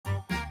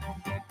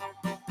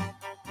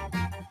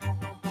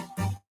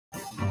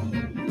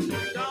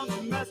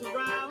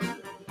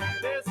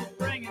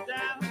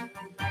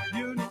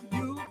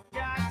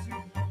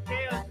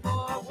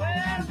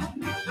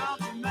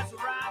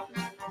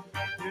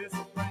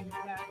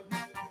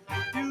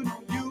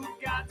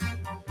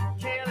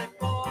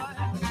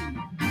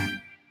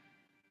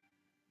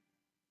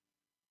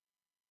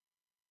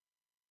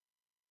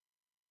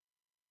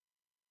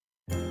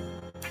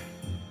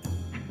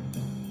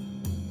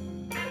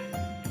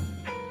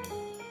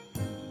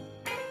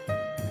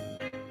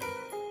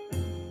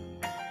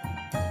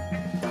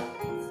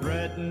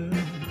threatened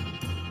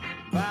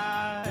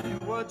by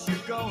what you're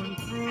going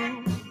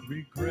through,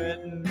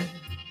 regretting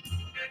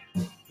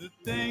the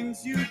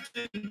things you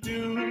didn't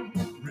do,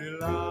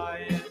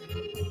 relying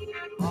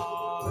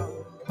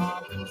on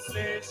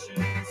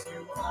compensations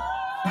you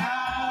found,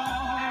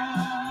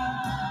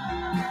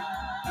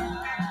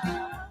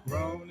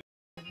 groaning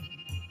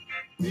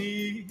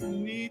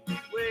beneath the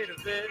weight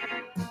of it,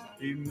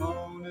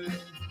 bemoaning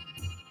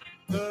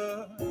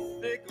the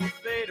fickle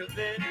fate of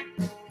it,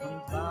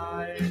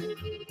 complying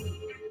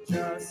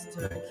just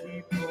to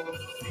keep your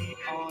feet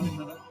on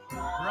the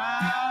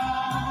ground.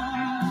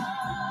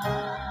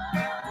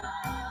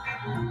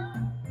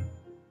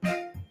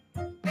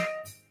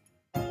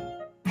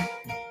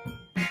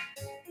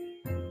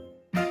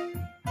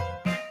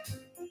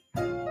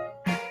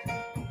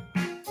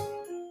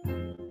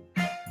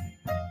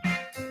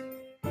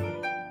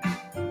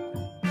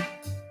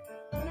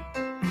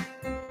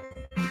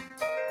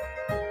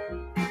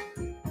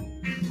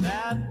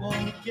 That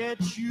won't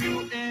get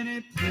you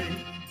any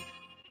place,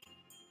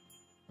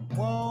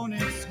 won't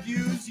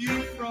excuse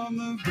you from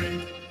the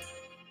race.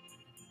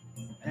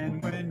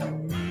 And when you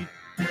meet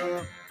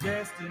your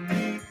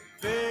destiny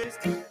face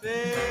to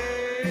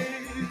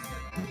face,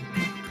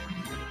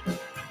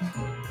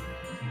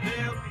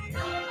 there'll be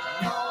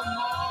no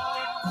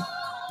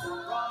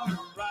more wrong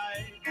or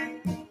right, and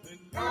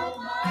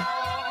no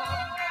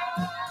more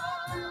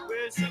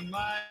wish and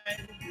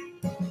might.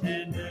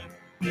 And if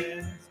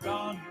there's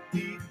gonna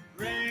be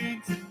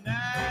rain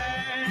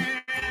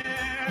tonight,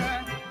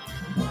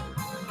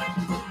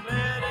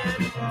 let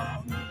it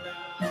come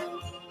down.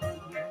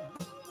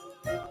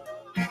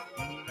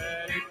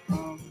 Let it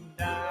come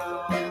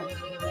down.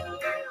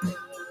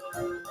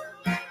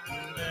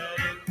 Let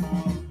it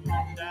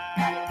come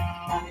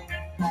down.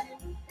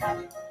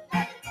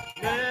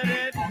 Let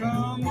it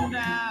come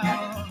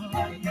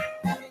down.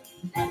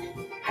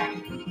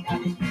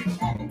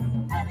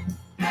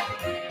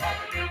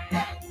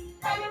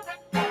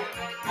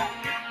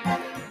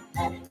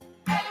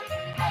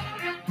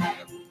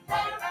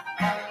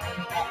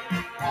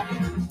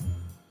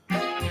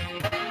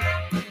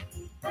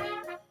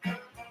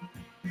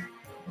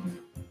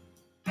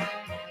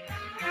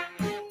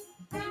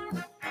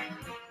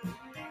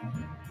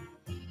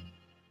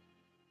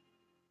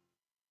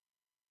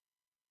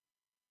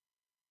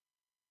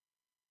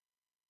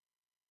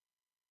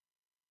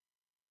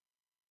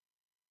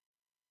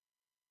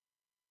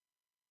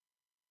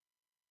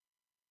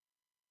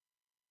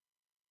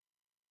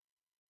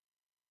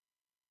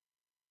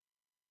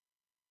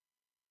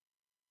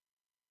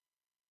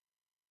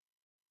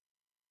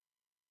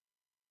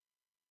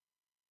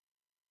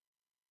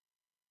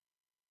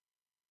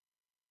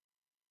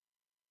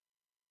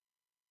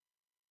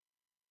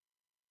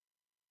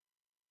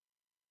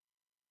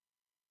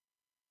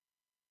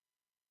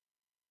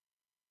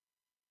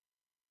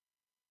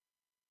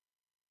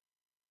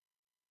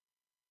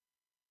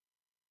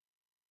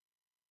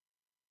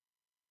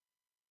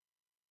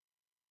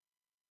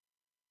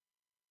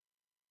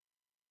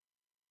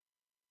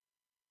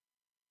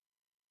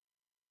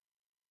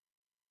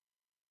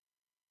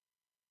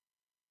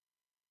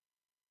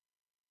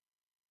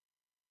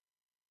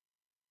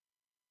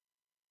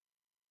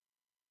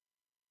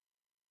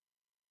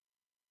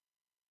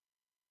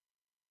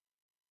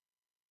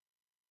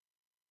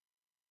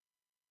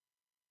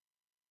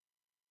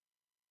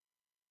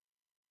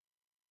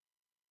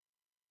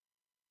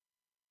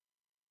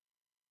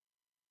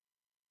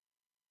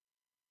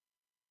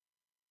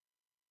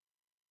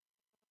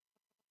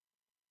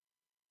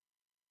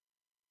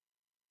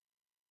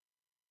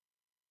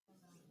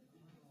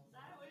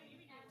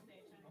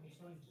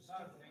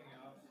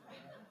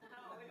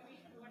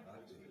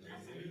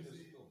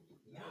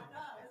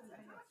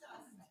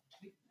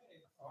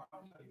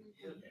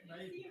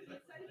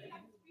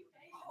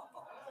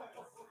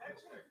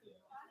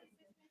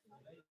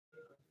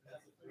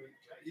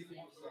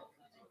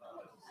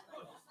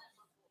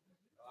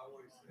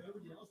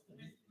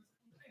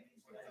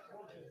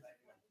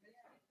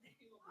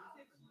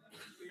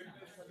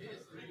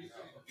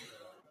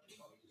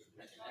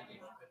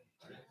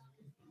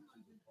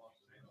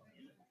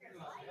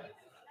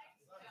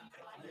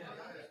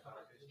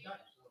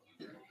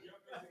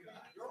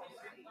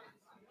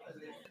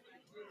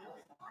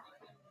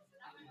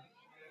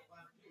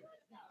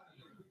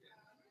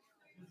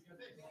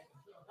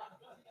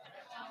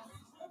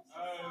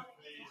 Oh,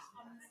 please.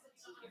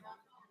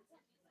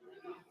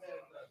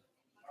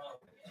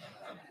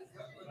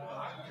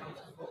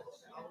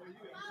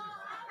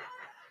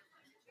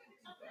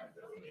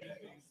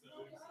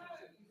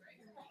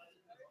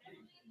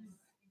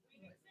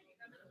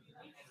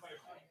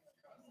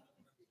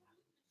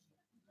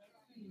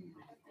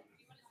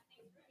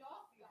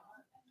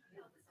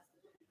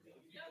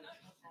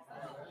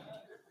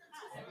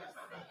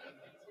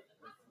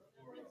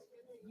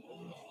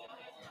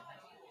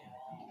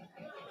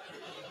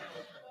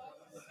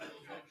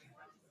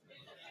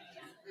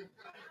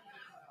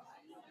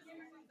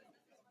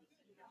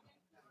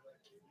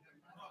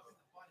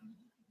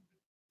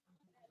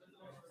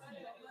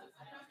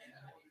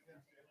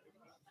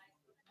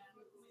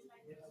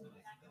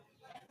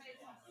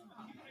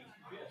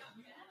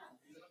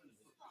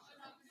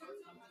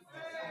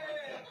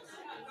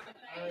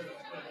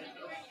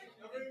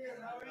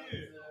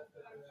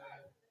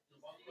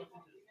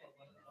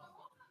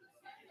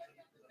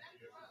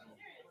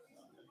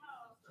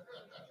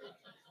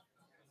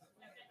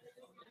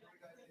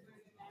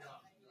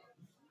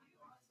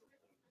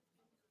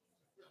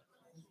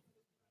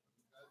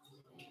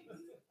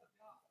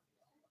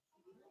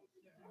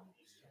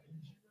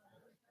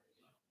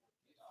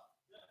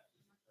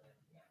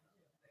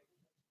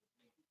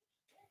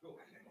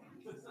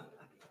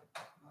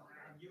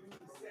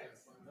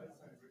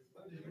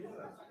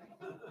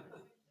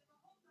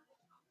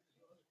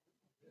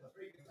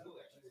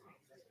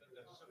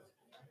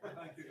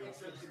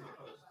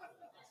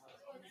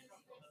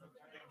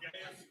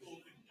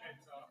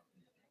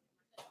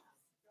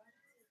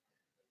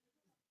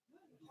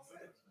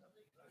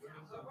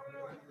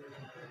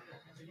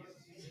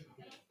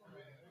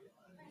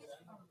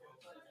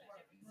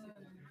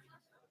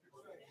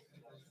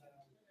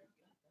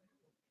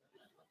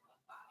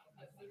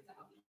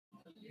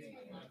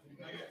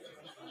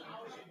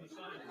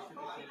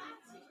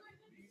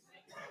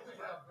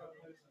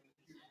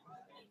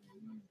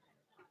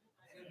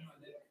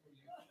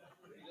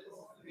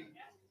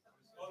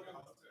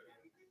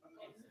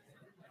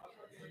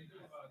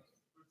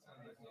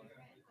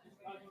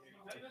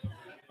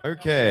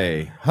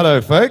 Okay.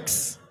 Hello,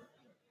 folks.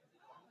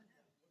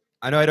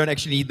 I know I don't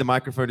actually need the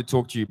microphone to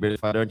talk to you, but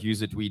if I don't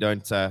use it, we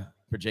don't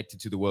project it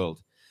to the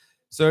world.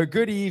 So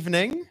good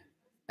evening,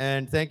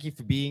 and thank you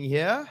for being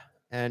here.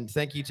 And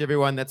thank you to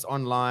everyone that's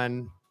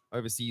online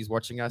overseas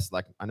watching us.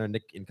 Like, I know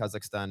Nick in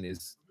Kazakhstan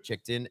is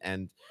checked in,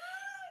 and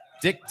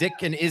Dick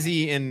and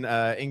Izzy in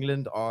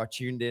England are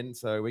tuned in.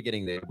 So we're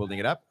getting there, building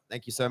it up.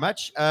 Thank you so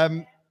much.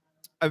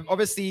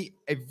 Obviously,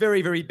 a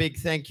very, very big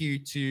thank you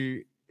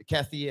to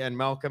Kathy and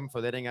Malcolm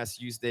for letting us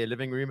use their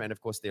living room and,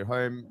 of course, their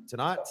home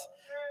tonight.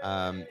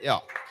 Yeah.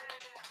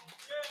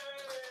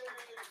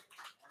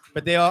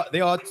 But there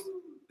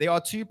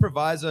are two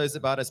provisos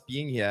about us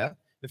being here.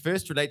 The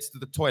first relates to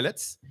the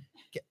toilets.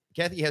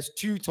 Kathy has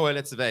two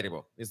toilets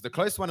available. There's the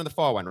close one and the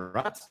far one,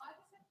 right?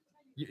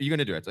 You're going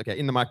to do it. Okay,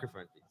 in the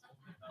microphone,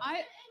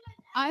 please.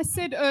 I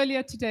said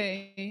earlier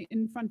today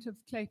in front of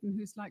Clayton,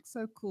 who's like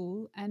so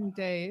cool, and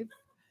Dave,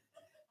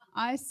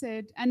 I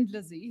said, and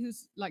Lizzie,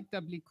 who's like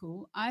doubly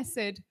cool, I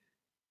said,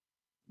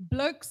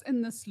 blokes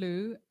in this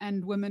loo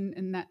and women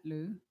in that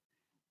loo.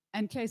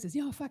 And Clay says,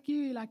 yeah, fuck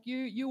you, like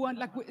you want,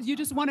 like, you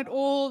just want it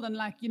all, and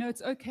like, you know,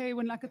 it's okay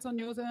when like it's on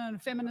yours,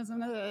 and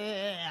feminism.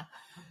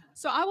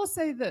 So I will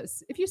say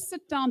this, if you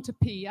sit down to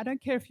pee, I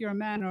don't care if you're a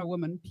man or a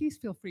woman, please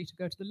feel free to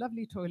go to the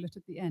lovely toilet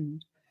at the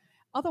end.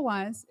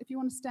 Otherwise, if you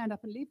want to stand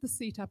up and leave the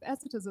seat up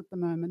as it is at the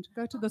moment,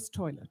 go to this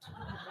toilet.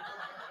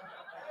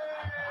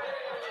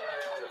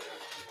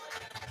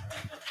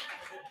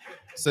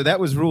 So that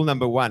was rule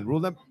number one.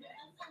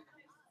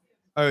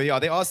 Oh yeah,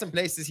 there are some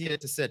places here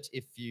to sit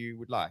if you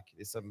would like.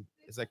 There's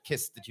a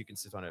kiss that you can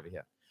sit on over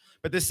here.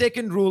 But the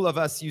second rule of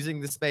us using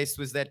the space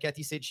was that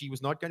Kathy said she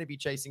was not going to be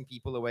chasing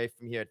people away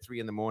from here at 3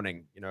 in the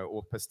morning, you know,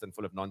 all pissed and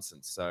full of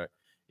nonsense. So,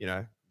 you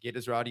know, get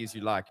as rowdy as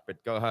you like,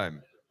 but go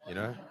home, you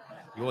know,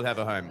 you all have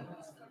a home.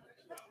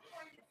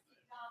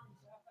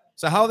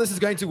 So how this is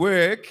going to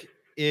work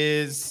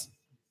is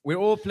we're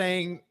all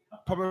playing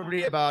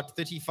probably about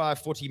 35,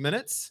 40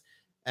 minutes.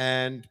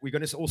 And we're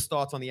going to all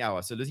start on the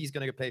hour. So Lizzie's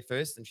going to play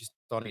first, and she's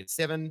starting at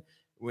 7.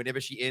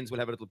 Whenever she ends, we'll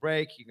have a little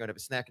break. You can go have a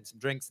snack and some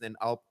drinks, and then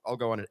I'll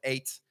go on at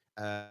 8.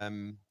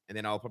 And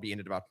then I'll probably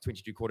end at about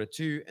 22, quarter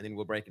 2, and then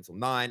we'll break until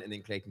 9, and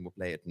then Clayton will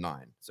play at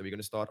 9. So we're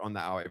going to start on the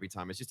hour every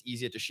time. It's just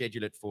easier to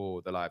schedule it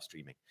for the live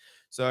streaming.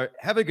 So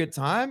have a good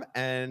time,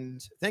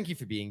 and thank you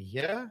for being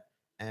here.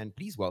 And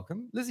please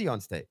welcome Lizzie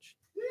on stage.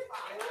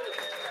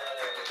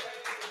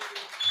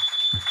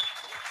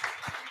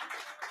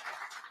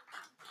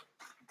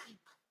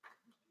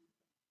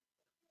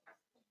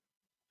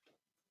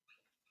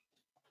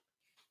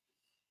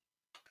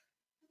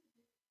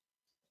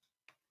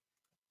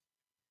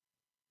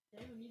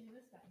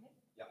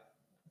 Yeah.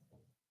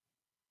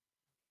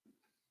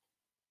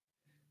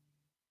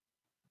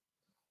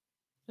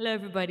 Hello,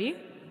 everybody.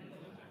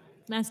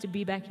 Nice to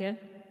be back here.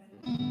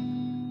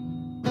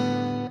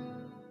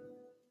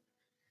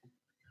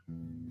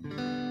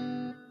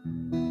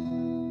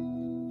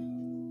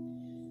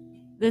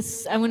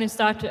 I'm going to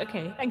start to,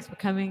 okay, thanks for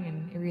coming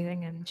and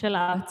everything, and chill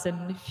out,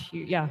 and if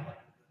you, yeah,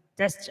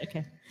 just,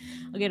 okay,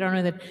 I'll get on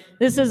with it.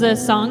 This is a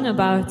song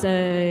about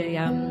a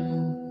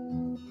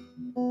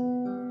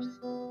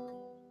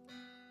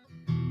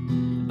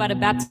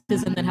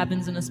baptism that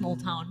happens in a small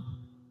town.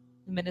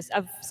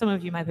 Some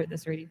of you might have heard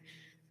this already.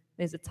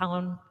 There's a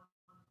town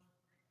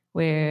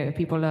where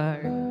people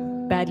are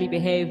badly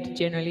behaved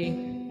generally,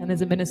 and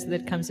there's a minister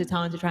that comes to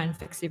town to try and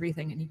fix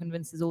everything, and he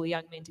convinces all the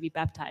young men to be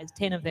baptized,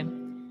 10 of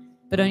them,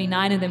 but only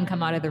 9 of them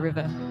come out of the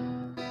river.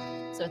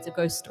 So it's a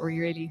ghost story,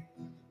 really.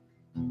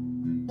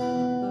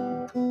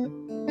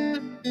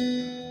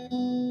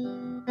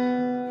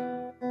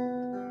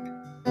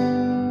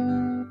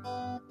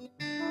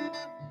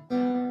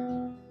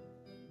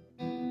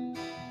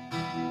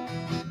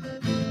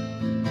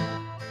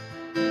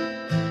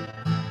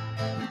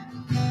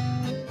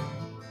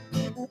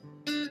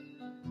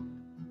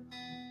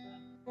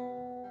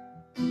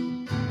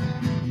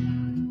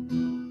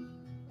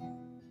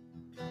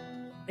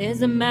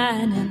 There's a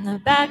man in the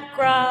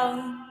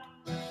background.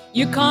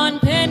 You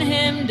can't pin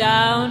him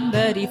down,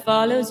 but he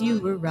follows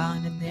you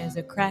around, and there's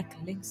a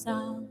crackling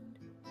sound.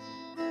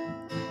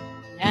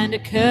 and a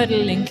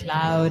curdling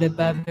cloud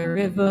above the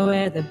river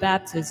where the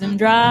baptism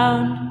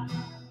drowned.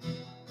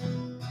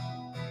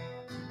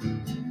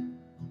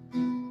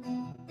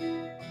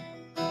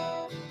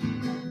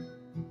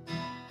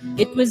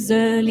 It was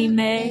early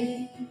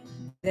May.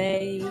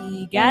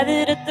 They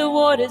gathered at the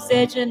water's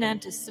edge in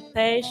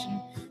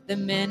anticipation. The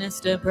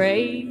minister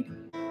prayed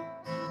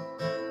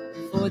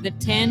for the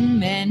 10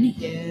 men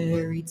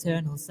here,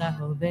 eternal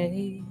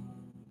salvation.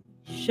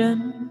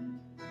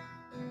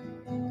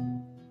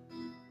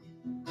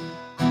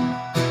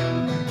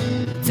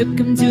 Took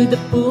him to the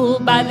pool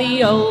by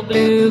the old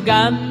blue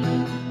gum.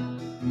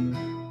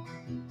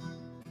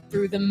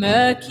 Through the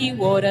murky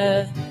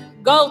water,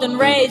 golden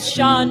rays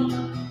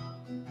shone.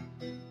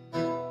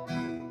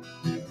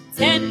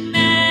 10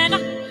 men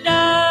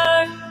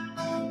under,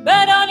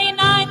 but only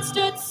 9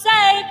 stood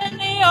safe in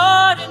the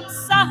autumn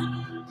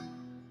sun.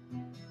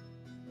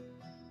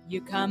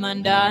 You come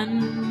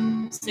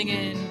undone,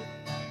 singing.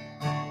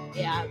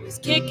 Yeah, I was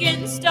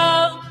kicking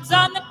stones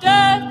on the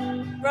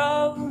dirt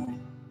road.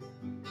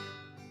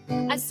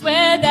 I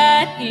swear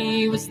that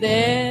he was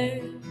there.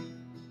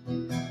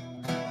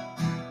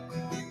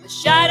 The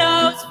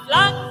shadows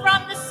flung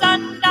from the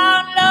sun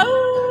down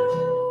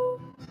low.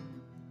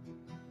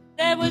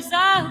 There was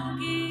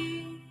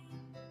Augie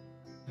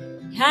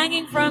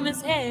hanging from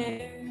his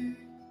hair.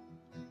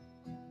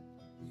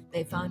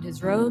 They found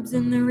his robes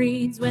in the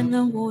reeds when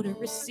the water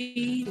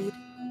receded.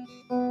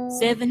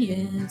 7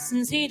 years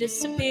since he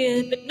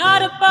disappeared, but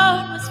not a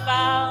bone was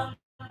found.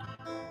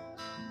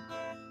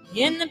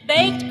 In the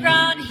baked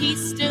ground, he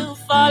still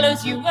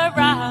follows you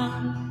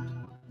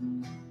around.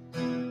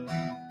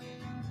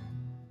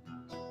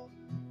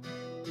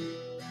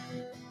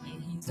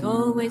 He's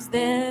always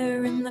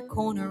there in the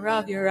corner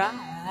of your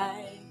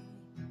eye,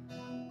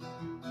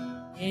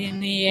 in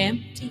the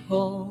empty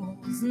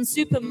halls and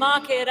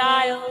supermarket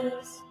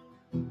aisles.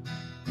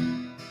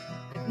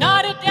 But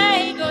not a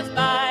day goes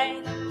by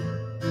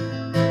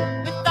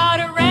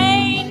without a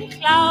rain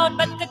cloud,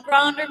 but the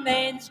ground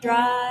remains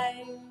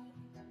dry.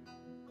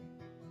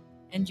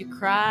 And you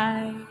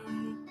cry.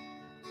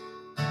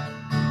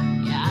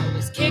 Yeah, I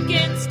was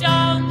kicking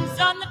stones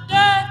on the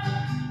dirt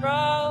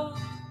road.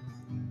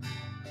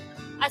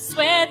 I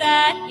swear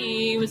that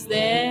he was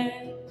there.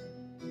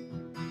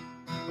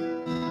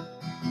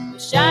 The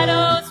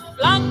shadows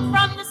flung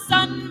from the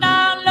sun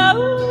down low.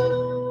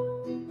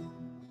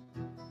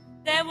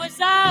 There was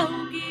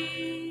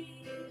Augie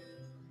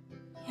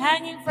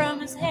hanging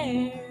from his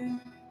hair.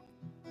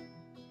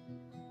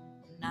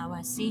 Now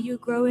I see you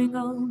growing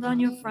old on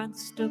your front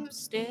stoop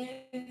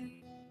stair,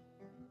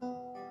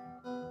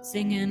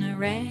 singing a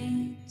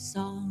rain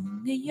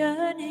song, a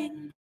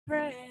yearning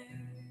prayer,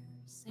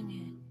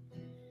 singing,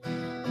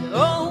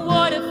 oh,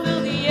 water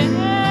fill the air,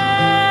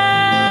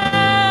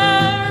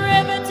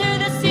 river to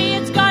the sea,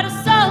 it's got a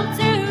soul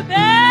to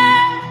bear.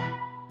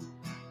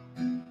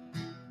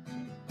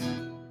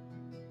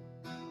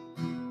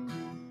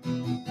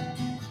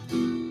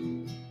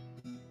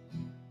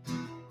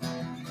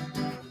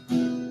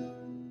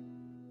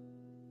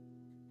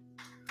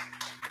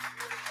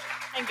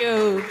 Thank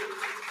you.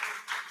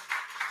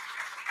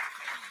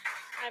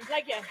 I'm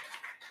like, yeah.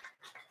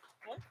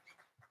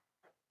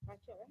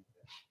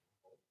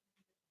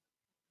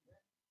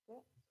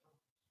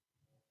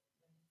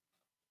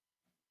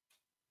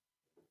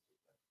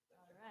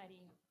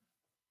 Alrighty.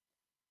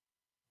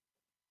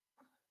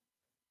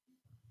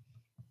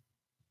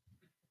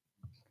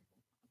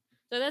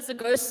 So that's a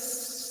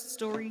ghost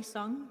story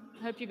song.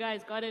 I hope you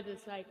guys got it.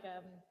 It's like,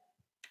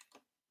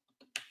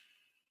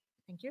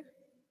 thank you.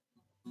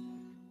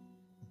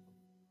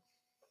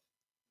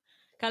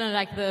 Kind of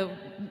like the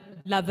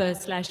lover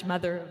 /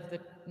 mother of the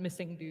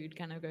missing dude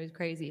kind of goes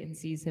crazy and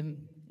sees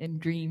him in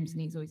dreams,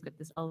 and he's always got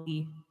this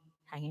Augie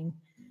hanging.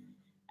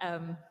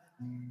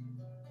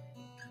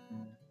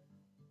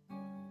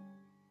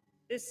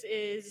 This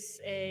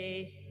is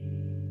a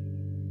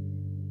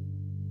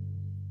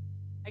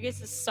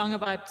song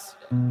about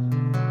a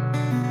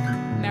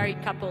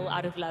married couple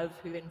out of love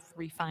who then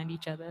re-find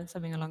each other,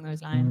 something along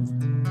those lines.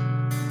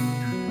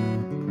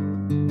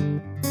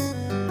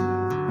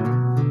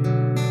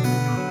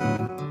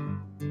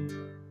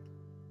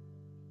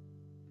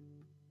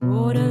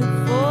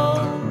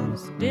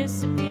 Waterfalls,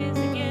 disappears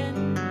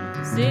again.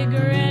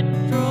 Cigarette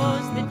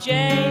draws, the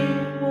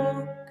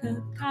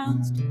jaywalker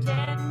counts to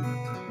 10.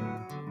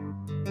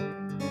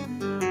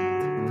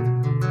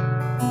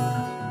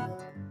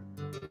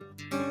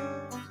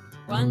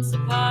 Once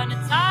upon a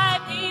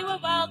time, we were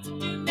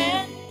well-to-do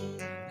men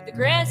with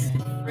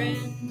aggressive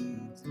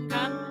friends and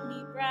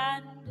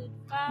company-branded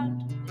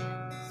fountain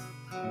pens.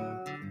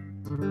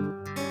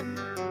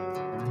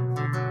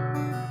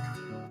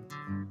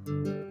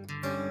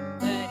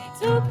 But he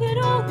took it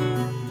all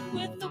in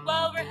with a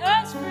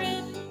well-rehearsed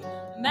grin,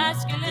 a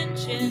masculine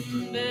chin,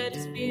 but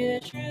his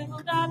beard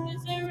shriveled up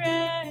his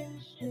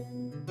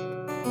erection.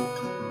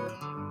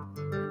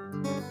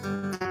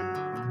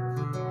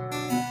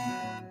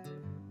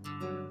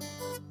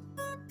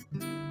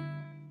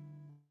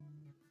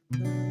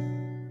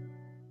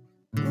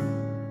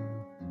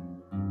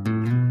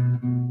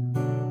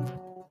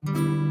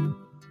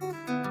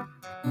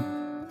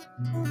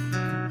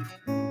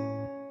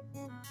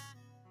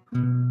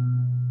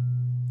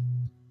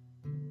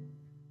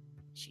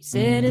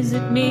 said, is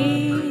it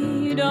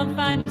me you don't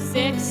find me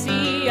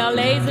sexy? I'll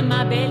laze in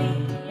my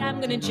belly,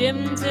 I'm gonna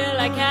gym till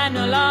I can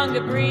no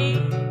longer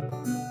breathe.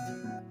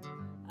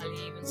 I'll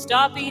even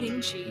stop eating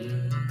cheese.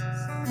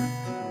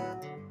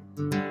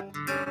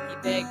 He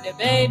begged her,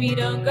 baby,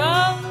 don't go.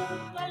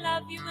 I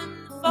love you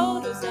in the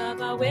photos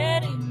of our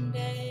wedding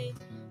day.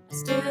 I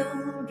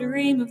still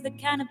dream of the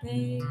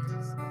canapes.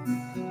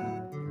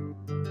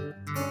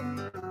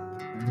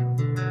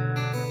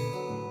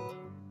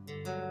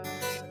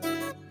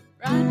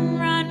 Run,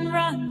 run,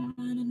 run,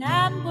 run and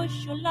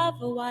ambush your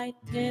lover. White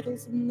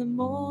petals in the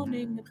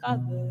morning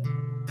above her.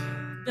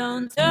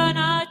 Don't turn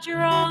out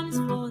your arms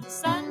for the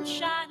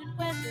sunshine and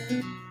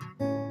weather.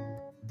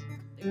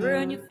 They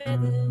ruin your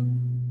feathers.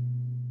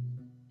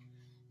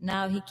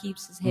 Now he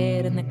keeps his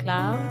head in the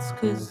clouds,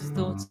 'cause his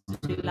thoughts are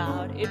too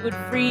loud. It would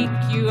freak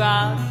you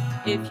out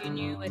if you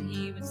knew what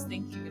he was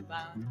thinking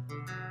about.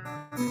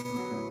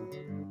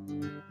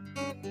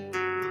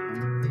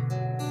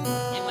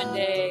 And one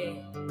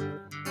day,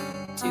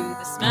 to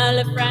the smell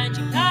of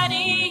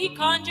frangipani, he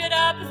conjured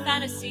up a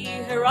fantasy,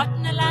 her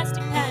rotten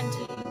elastic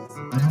panties.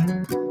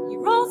 He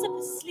rolls up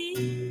his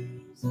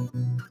sleeves,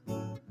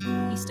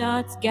 he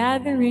starts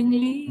gathering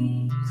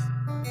leaves.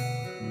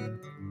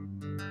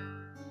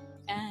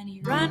 And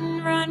he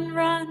run, run,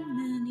 run,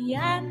 and he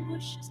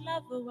ambushes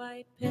lover.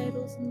 White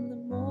petals in the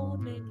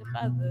morning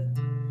above her.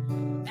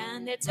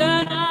 And they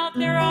turn out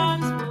their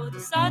arms for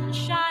the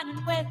sunshine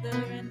and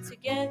weather. And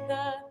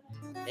together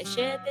they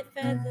shed their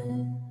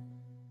feathers.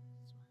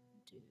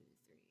 1, 2, 3,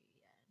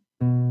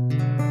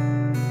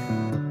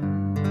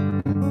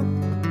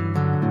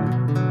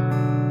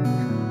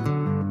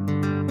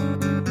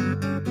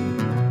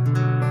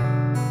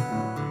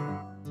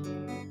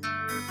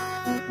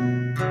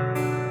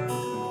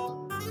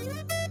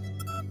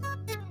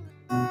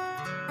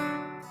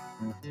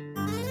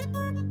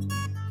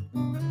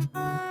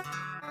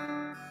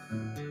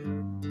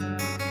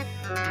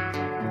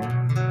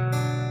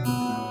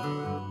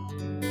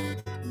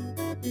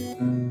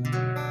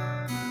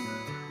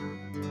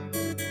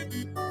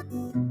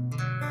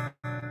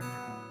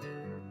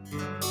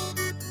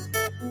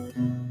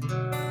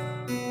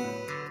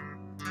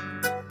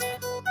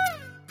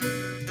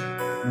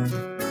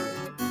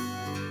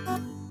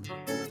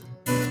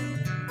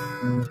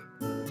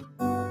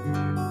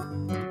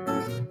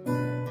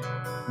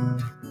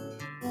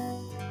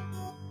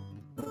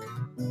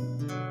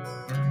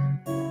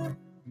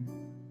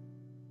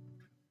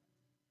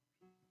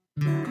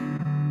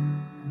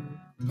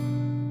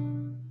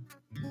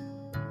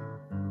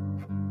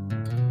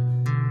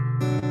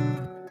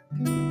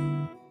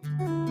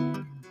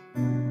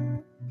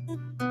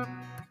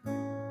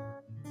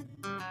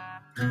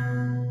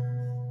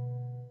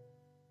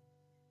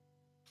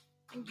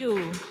 Thank you.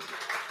 Woo.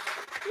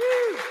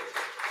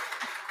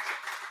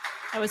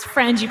 That was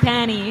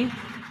frangipani.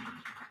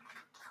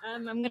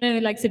 I'm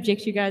gonna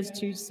subject you guys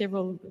to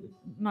several,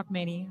 not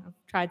many. I've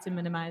tried to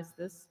minimize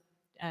this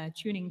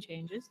tuning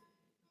changes.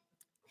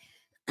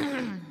 So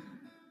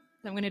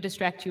I'm going to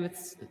distract you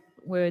with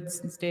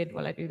words instead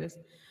while I do this.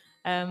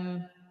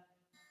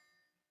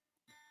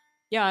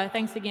 Yeah,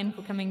 thanks again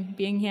for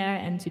being here,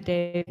 and to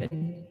Dave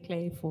and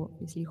Clay for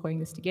obviously holding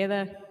this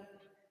together.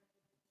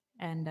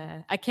 And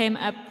I came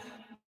up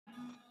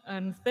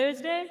on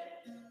Thursday.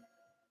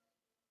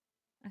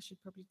 I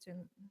should probably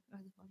turn.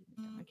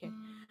 Okay.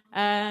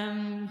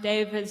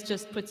 Dave has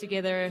just put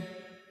together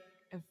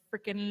a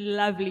freaking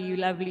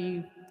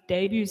lovely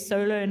debut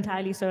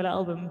entirely solo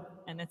album,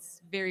 and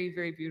it's very,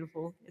 very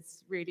beautiful.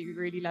 It's really,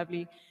 really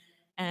lovely.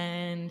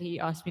 And he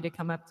asked me to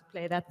come up to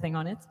play that thing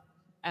on it,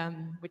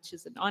 which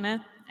is an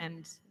honor,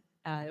 and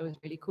it was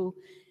really cool.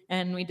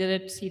 And we did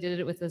it. He did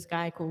it with this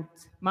guy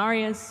called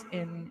Marius,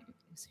 who's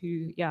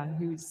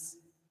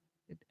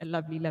a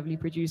lovely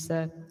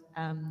producer.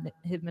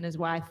 Him and his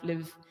wife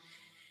live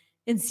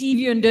in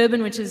Seaview in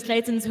Durban, which is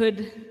Clayton's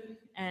hood,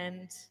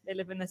 and they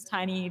live in this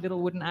tiny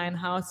little wooden iron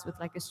house with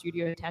a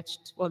studio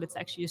attached. Well, it's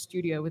actually a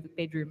studio with a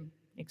bedroom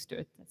next to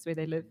it. That's where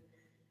they live.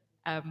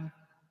 And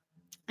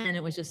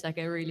it was just a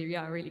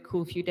really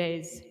cool few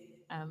days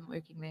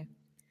working there.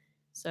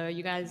 So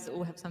you guys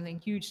all have something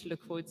huge to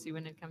look forward to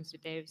when it comes to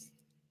Dave's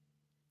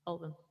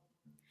album.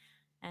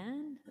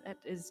 And that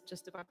is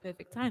just about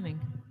perfect timing.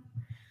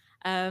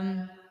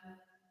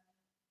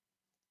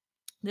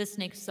 This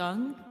next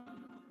song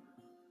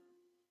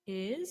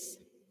is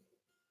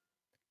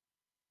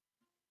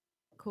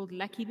called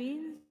Lucky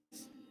Beans.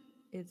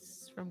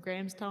 It's from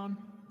Grahamstown.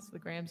 It's the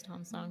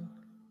Grahamstown song.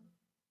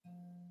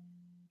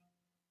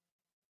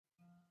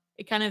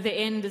 It the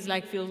end is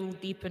feels all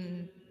deep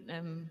and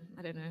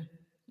I don't know,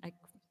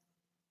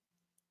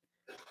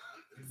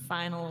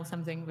 final or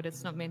something, but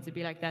it's not meant to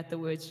be like that. The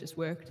words just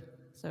worked.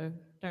 So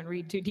don't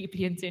read too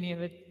deeply into any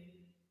of it.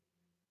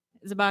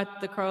 It's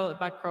about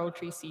coral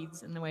tree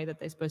seeds and the way that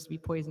they're supposed to be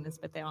poisonous,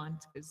 but they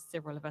aren't, because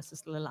several of us are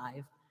still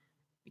alive.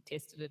 We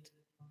tested it.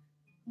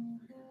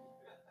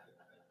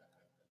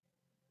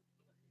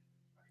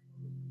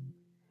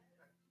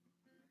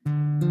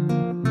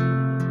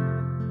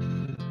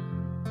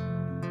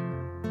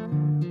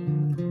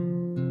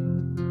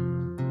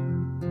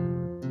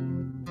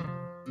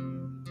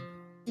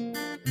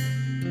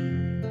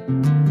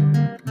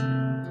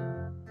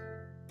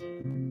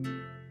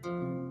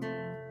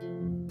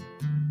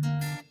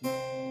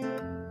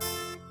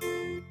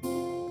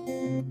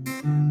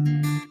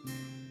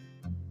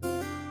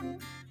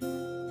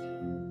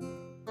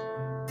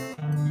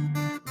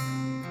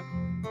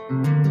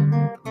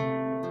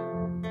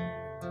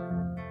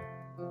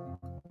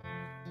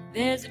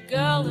 There's a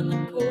girl in the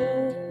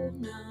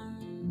corner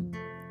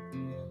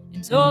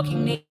in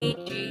talking knee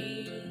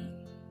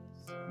jeans,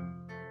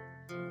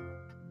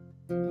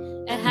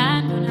 a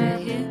hand on her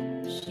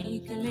hip,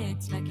 she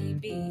collects lucky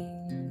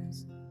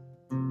beans.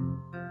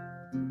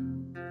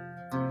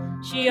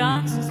 She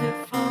answers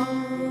her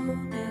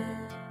phone,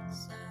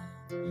 it's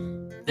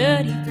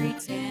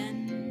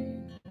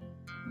 3310.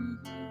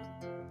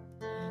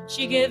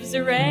 She gives a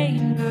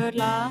rainbird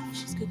laugh,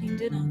 she's cooking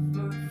dinner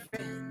for a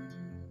friend.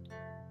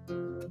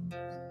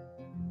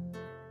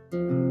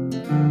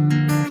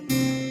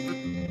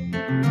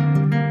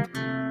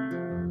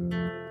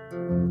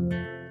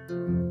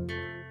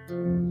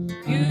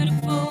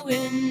 Beautiful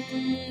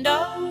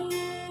windows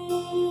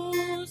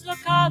are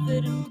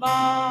covered in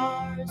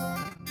bars,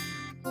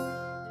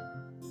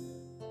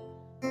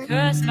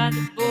 cursed by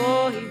the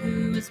boy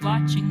who is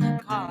watching the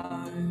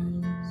cars.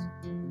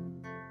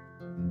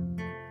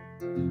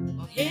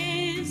 Oh,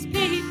 his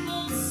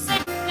people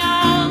sing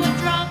now with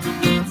drums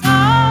and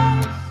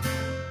guitars,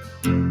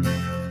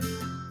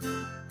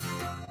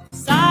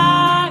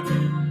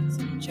 sirens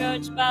and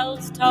church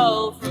bells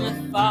toll from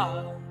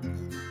afar.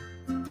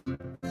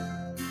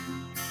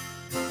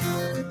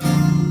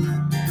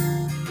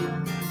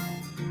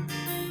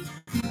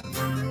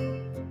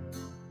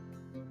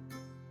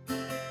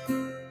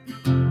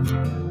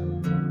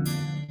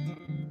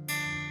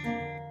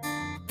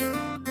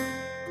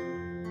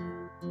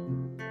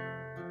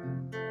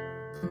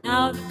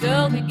 Now the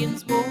girl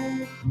begins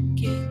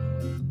walking,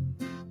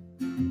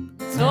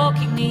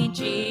 talking knee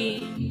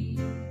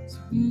jeans.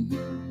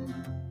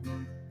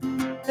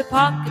 Her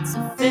pockets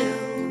are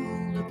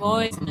filled with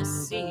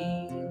poisonous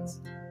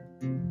seeds.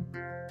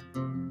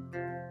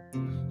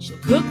 She'll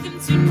cook them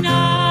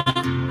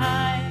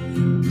tonight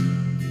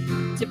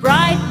to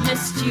brighten the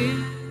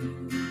stew.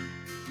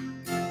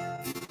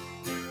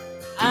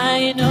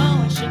 I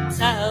know I should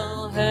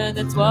tell her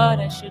that's what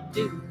I should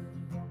do.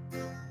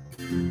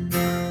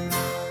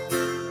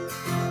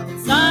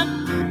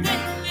 Something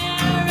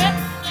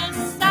there in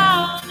the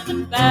sound of the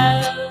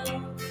bells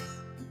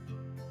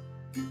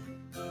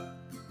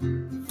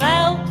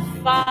felt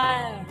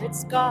fire,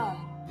 it's got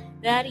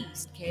that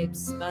East Cape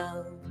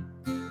smell.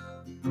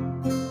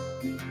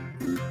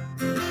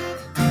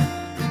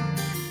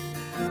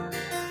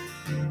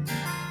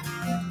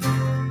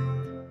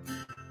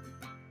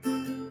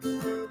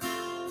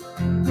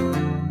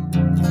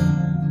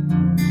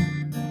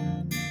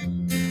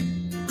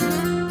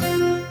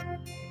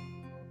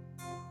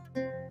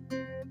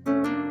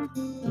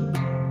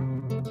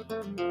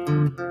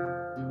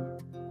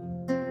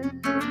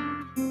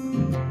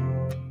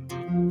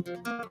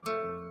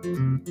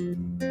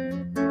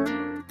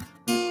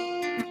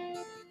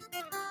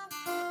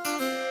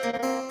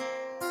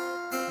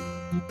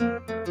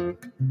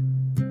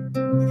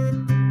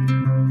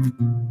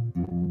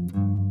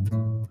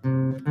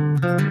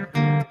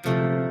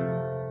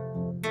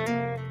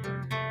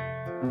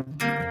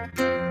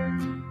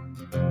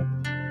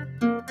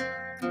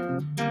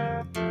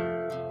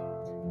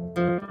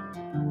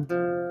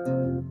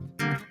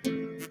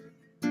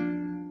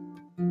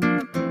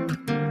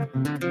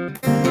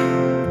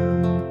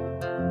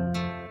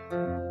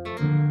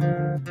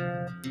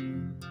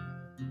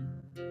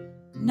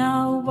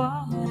 Now what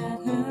I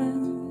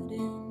heard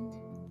in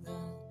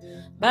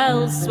the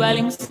bells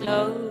swelling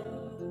slow,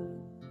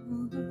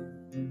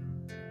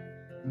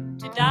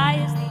 to die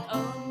is the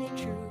only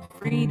true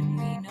freedom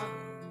we know.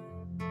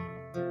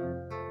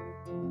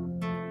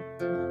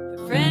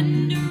 Her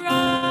friend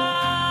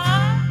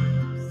arrives,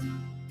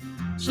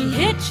 she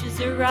hitches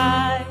a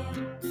ride.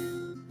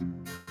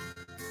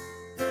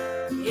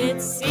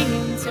 It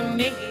seemed to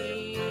me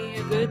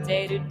a good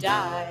day to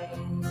die.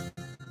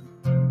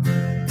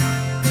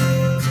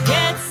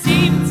 It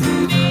seemed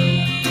to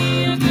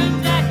me a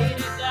good day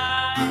to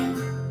die.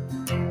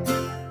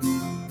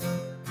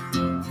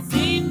 It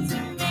seemed to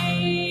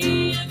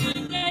me a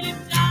good day to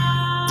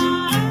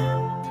die.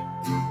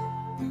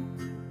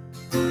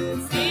 It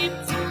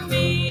seemed to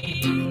me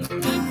a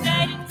good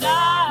day to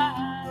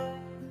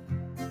die.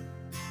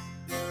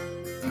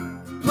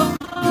 Oh,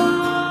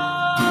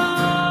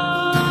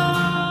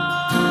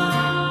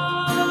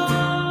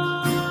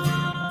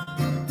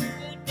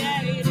 good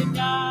day to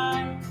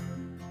die.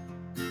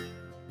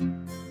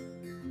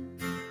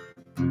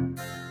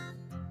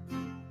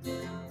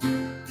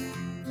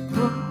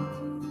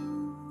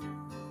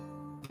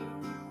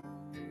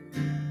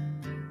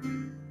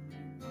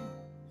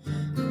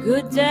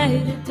 Good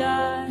day to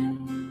die.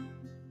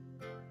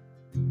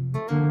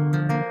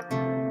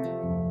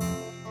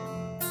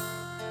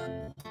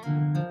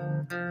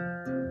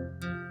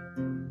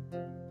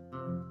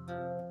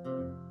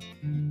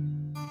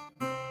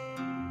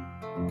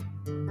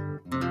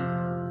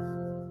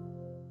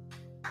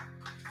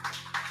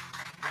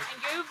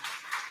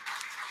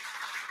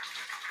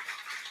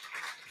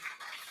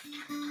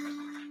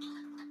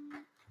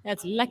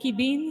 That's Lucky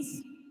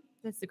Beans.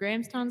 That's the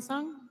Grahamstown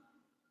song.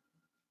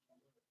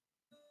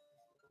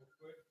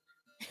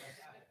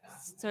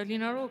 It's totally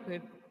not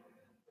awkward.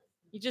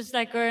 You just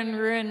like go and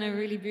ruin a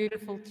really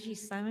beautiful.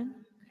 Geez,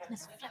 Simon.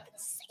 Goodness flippin'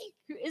 sake.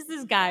 Who is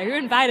this guy? Who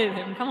invited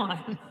him? Come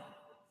on.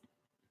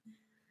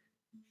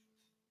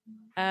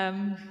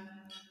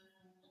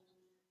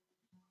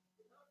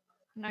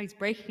 Now he's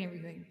breaking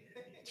everything.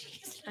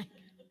 Jeez, like,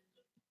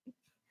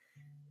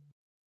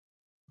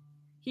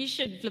 he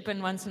should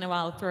flippin' once in a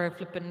while throw a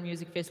flippin'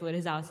 music festival at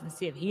his house and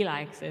see if he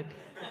likes it.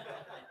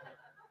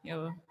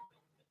 Yo.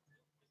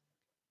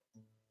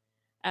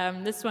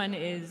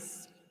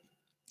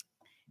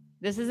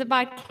 This is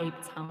about Cape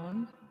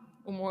Town,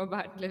 or more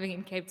about living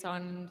in Cape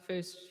Town in the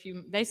first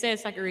few. They say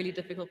it's like a really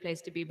difficult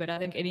place to be, but I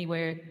think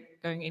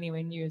going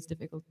anywhere new is a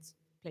difficult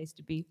place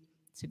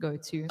to go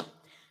to.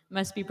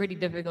 Must be pretty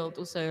difficult.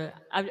 Also,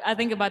 I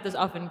think about this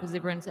often because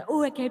everyone says,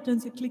 "Oh, Cape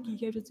Town's so cliquey,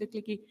 Cape Town's so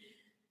cliquey,"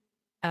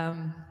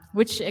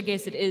 which I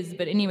guess it is,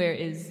 but anywhere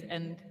is,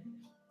 and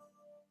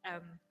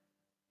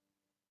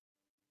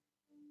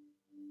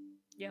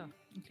yeah,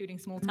 including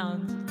small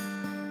towns.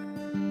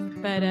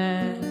 But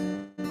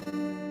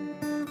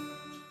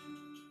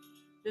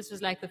this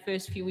was like the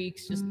first few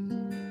weeks, just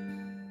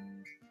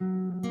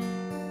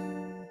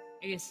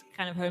I guess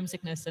kind of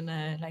homesickness and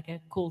like a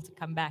call to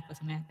come back or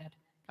something like that.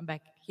 Come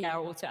back here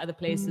or to other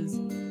places.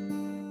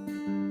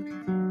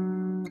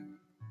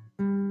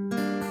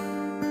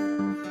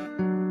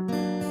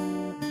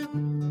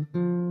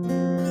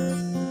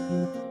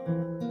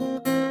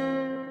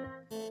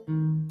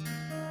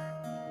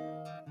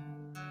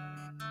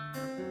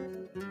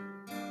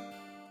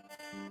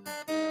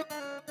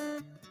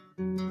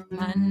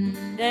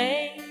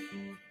 Monday,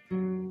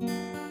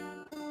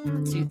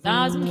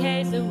 2,000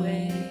 k's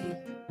away.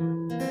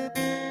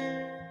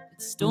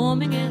 It's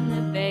storming in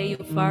the bay.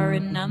 Your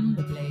foreign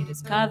number plate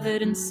is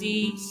covered in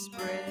sea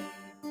spray.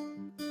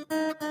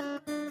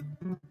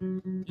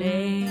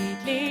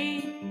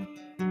 Lately,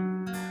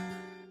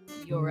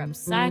 your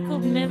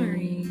upcycled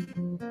memory,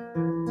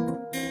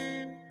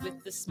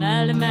 with the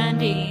smell of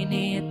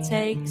Mandini, it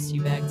takes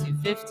you back to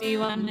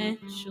 51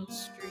 Mitchell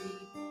Street.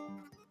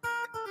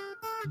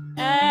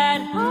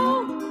 At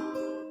home,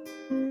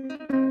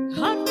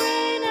 hot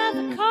rain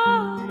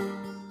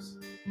avocados,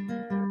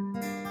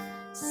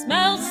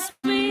 smells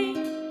sweet,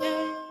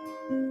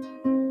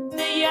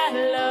 the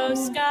yellow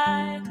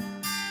sky.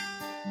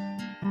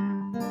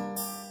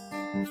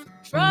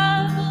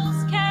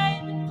 Troubles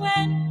came and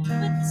went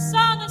with the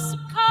song of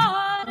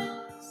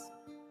cicadas,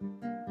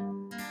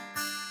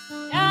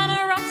 and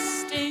a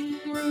rusting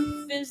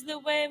roof is the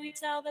way we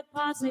tell the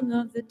passing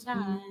of the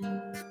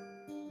time.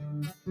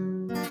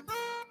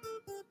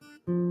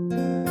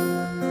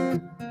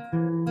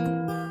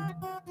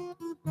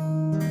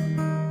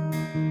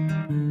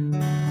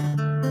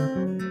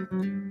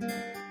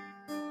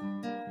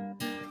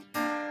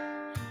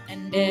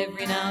 And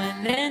every now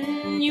and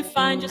then you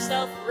find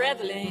yourself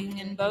reveling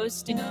and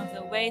boasting of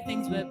the way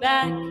things were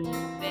back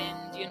then.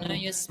 You know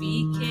you're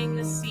speaking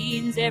the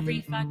scenes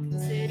every fucking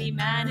city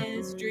man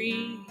is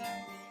dreaming.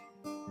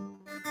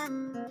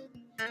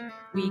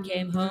 We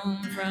came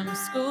home from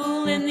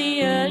school in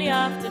the early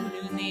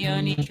afternoon. The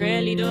only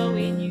trailer door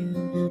we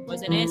knew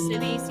was an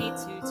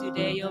SLEC2.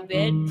 Today your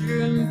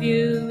bedroom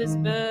view is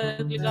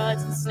burglar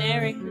guards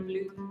ensnaring the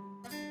blue.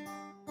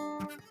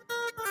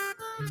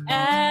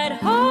 At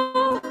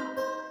home,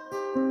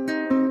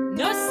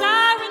 no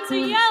sirens are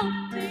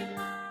yelping.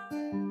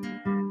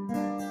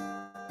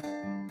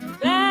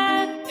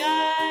 Bad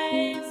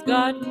guys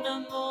got no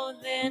more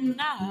than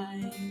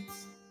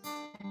knives.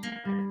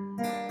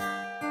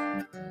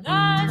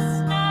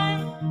 Last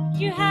night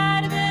you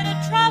had a bit of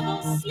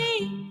trouble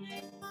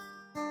sleeping.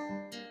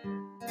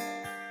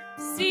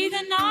 See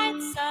the night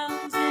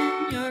sounds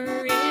in your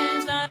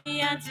ears on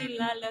the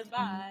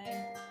anti-lullaby.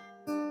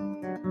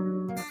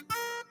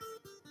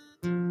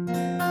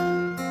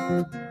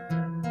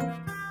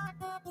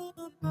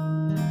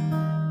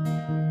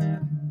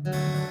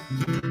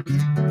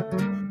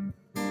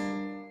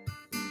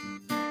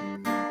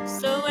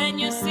 So when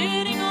you're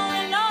sitting all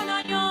alone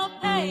on your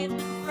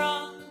pavement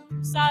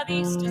from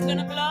southeast is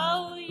gonna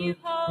blow you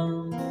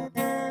home.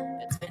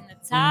 That's when the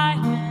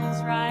time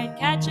is right.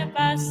 Catch a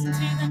bus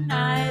into the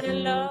night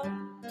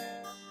alone.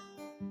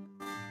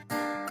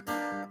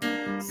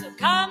 So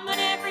come on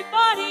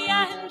everybody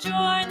and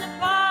join the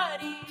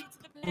party to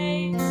the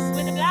place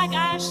where the black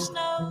ash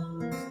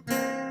snows,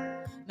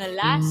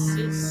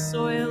 molasses,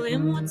 soil,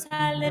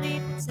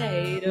 immortality,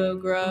 potato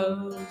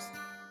grows.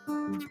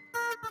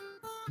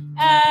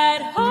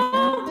 At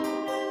home,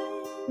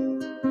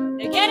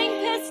 they're getting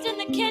pissed in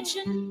the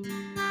kitchen.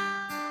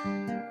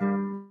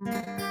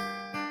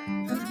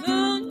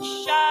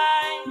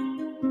 Moonshine,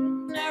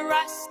 a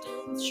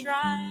rusted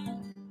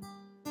shrine.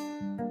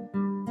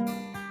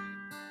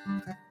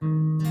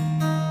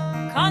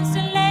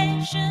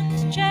 Constellations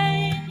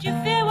change, you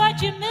feel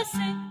what you're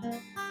missing.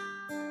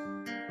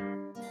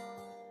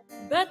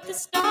 But the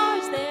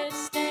stars there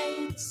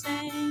stay the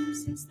same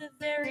since the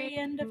very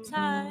end of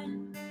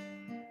time.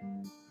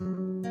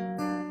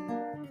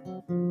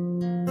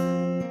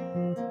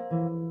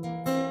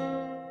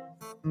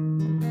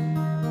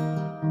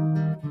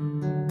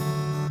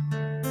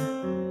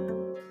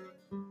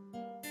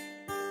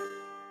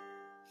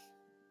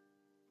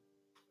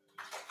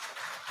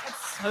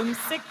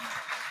 homesick,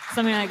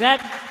 something like that.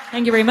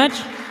 Thank you very much.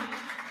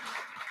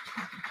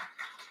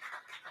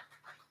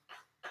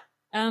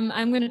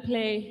 I'm going to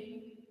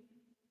play.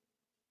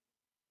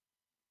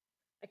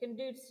 I can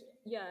do.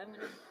 Yeah,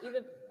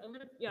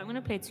 I'm going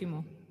to play two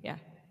more. Yeah.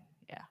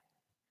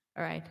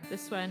 All right.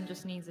 This one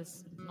just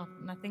needs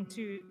nothing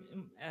too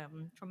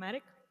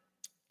traumatic.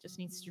 Just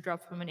needs to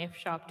drop from an F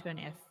sharp to an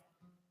F,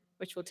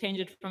 which will change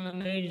it from a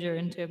major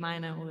into a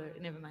minor. Although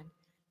never mind,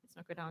 let's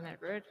not go down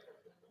that road.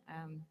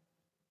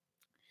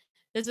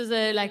 This is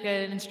like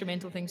an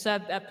instrumental thing. So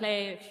I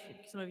play.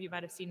 Some of you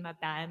might have seen my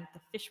band, the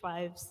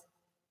Fishwives.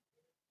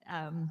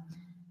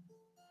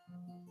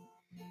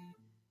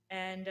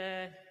 And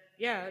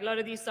yeah, a lot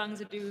of these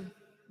songs I do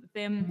with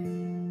them.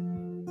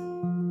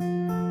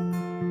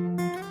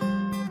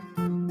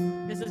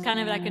 This is kind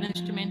of like an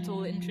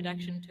instrumental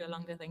introduction to a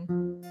longer thing.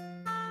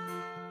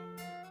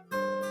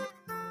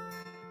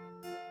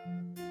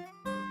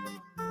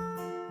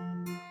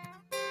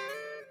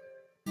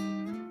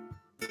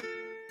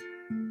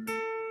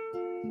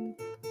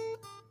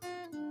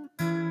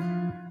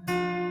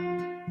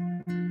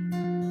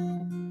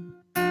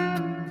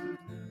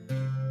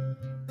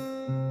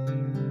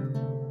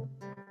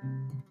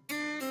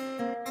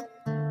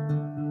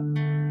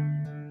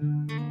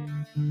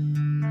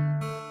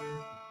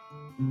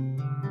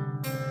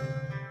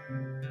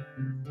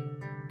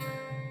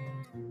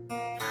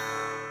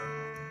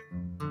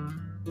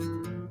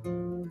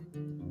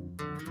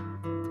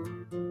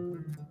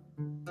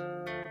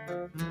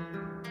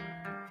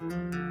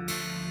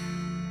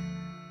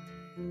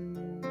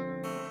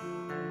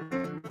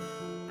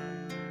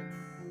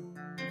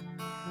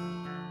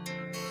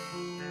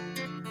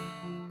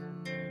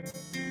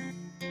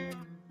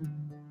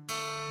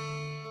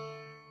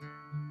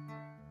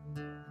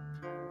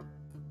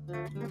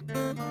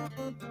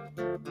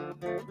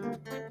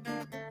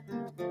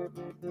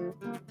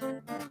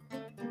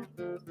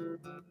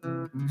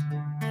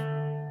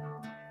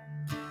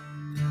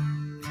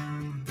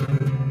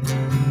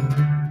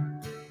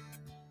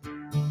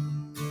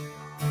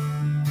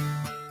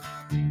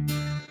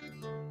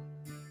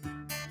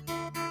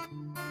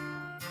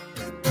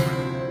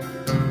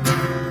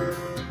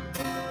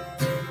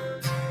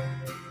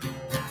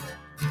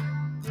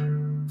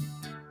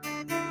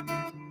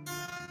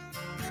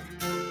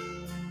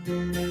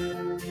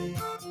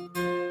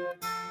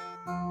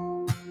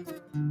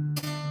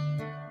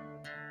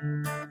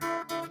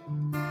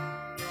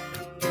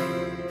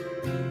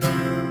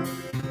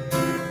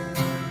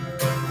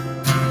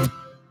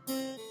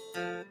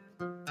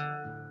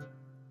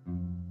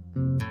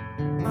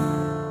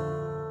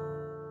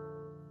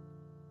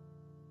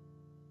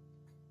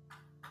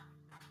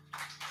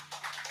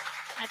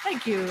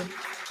 Thank you.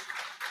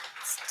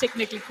 It's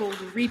technically called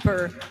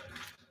Reaper.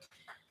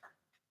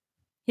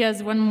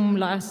 Here's one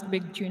last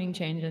big tuning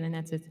change, and then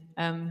that's it.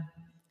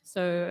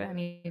 So I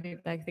need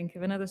to think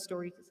of another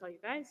story to tell you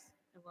guys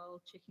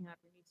while checking out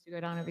who needs to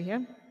go down over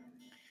here.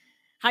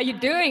 How you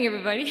doing,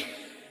 everybody?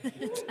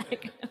 It's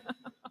like,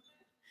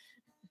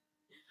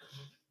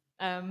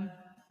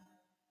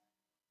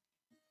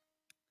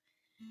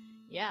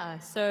 yeah.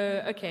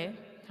 So okay,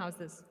 how's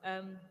this?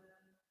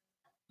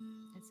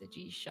 It's a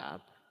G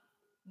sharp.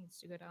 Needs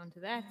to go down to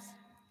that.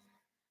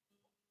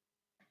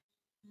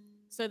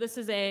 So this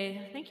is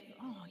a. Thank you.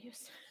 Oh,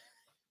 yes.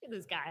 Look at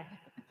this guy.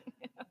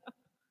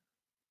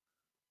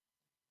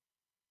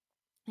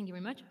 Thank you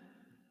very much.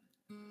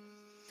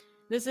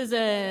 This is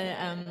a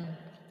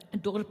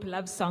dorp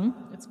love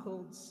song.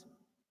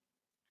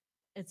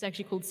 It's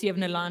actually called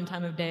Seven Alarm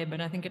Time of Day,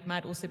 but I think it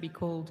might also be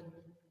called,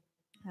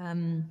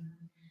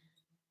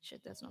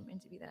 shit, that's not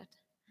meant to be that.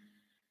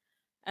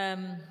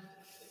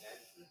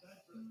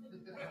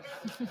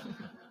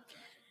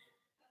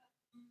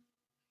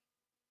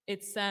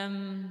 It's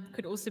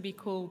could also be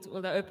called,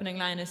 well, the opening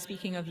line is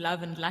speaking of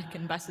love and luck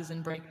and buses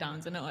and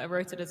breakdowns, and I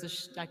wrote it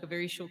as like a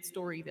very short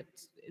story that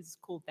is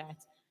called that,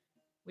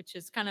 which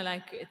is kind of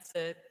like it's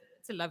a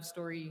love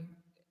story.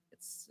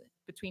 It's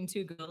between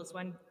two girls,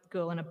 one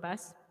girl on a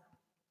bus,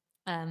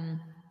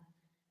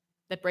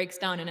 that breaks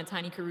down in a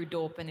tiny Karoo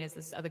dorp, and there's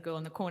this other girl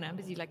in the corner. I'm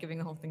busy like giving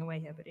the whole thing away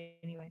here, but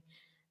anyway.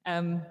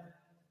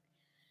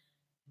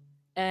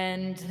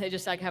 And they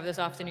just like have this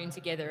afternoon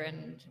together,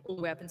 and all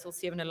the way up until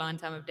 7 alarm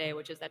time of day,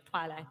 which is that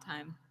twilight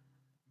time.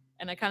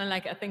 And I kind of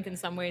like, I think in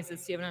some ways the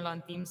 7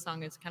 alarm theme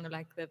song is kind of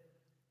like the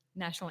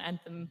national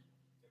anthem.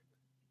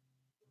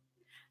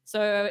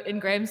 So in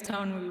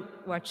Grahamstown,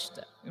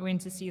 we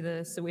went to see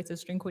the Soweto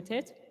String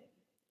Quartet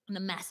in the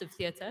massive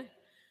theatre,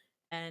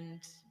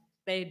 and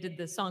they did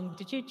the song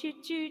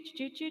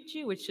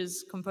which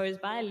is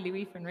composed by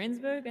Louis van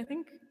Rensburg, I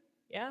think.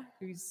 Yeah,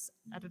 who's,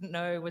 I didn't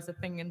know was a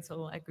thing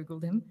until I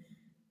Googled him.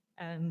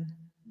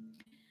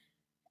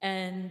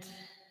 And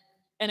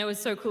it was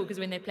so cool because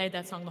when they played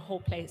that song, the whole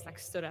place like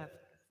stood up,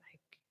 like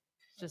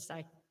just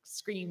like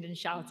screamed and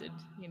shouted,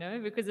 you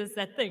know, because it's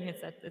that thing, it's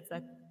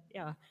that,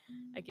 yeah,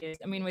 I guess.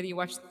 I mean, whether you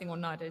watch the thing or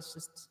not, it's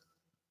just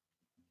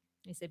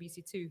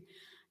SABC2.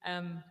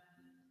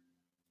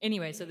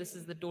 Anyway, so this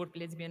is the Dorp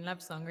lesbian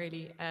love song,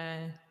 really.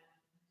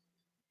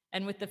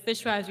 And with the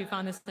fishwives, we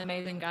found this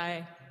amazing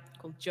guy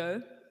called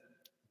Joe,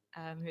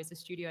 who has a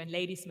studio in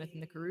Ladysmith in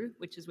the Karoo,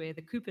 which is where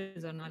the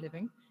Coopers are now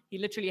living. He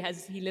literally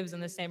lives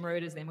on the same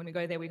road as them. When we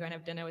go there, we go and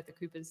have dinner with the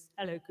Coopers.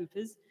 Hello,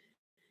 Coopers.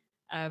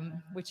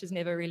 Which is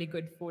never really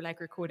good for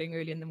like recording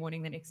early in the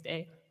morning the next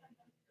day.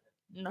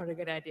 Not a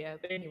good idea,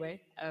 but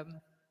anyway.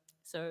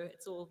 So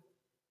it's all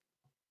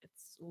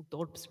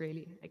dorps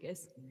really, I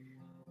guess.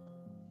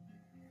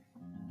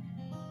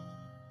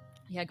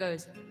 Here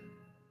goes.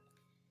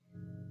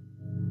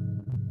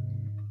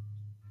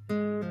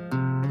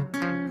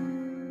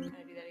 Can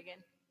I do that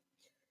again?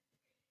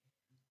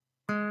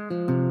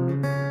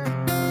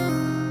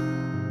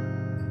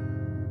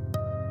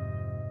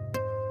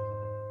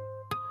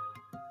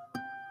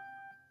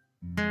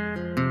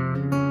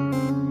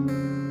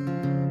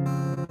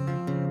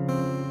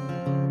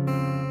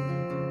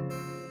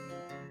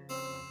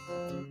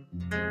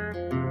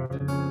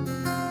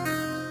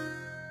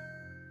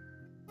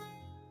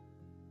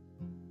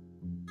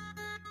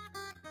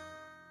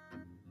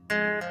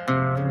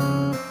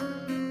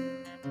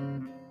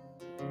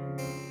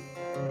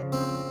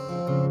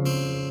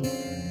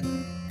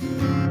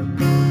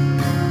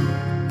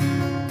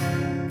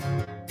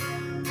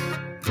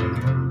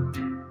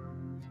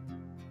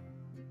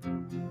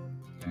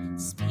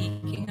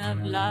 Speaking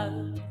of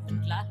love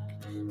and luck,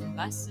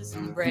 buses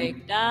and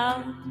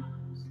breakdowns.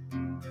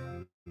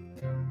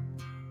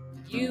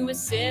 You were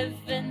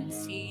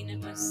 17,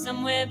 it was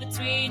somewhere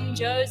between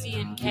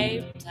Josie and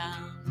Cape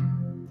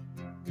Town.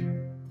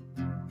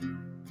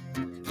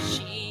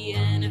 She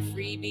in a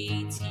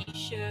freebie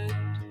t-shirt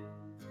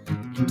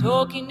and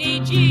talking knee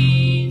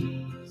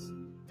jeans,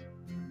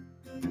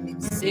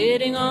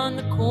 sitting on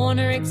the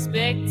corner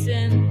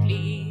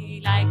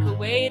expectantly like a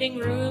waiting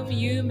room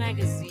U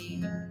magazine.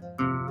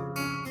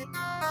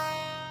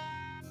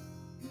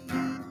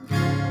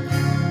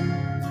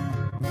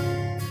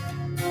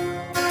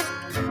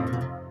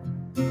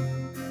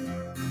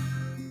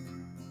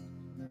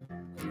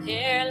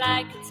 Hair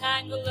like a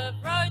tangle of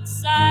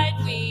roadside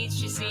weeds,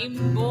 she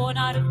seemed born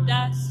out of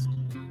dust,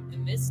 a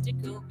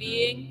mystical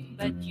being,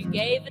 but you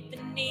gave it the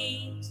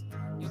knees.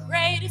 Your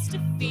greatest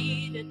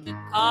defeat at the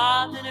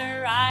calm in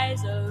her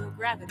eyes, oh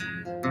gravity.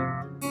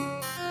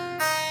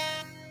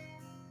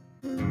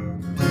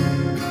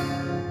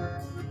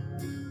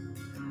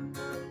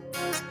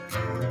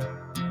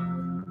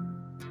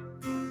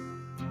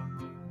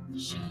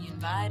 She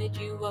invited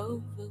you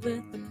over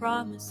with the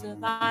promise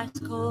of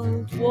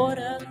ice-cold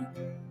water.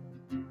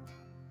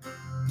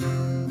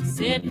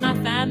 Said my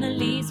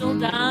family's all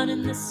down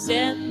in the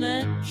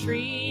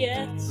cemetery.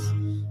 It's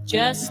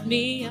just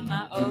me and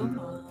my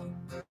Oma.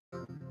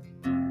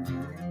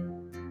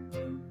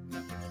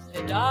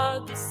 The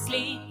dog is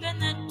asleep in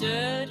the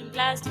dirt and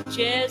plastic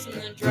chairs in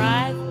the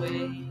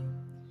driveway.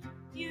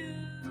 You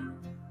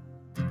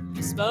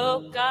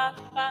spoke up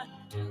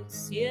until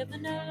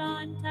 7 a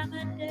long time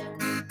a day.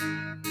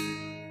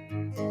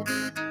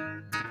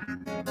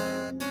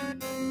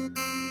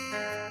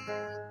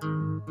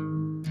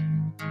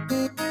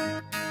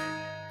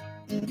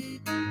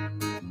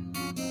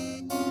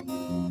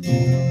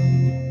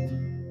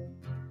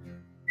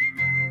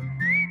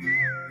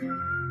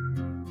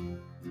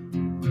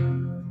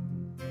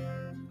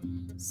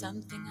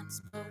 Something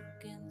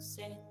unspoken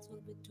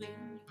settled between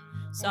you,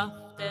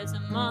 soft as a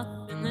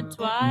moth in the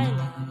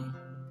twilight.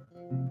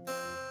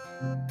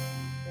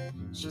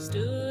 She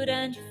stood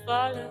and you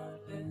followed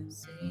her,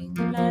 saying,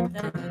 let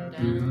her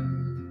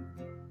down.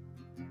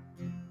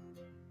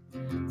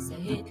 Said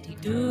he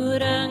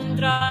didn't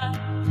draw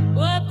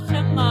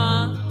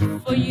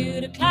opgemaakt for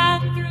you to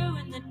climb through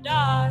in the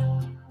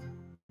dark.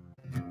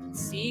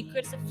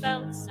 Secrets of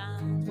felt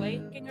sounds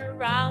waking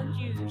around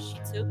you, she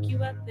took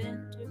you up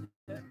into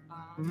her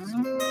arms.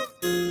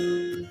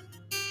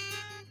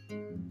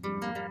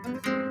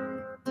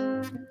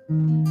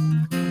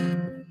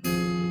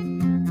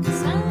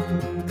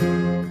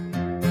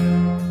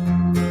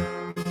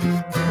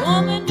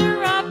 Woman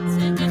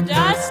erupted, the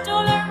dust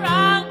all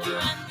around you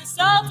and the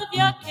salt of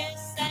your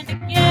kiss, and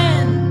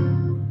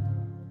again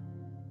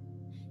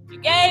you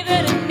gave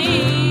it a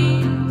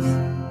knees.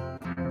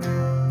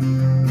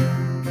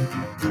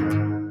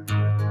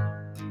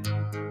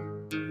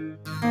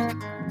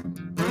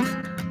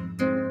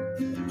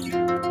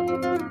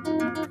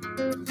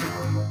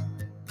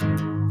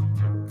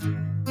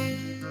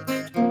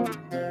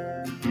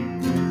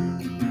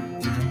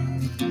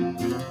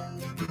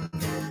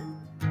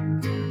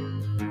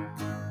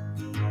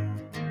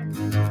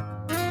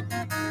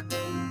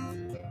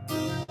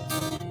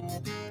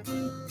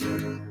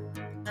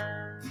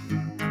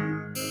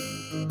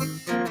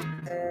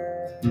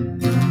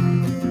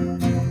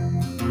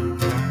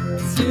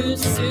 Too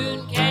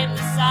soon came the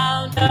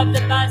sound of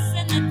the bus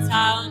in the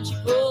town. She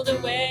pulled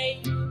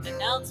away and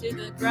knelt to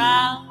the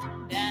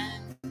ground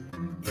and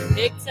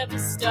picked up a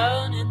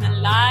stone in the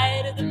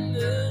light of the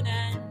moon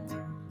and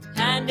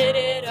handed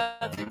it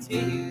over to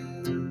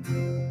you.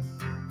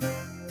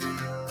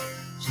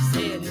 She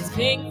said, it's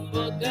pink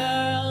for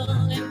girl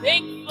and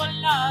pink for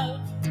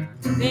love.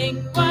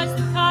 Pink was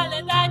the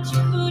color that you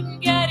couldn't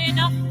get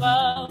enough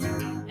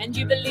and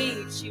you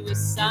believed she was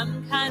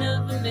some kind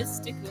of a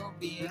mystical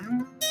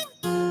being.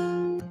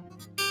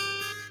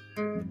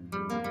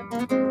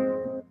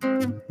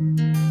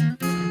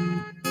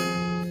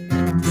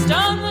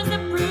 Stone was the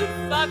proof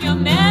of your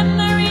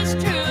memory's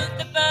truth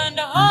that burned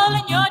a hole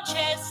in your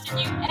chest, and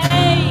you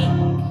ached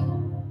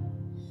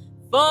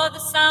for the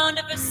sound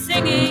of her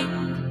singing.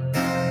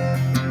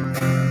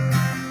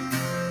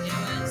 It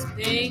was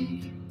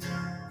pink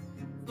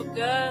for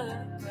girl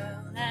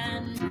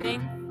and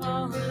pink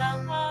for love.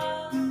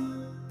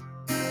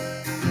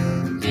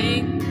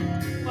 Pink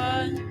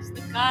was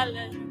the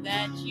color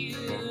that you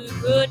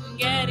couldn't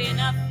get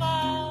enough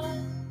of.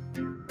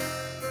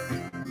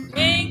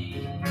 Pink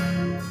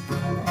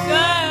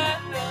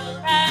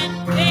girl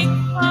and pink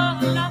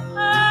for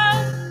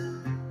love.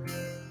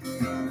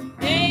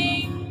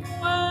 Pink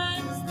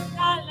was the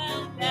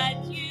color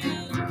that you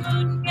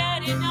couldn't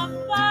get enough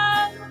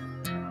of.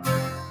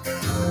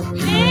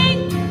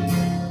 Pink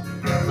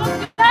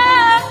for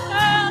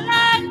girl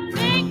and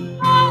pink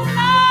for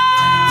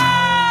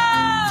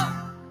love.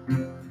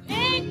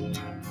 Pink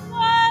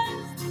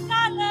was the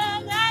color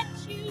that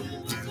you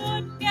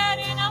couldn't get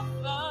enough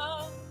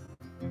of.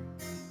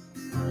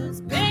 'Cause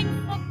pink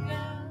for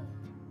girl,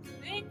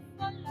 pink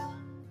for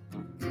love.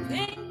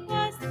 Pink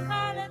was the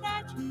color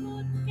that you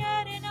couldn't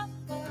get enough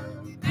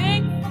of.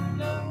 Pink for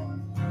girl,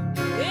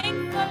 pink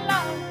for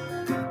love.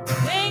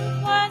 Pink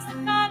was the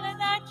color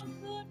that you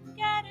couldn't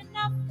get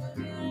enough of.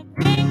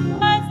 Pink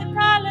was the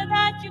color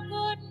that you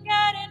couldn't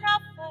get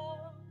enough of.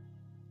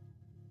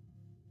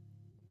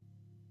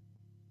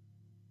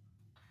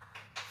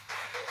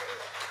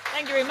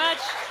 Thank you very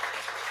much.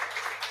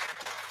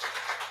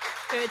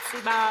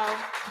 Curtsy bow.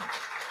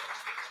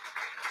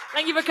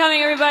 Thank you for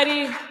coming,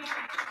 everybody.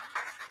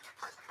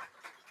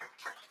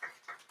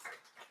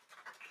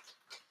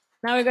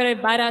 Now we're going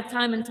to bide our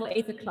time until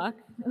 8 o'clock.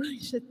 Oh,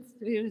 shit.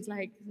 It was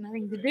like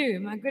nothing to do.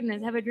 My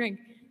goodness, have a drink.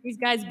 These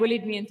guys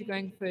bullied me into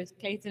going first.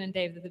 Clayton and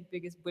Dave are the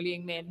biggest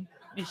bullying men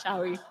in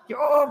Shawi.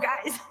 Yo,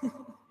 guys. Woo.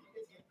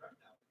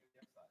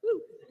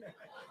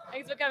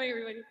 Thanks for coming,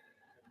 everybody.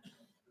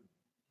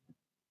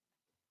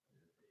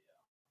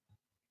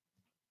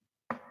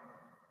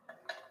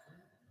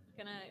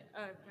 Can I?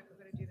 Oh, I've got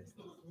to do this.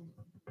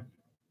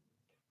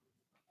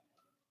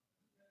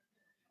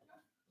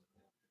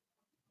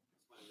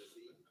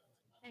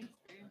 Thanks,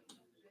 dude.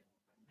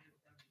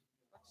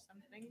 Watch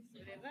some things,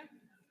 whatever.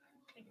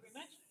 Thank you very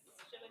much.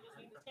 Shall I just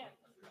leave this here?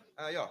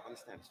 Yeah, I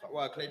understand.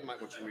 Well, Clayton might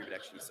want you to move it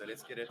actually, so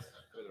let's get it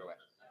further away.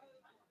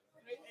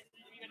 You're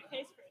going to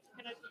case for it.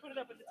 Can I put it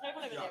up at the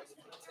table over there? Okay.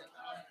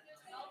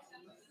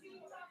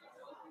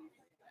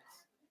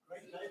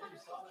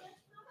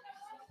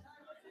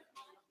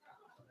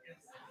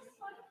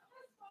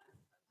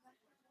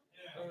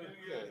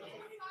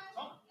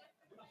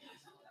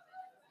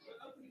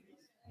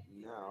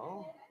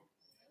 Now,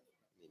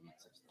 maybe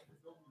touch that.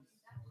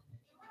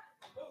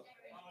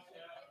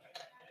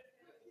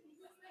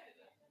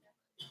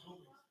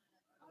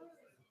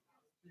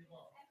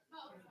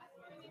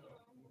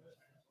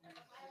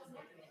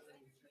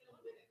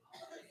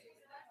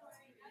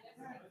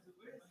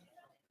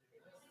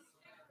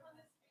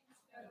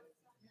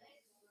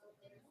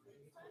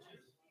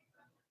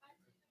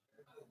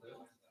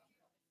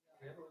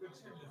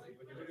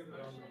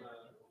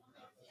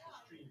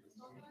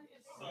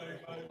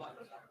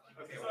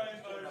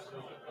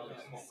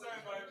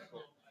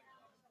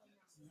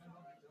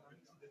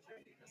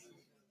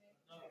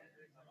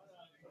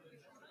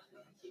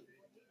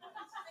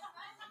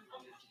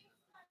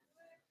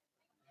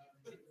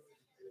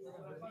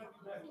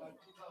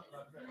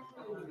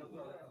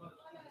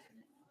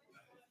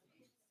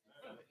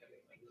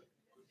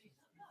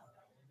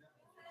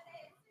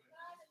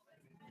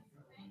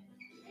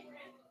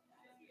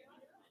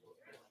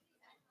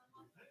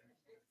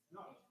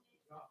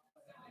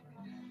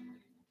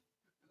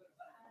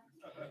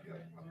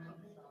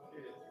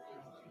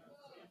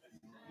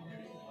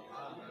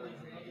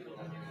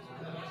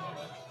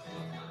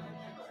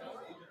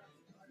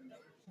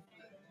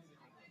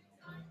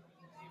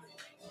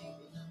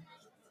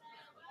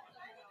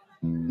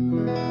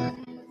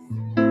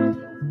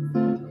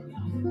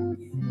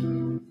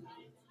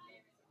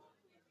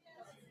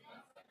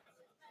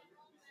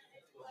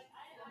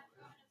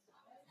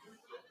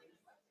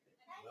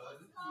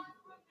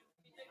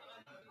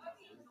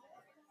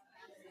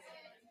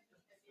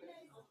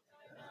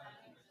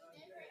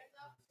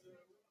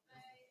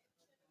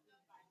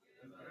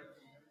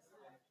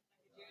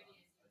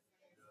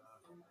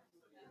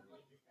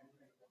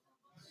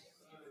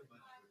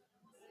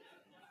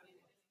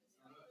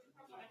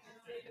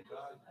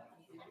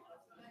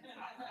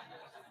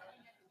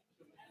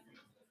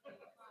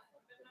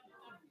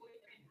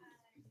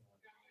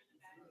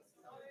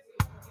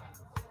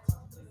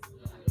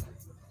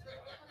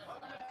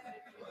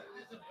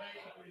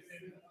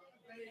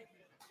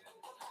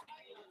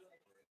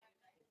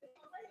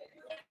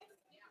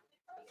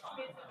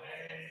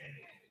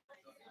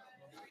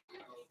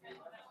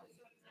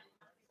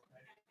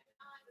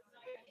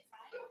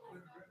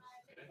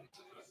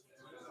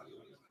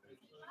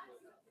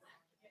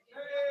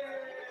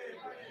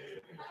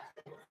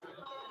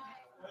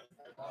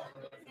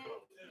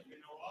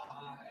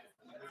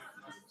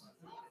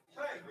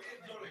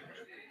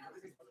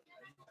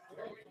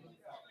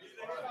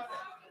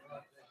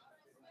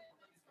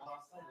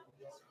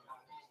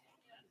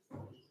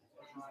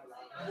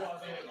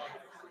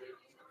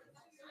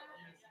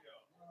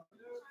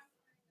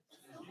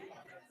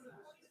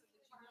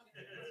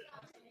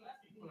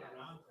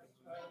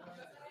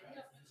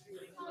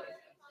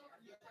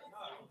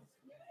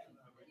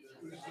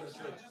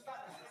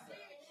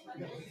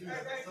 My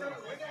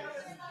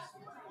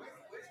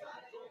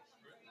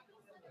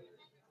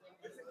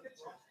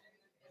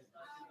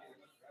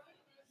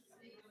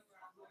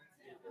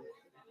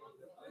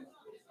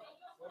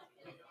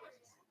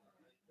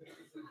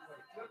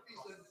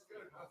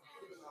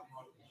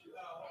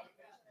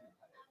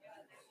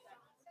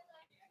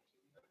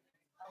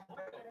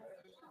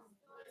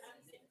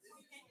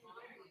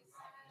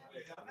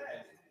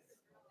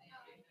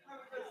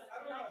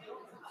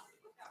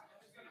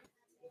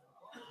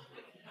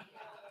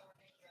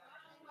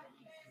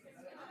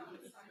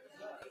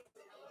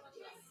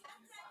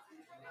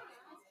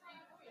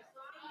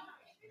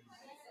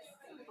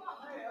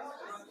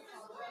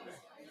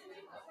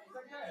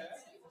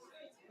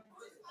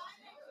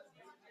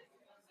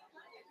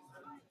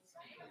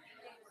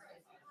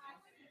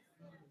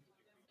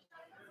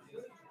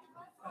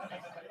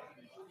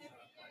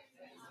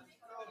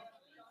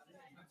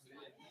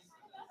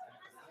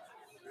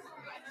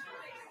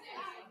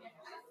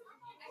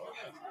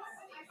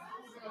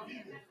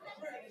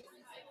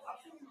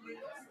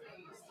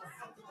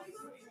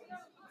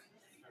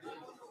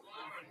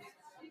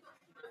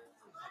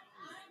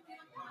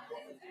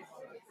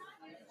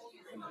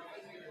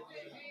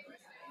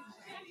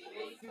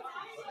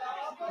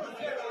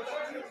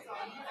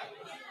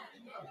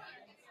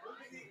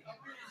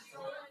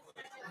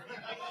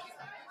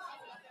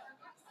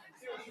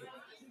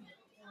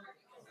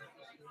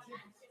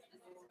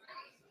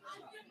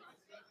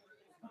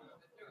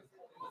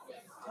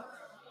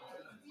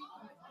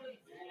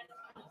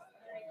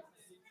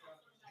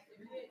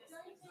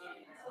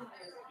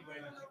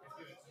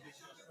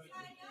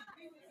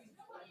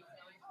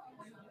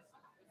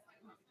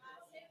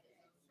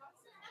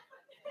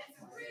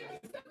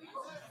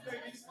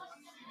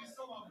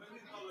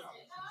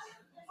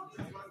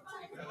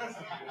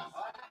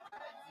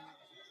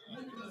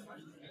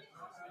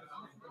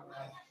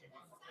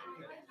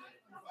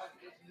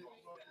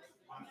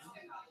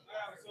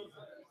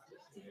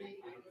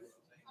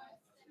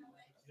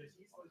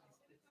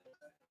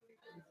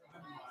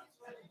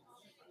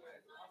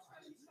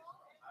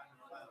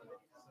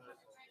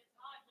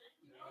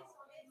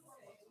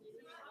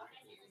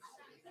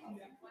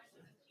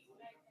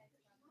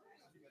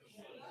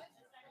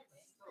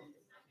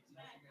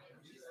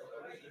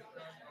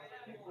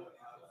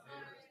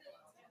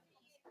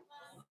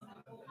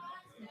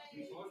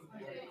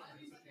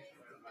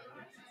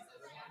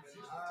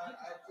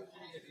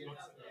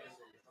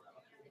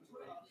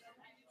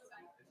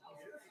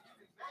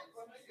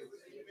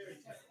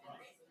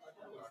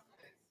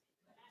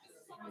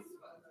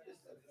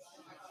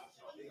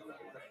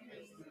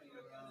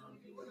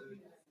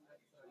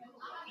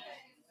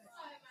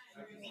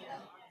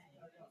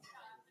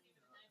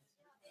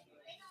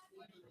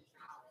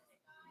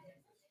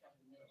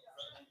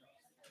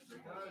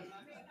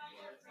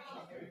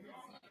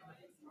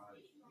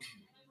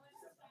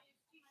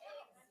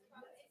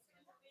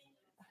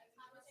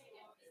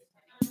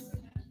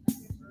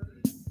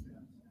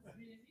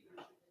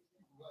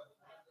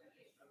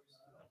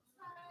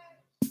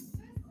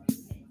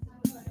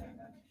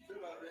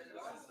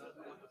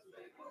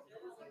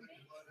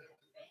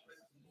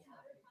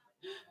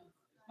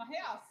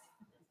house.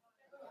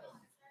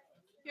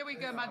 Here we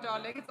go, my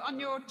darling. It's on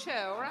your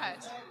chair, all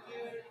right?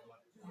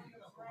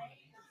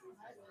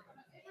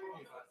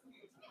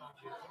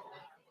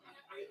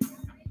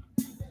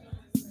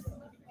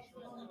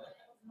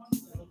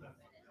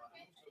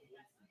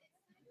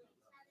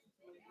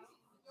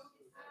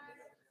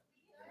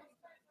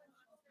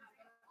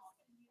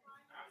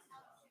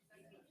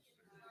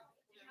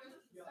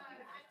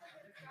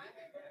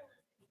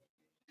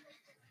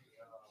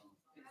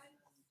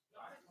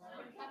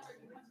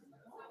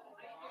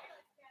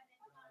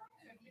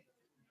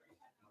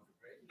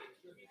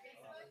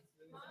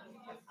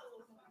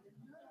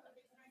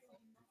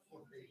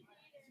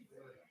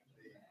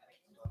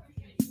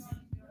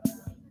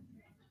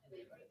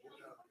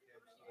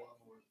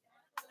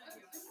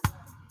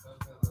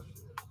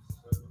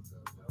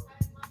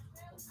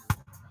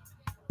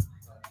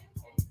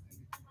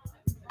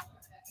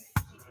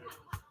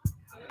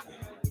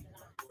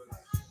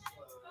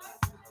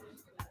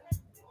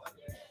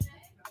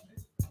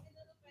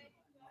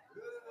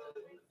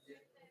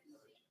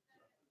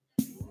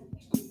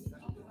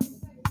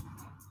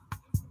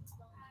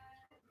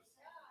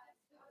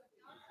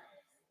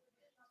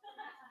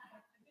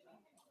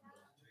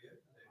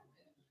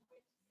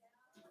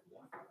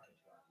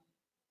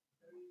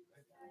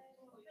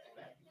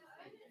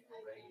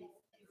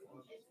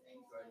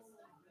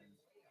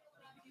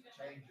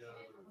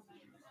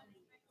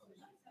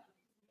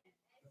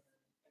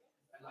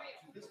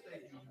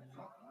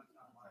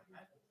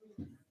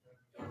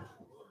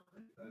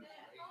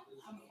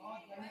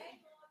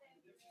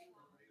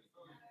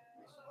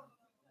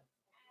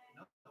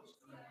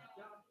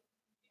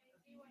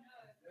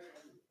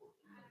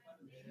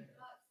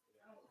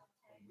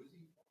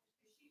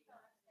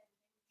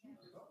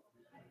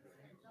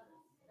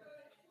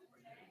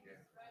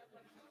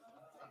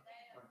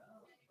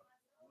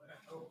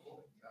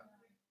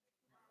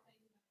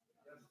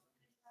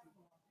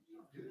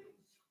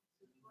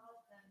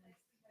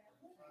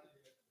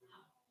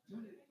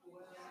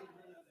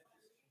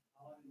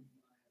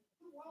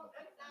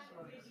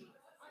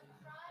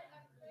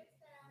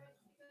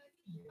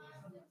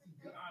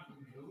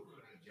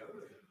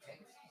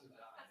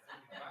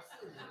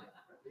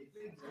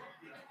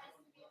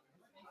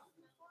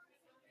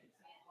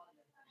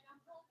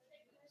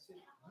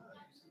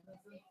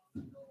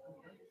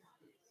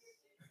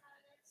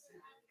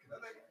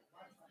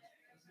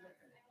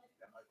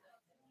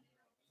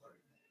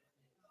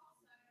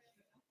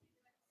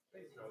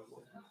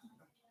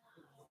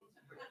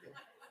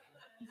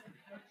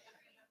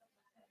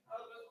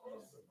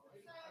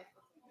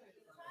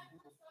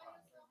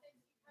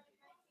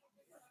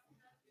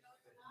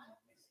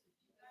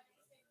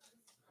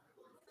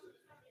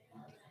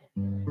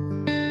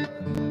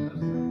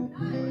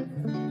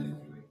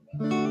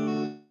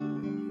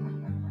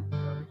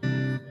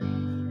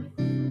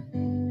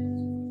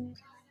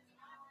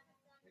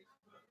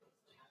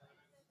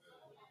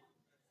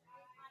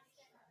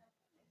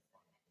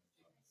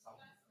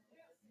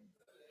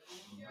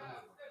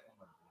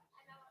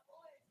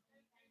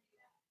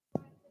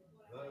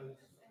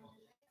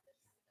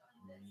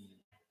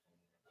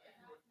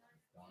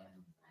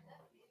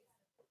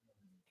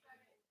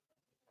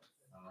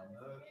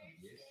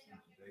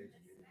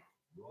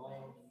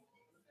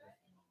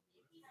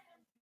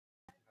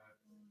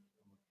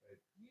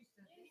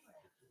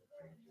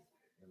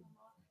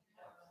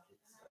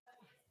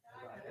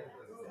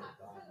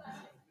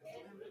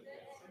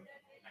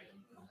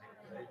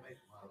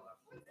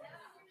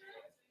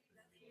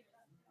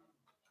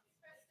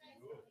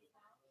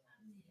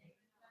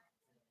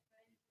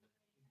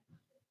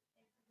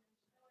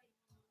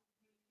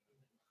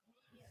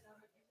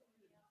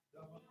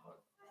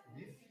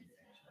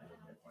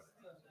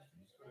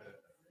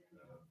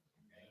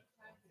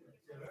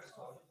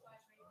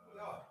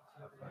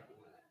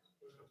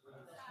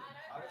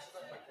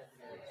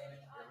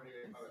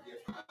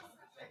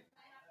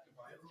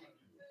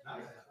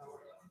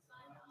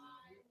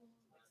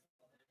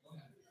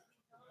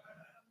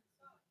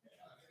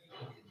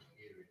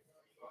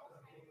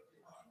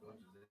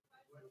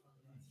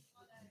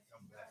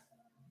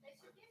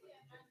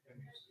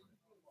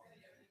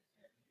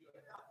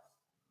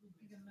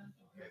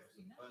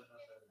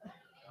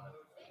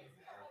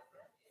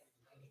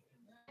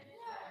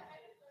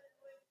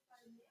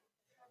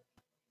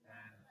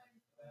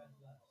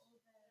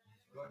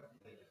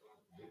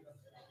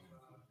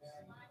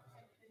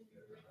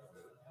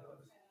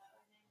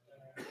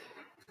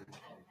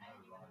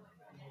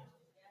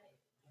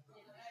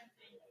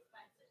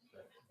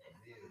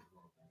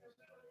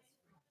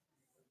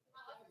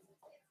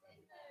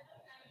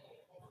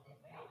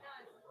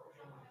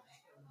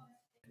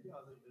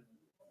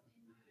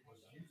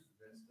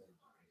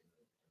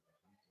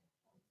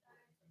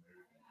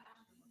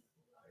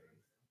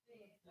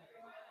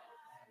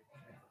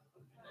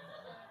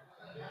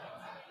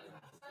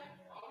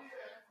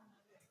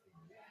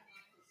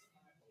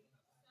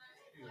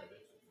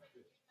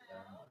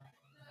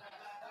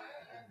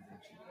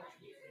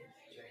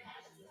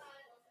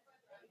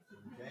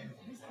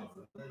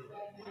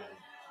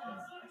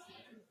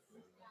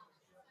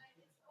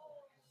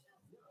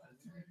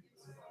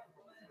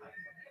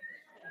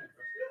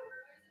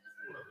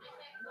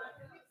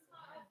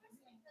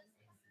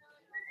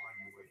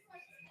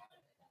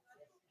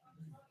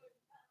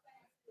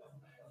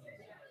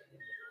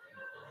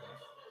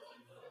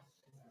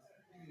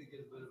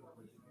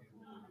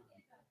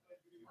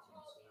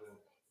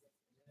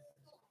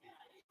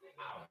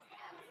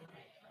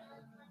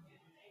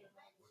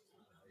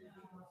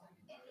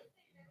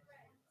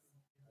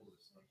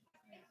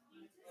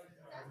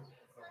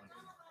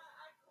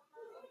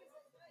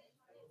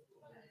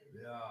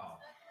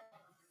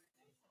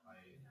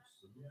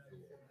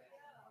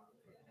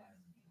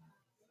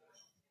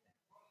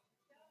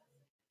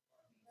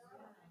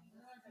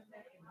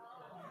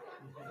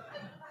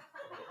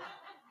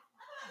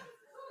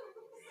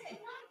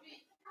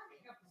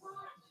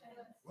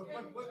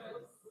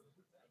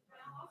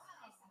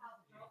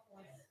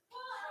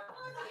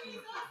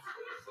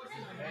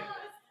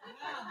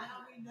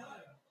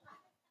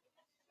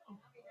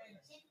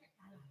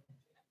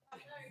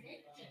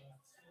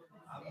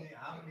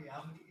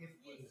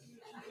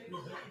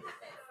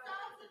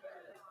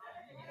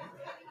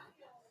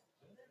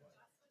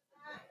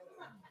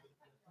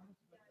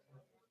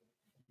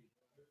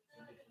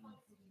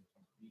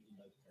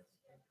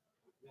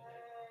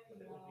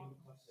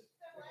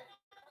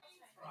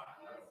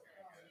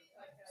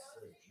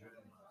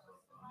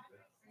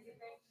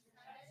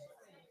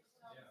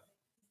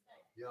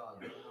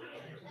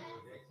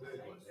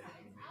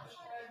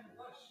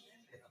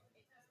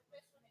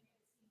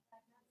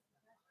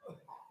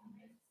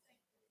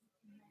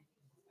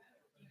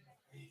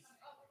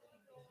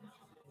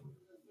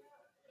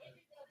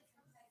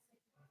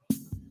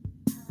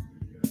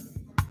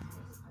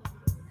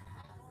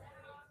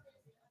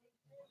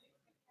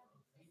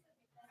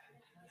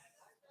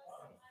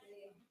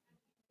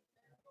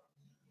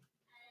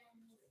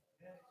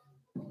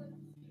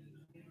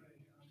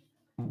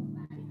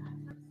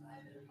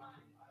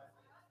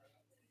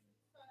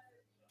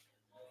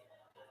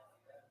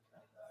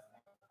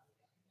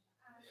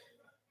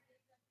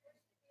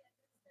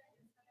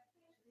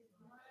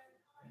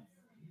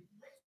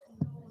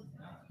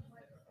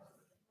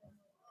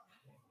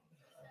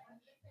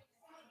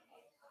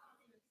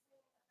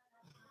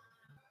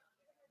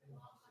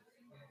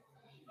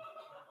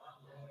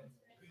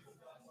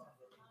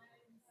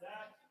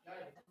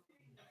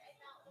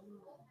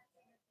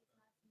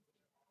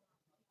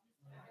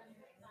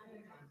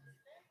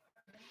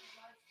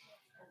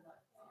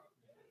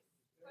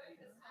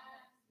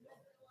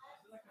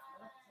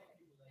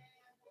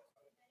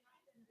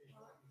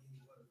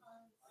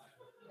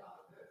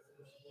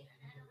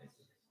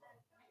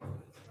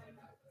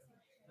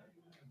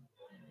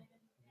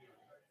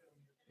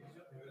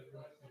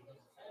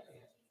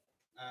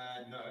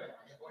 No,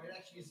 well, it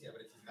actually is here,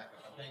 but it's his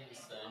backup. I'm playing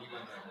this new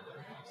one.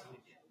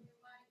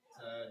 It's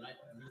a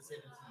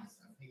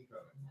mid-70s pink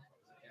robe.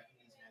 It's a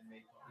Japanese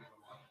handmade copy of a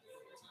Mark 14.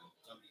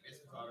 Lovely.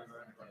 Best guitar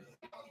ever.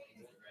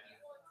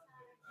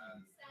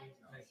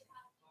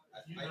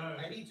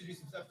 I need to do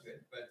some stuff to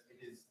it, but it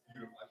is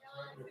beautiful. I've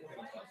tried to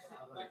record it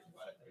about it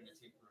in a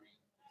temporary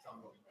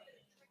sound.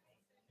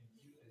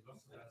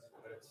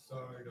 But it's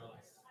so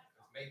nice.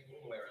 It's made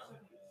all the way around.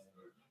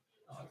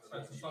 So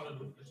it's a solid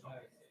look.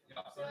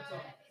 Yeah, solid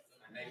top.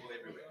 And navel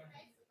everywhere.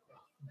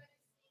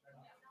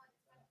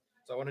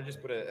 So I want to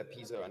just put a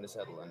piezo under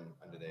saddle and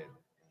under there.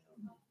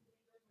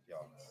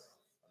 Yeah,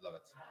 I love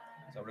it.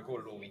 So I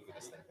recorded all week with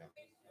this thing. Yeah.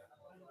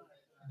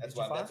 That's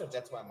why I'm liking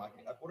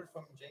it. I bought it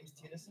from James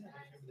Tennyson. I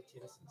don't remember the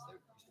Tennysons. They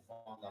used to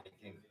farm down in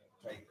King.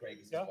 Craig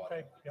is his father.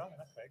 Craig. Yeah,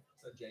 that's Craig.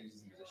 So James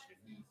is a musician.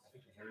 I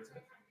think he inherited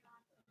it.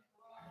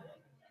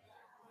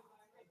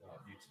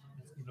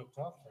 It's been looked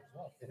after as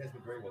well. It has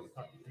been very well looked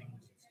after.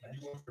 And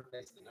you want to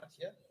replace the nut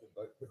here?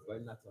 Put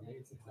bone nuts on there.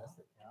 It's in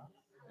plastic. Yeah.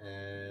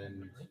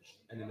 And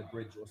then the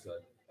bridge also.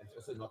 And it's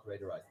also not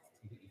radarized. It's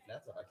completely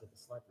flat. So I kept a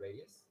slight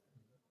radius.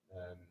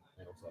 And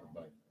also on a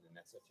bone. And then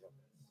that's it. Yeah.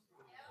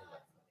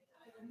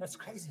 That's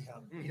crazy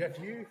how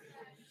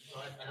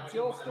it's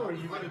your story.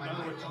 You would have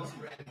done what you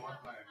said.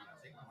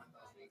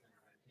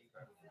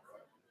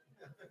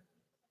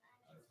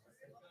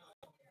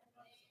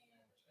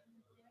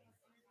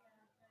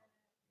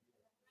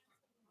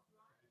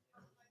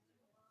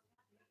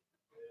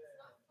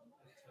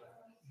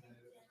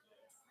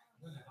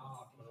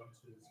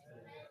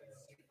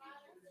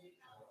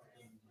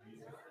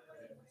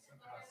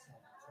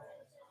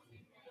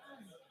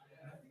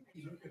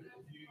 You look at it,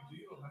 if you do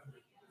your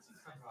homework, this is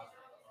kind of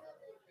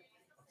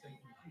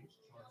taking huge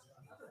chances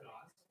on the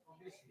guys.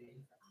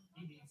 Obviously,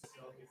 he needs to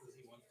sell because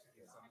he wants to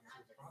get something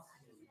to the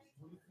prices.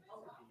 Well, you can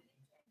probably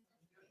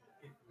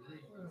get really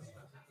good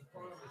stuff. The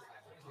problem is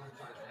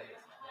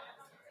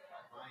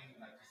buying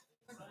like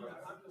just if you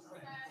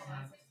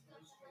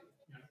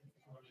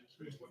want to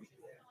choose what you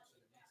want to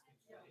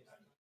the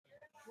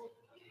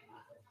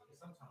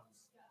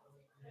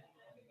next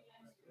thing.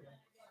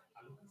 Sometimes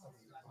I look at some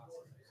of the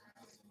prices.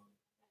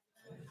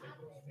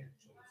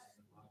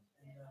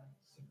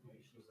 Simple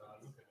issues I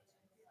look at it.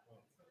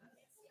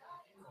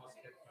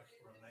 Cost that much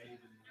for a maid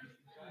and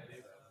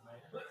whatever.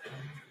 So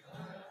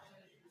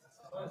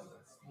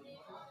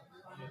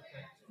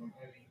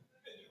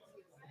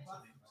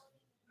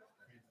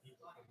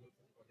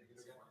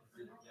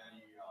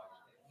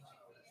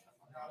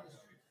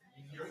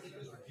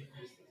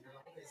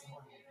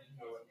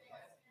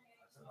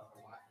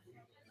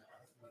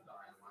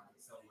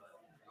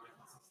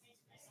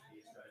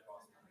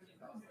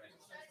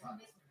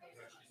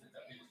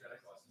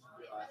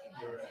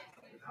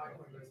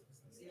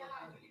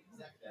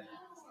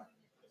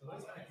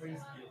those kind of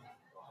crazy deals.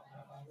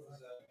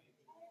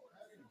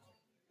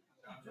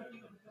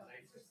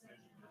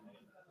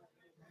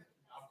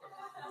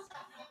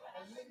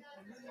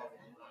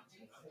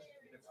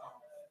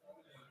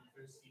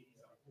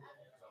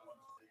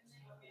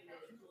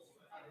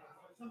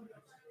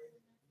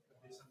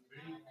 There's some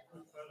very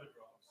good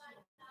photographs.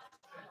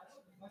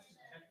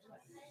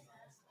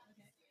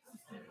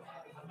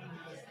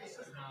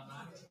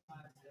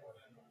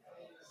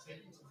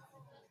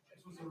 It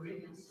was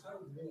already so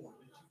warm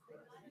that you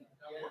could.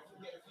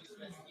 Get a few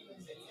stress as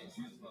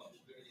well. I'm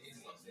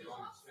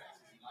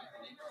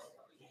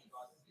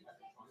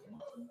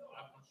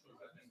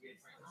not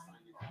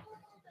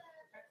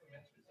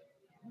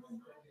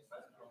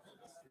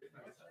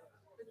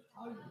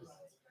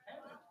sure that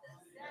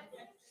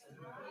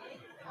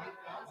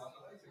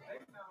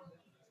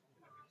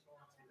we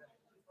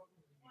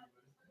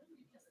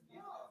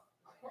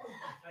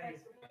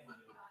get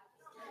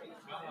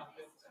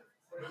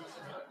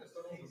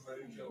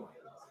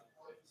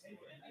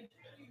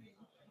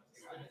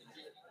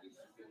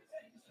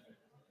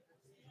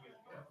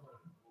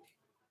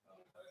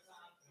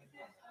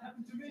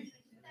happened to me. Happened to me.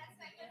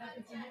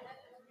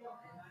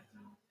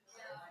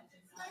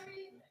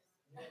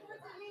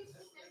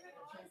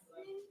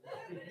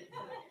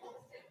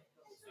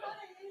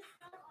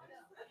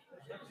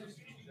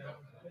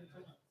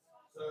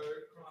 So,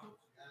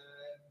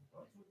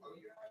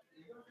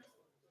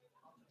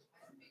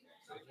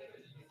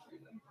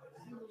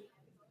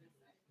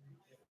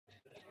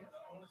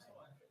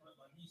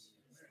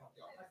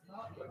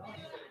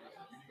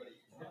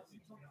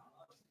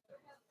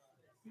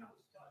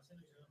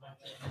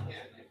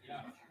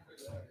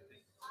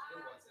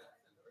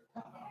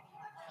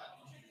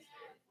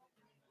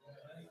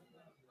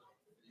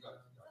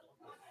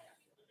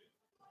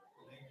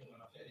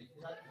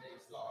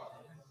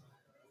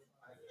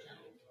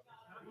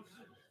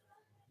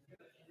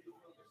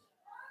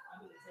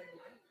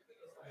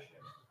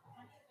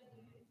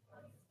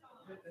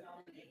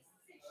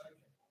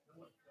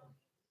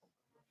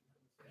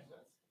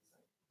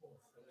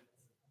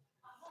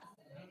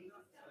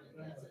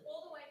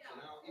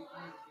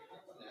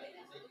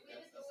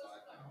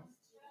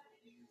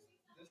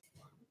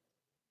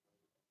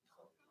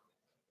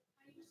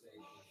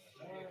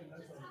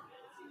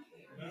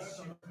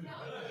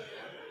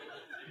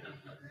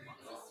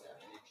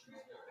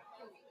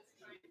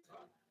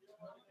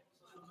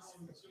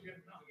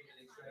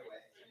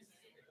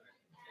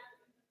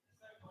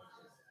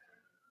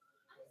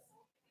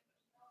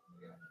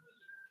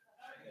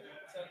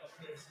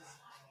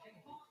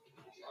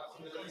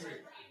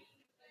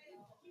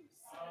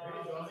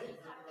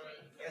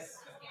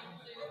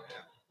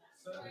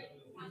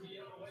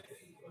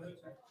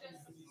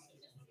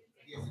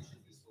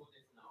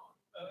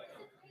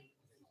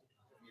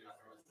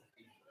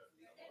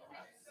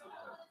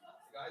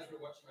 Guys who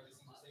are watching are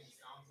listening to saying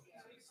sounds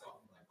really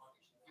soft. I can't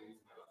actually hear you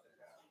about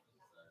that.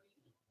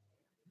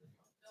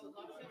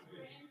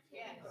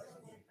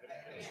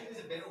 Actually,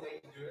 there's a better way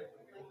to do it.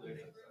 We're all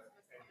learning.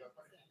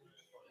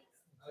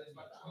 There's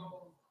about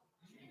 12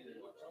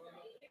 3-minute watch.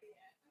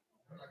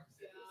 That's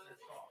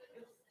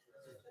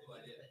a cool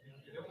idea.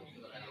 You don't want to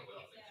do that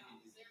well.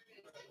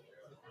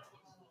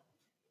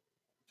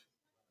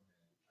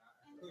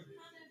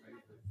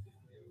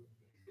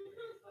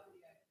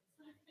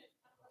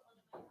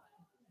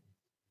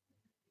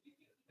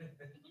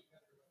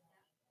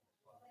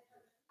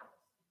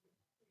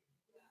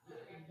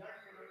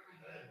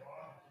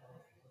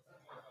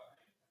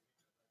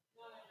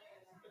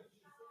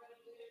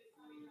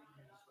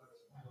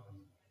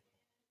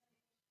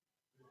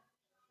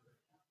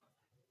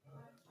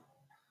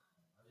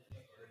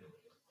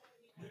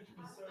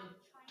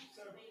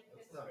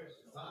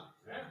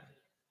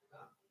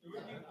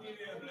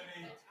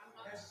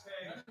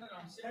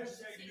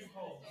 Hashtag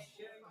loopholes.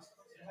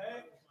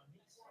 Hey?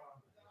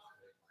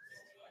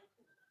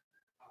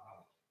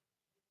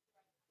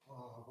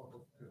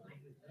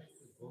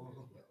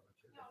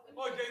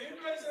 Oh, can you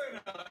guys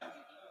know?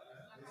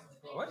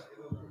 What?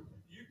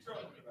 You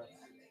told me.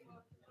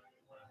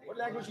 What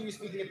language are you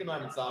speaking at the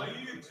moment, Simon? Are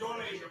you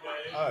joining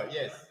today? Oh,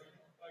 yes.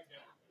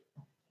 Okay.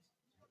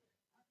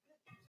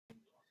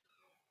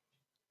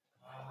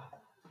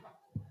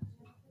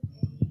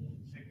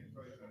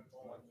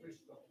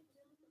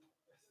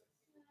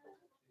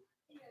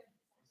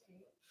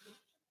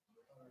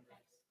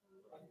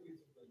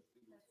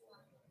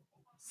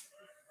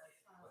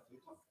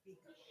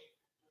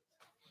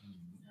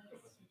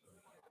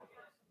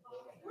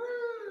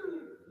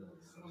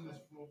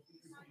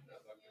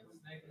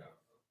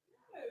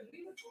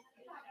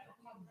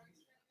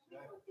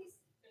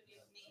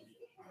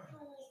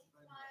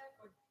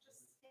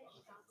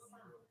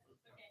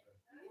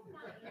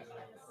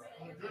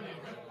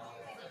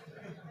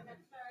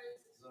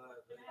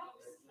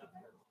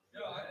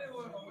 Yeah, I didn't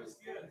want to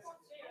whiskey.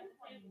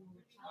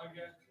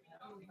 Okay.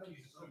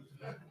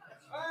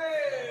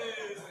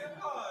 Hey,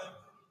 Stefan!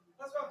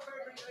 That's my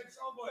favorite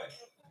ex-cowboy.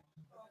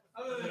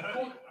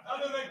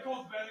 Other than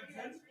Colt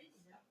Bennington.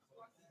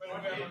 But we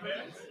have a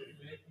bit.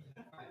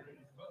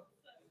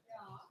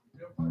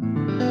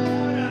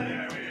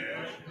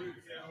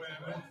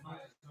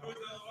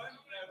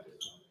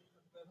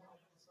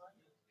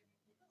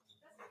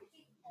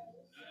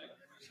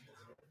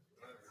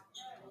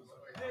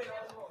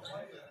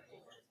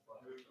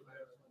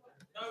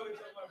 No, it's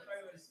one of my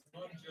favorites,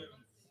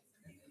 non-German.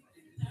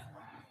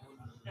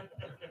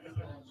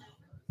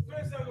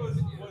 First I was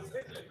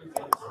Hitler.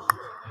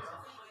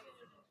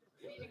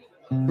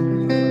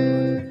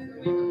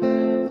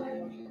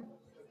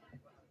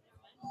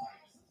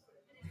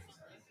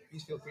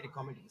 Please feel free to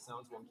comment if it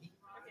sounds wonky.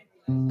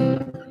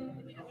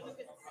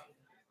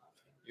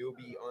 You'll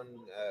be on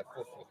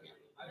fourth floor.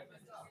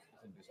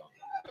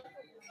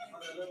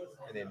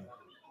 And then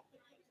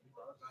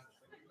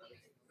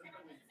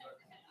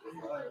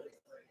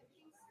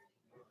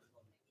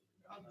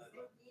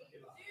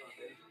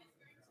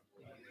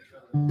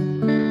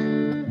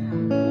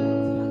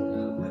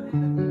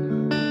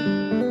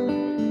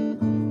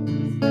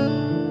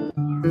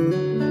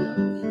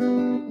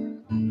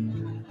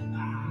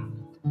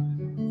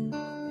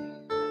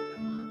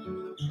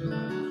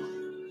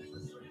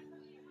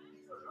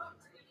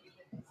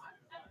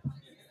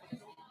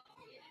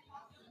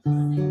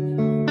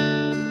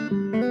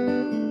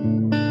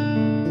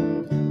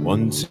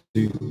one,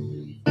 two.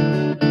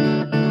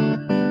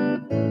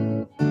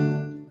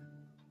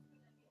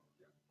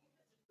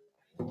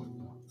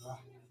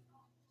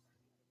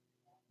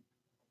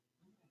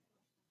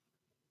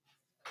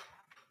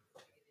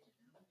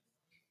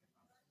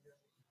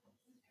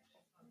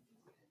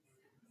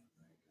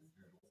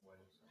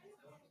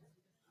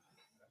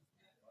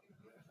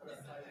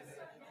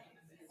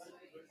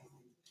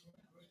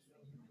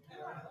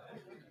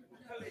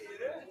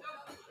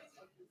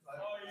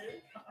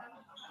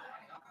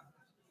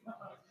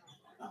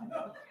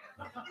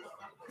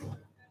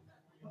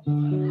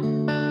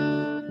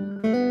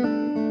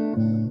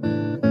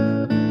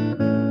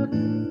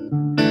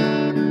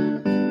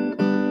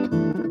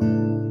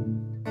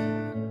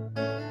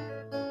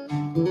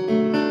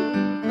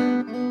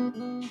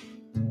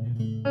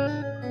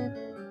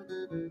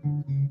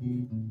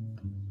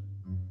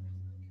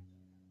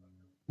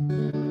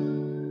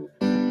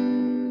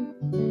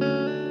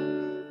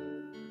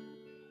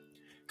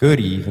 Good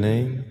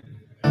evening.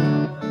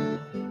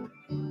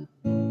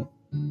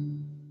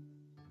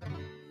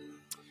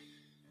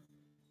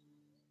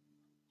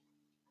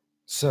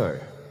 So,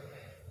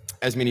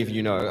 as many of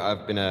you know,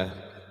 I've been a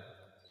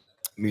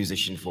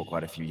musician for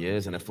quite a few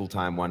years and a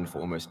full-time one for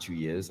almost 2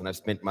 years. And I've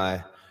spent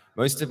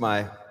most of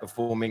my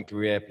performing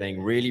career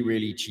playing really,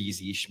 really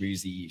cheesy,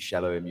 schmoozy,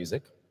 shallow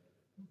music.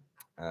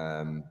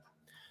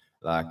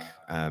 Like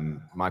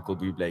Michael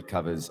Bublé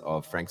covers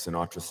of Frank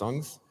Sinatra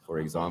songs, for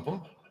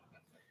example.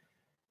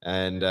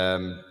 And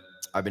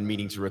I've been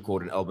meaning to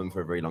record an album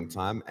for a very long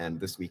time, and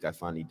this week I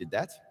finally did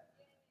that,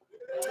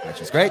 which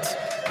is great.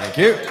 Thank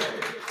you.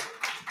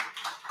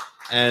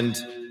 And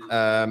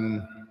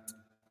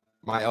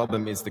my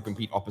album is the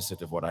complete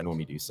opposite of what I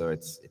normally do. So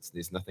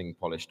there's nothing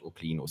polished or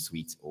clean or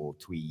sweet or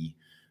twee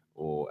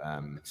or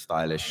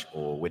stylish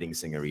or wedding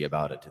singery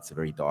about it. It's a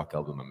very dark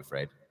album, I'm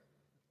afraid.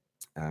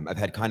 I've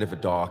had kind of a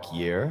dark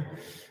year.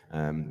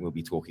 We'll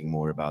be talking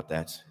more about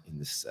that in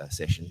this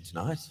session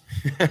tonight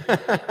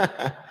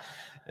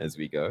as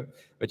we go.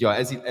 But yeah,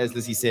 as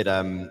Lizzie said,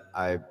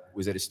 I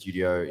was at a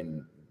studio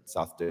in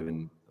South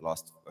Durban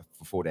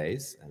for 4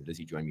 days.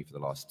 Lizzie joined me for the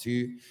last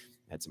 2.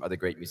 Had some other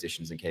great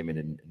musicians and came in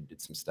and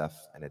did some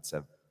stuff. And it's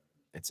a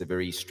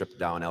very stripped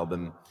down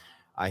album.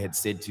 I had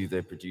said to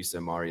the producer,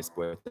 Marius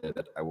Buerta,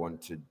 that I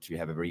wanted to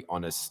have a very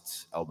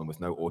honest album with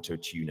no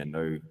auto-tune and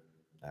no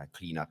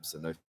cleanups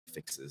and no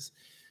fixes.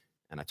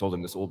 And I told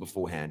him this all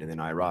beforehand, and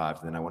then I arrived,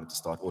 and then I wanted to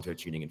start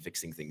auto-tuning and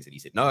fixing things, and he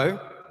said, no,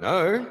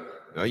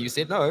 you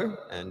said no.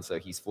 And so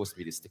he's forced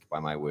me to stick by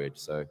my word.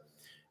 So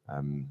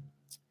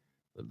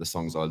the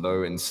songs are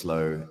low and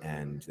slow,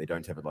 and they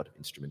don't have a lot of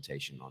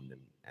instrumentation on them,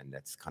 and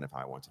that's kind of how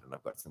I wanted it.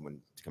 I've got someone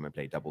to come and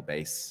play double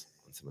bass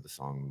on some of the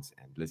songs,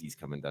 and Lizzie's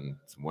come and done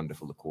some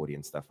wonderful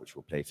accordion stuff, which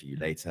we'll play for you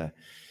later.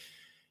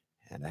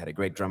 And I had a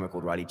great drummer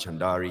called Riley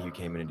Chandari who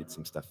came in and did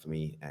some stuff for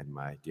me, and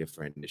my dear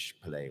friend Nish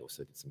Pillay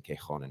also did some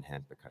cajon and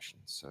hand percussion.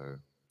 So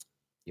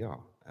yeah,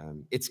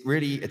 it's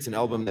an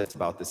album that's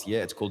about this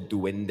year. It's called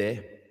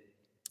Duende.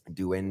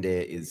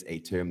 Duende is a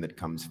term that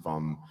comes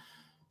from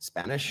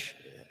Spanish.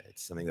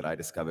 It's something that I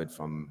discovered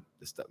from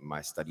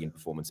my study and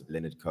performance of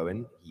Leonard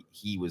Cohen.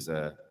 He was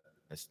a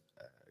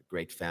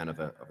great fan of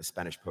a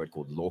Spanish poet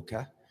called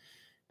Lorca.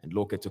 And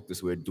Lorca took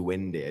this word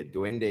duende.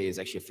 Duende is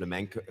actually a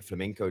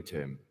flamenco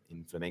term.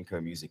 In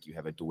flamenco music, you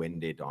have a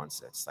duende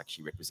dancer. It's like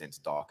she represents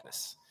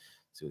darkness.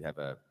 So you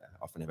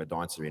often have a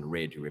dancer in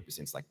red who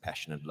represents like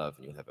passion and love,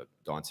 and you'll have a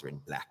dancer in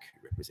black who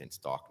represents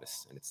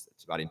darkness. And it's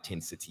about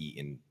intensity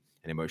in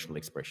an emotional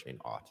expression in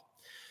art.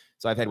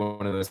 So I've had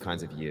one of those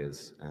kinds of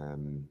years.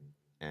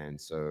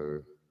 And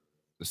so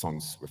the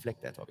songs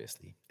reflect that,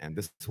 obviously. And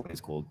this one is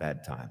called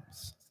Bad Times.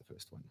 It's the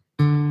first one.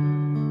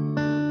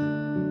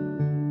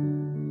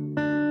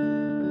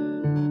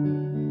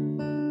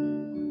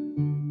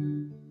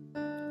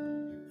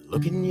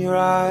 Look in your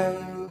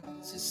eyes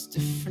is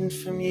different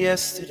from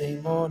yesterday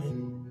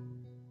morning.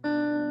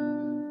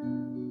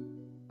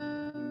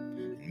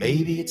 And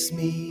maybe it's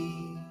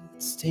me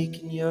that's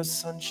taking your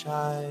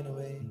sunshine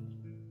away.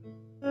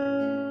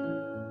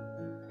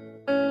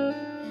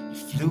 You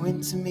flew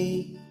into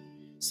me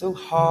so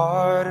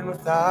hard and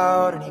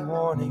without any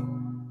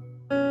warning.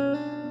 And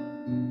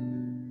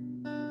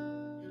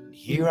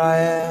here I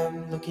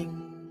am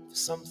looking for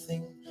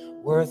something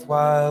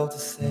worthwhile to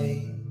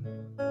say.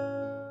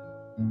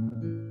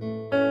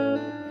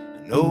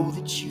 I know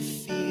that you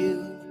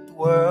feel that the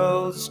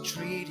world has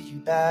treated you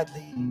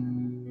badly.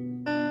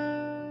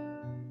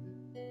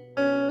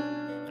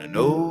 And I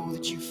know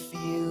that you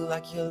feel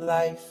like your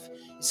life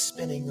is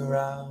spinning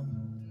around.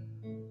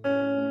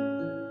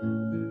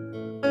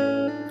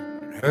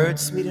 It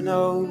hurts me to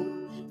know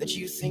that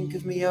you think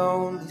of me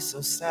only so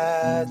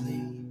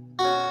sadly.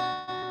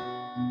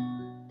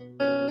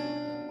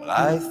 Well,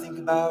 I think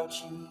about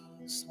you,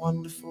 this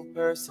wonderful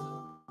person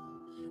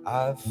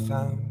I've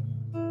found.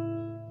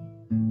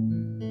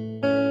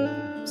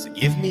 So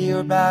give me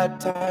your bad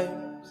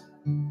times,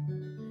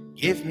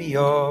 give me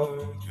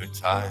your good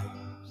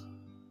times.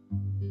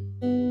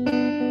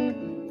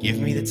 Give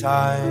me the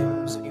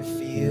times when you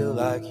feel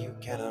like you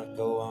cannot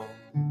go on.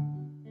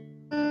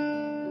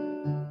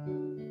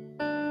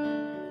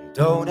 And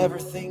don't ever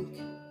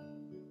think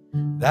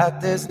that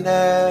there's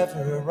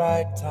never a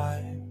right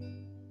time.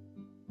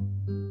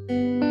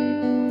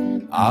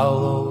 I'll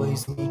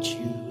always meet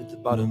you at the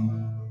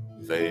bottom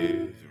of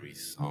every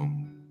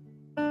song.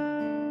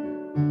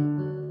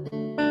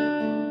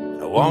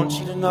 I want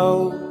you to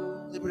know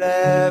that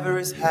whatever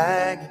is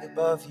hanging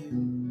above you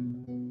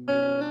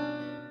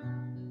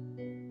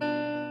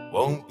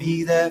won't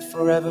be there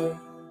forever.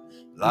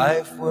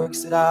 Life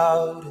works it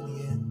out in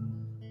the end.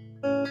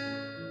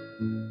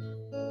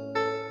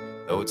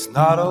 Though it's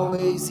not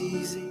always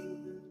easy,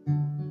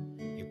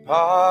 you're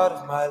part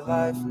of my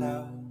life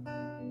now.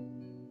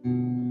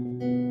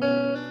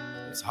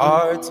 It's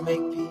hard to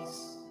make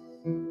peace,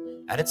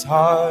 and it's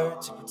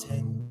hard to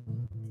pretend.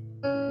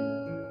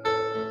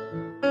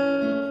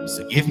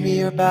 So give me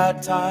your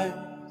bad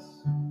times,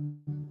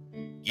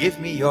 give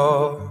me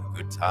your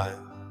good times.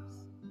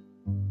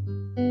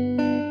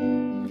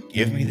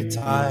 Give me the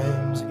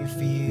times when you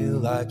feel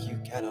like you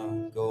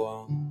cannot go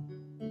on.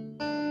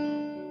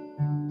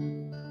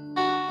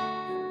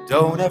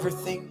 Don't ever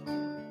think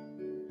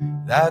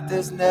that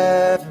there's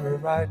never a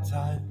right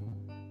time.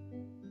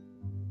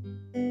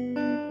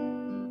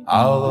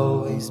 I'll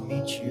always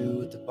meet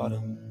you at the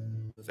bottom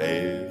of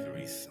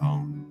every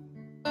song.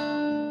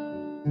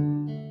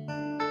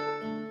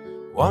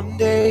 One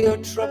day your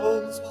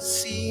troubles will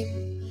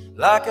seem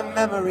like a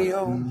memory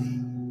only.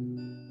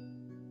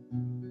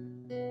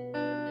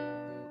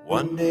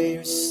 One day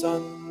your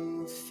sun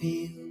will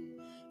feel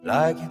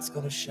like it's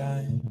gonna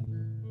shine.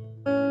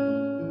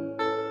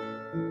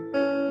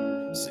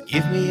 So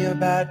give me a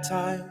bad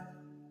time,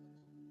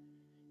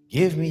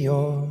 give me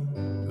your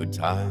good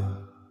time.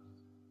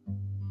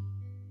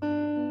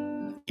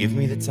 Give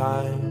me the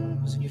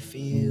times when you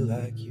feel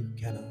like you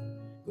cannot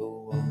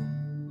go on.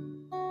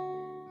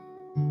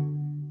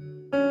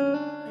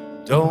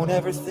 Don't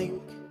ever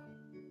think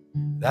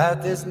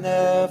that there's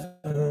never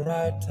a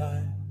right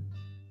time.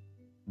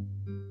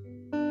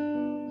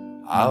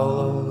 I'll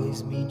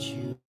always meet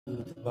you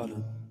at the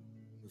bottom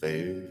of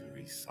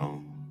every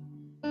song.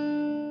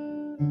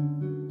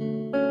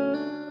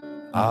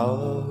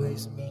 I'll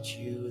always meet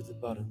you at the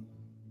bottom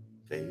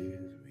of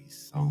every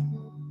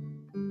song.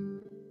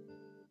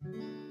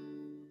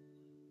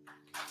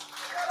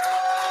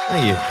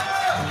 Thank you.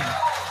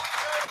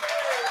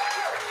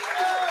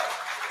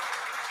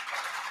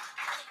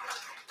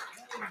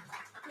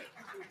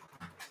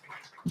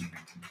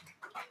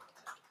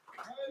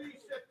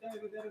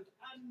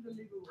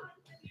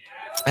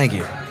 Thank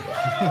you.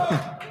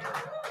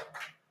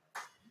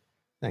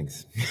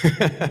 Thanks.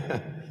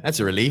 That's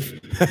a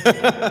relief.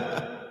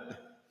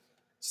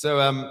 So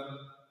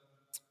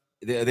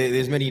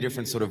there's many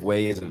different sort of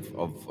ways of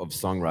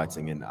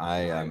songwriting, and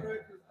I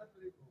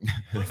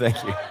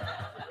thank you.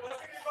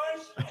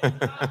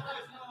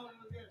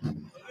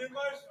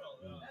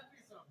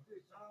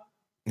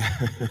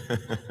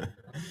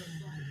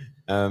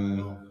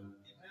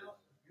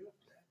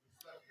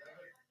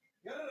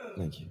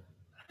 Thank you.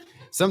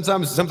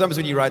 Sometimes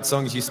when you write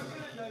songs, you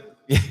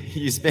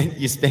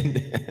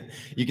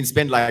can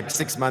spend like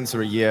 6 months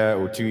or a year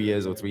or 2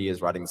 years or 3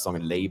 years writing the song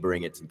and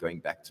laboring it and going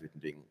back to it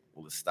and doing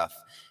all this stuff,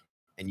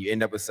 and you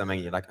end up with something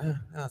and you're like, oh,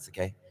 that's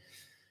okay.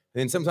 And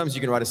then sometimes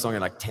you can write a song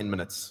in like 10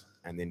 minutes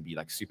and then be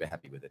like super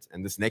happy with it.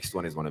 And this next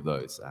one is one of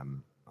those.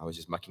 I was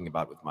just mucking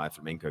about with my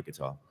flamenco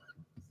guitar.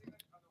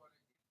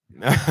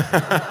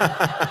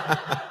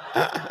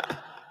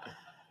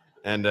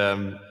 And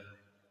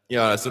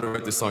yeah, I sort of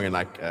wrote this song in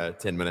like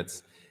 10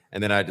 minutes.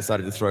 And then I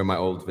decided to throw my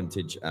old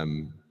vintage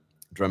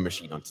drum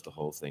machine onto the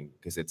whole thing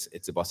because it's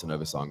a bossa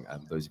nova song.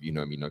 Those of you who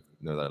know me know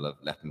that I love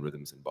Latin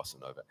rhythms and bossa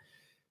nova.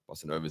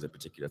 Bossa nova is a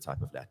particular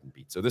type of Latin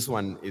beat. So this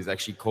one is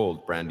actually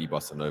called Brandy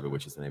Bossa Nova,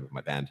 which is the name of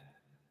my band.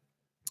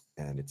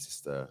 And it's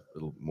just a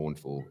little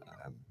mournful,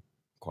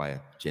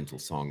 quiet, gentle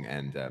song.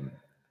 And a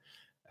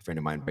friend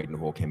of mine, Braden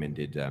Hall, came and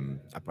did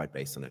upright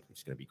bass on it, which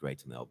is going to be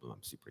great on the album.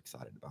 I'm super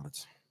excited about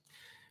it.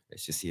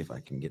 Let's just see if I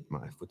can get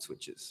my foot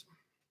switches.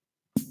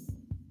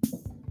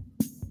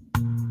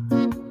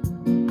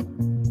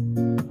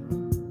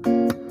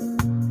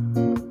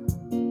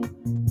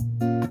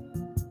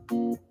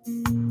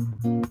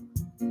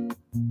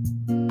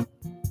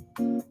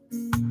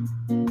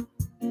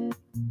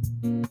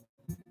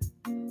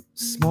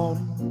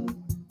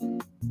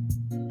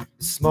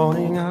 This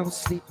morning I was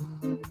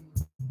sleeping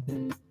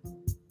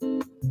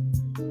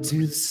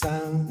to the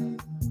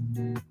sound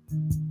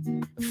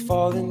of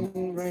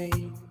falling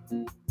rain.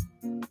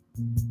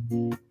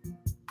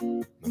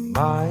 My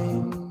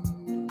mind,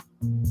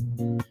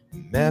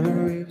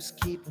 memory was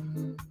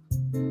keeping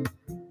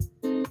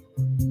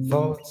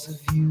thoughts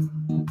of you,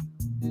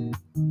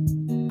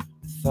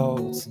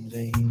 thoughts in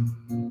vain.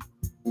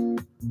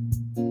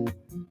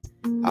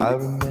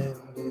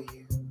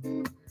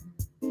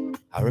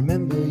 I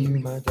remember you,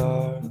 my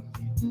darling.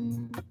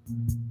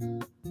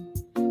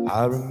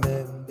 I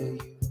remember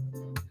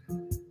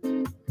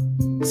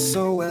you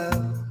so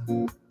well.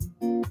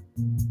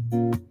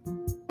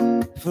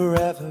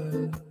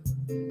 Forever,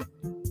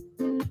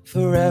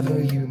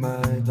 forever you,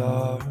 my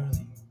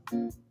darling.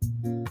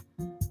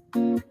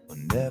 Or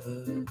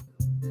never,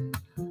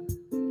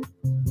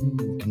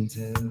 who can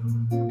tell?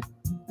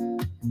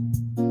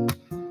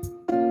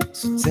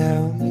 So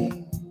tell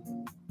me,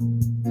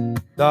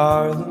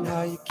 darling,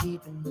 how you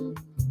keeping?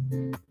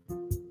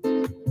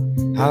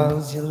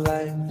 How's your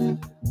life?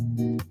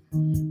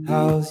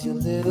 How's your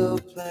little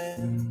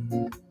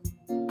plan?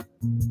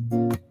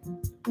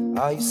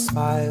 Are you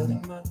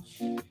smiling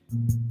much?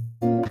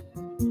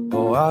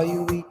 Or are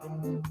you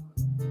weeping?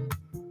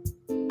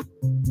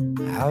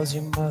 How's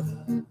your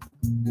mother?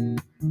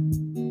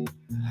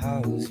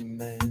 How's your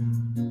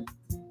man?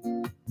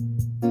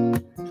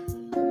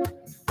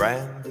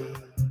 Brandy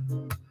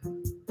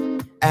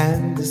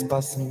and this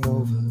bossa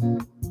nova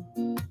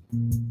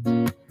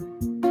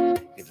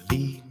could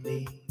lead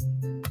me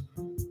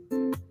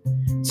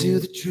to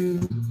the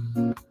truth.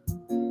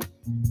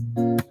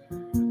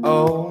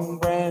 Oh,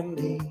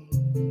 Brandy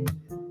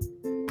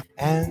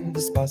and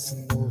this bossa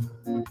nova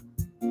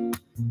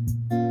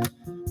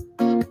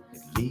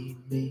could lead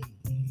me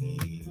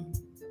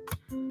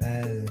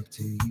back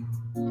to you.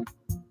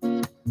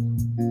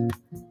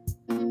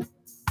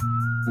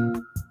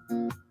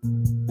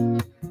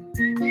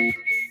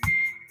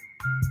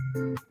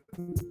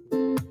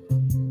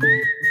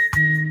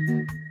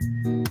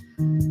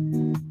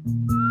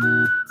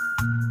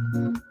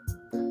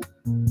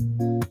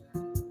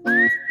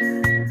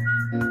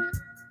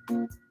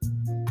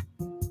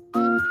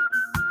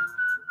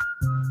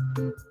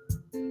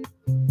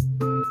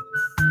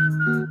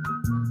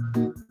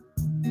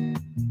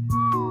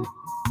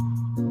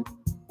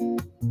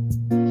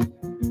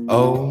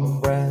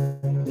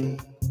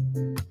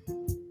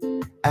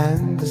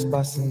 this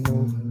bossa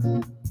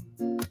nova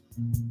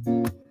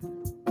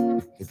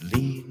could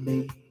lead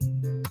me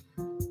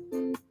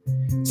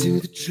to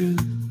the truth.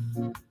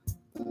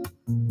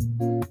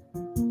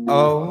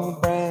 Oh,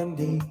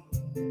 brandy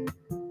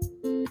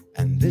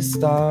and this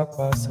dark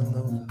bossa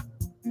nova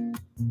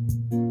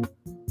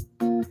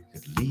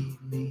could lead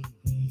me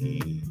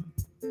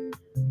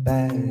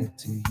back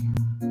to you.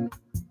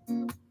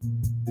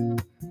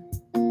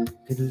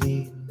 Could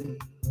lead me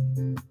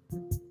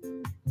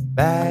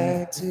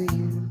back to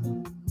you.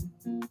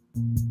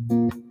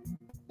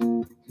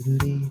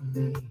 Could lead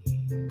me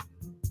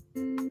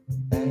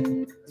back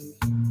to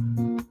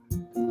you.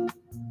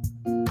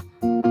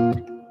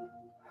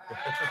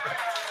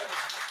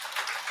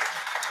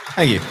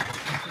 Thank you.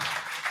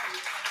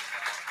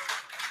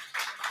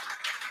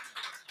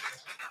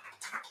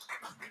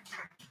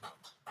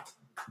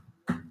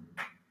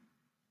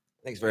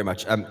 Thanks very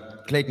much.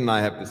 Clayton and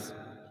I have this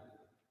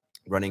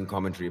running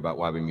commentary about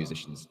why we're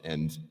musicians,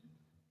 and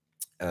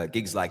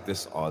gigs like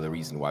this are the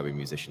reason why we're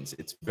musicians.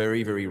 It's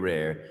very, very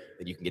rare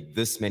that you can get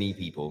this many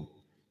people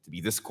to be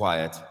this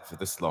quiet for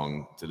this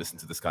long to listen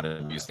to this kind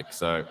of music.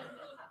 So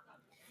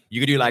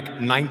you could do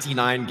like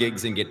 99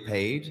 gigs and get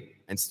paid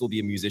and still be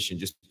a musician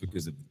just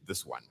because of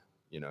this one,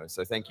 you know.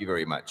 So thank you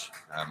very much.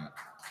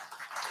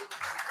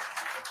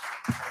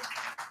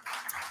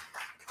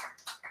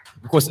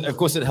 Of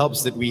course, it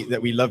helps that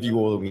we love you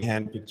all and we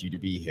handpicked you to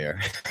be here.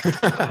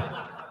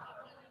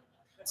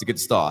 It's a good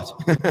start.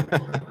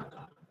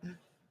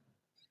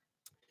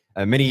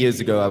 Many years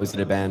ago, I was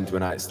in a band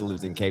when I still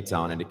lived in Cape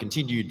Town, and it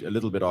continued a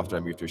little bit after I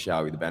moved to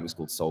Oshawi. The band was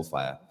called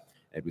Soulfire.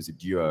 It was a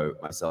duo,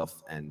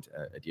 myself and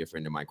a dear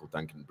friend of mine called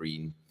Duncan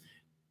Breen.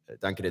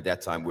 Duncan at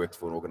that time worked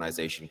for an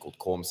organization called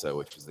CORMSA,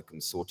 which was the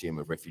Consortium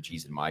of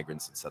Refugees and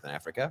Migrants in Southern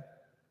Africa.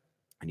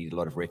 And he did a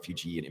lot of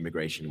refugee and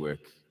immigration work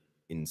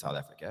in South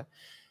Africa.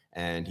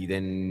 And he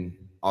then,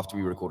 after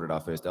we recorded our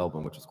first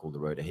album, which was called The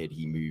Road Ahead,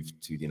 he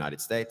moved to the United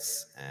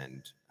States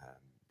and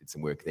did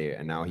some work there.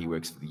 And now he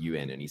works for the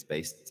UN, and he's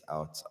based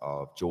out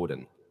of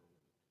Jordan.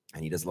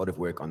 And he does a lot of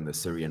work on the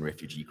Syrian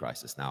refugee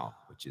crisis now,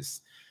 which is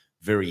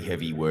very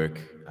heavy work.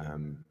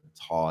 It's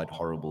hard,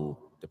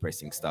 horrible,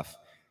 depressing stuff.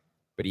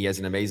 But he has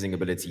an amazing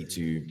ability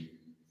to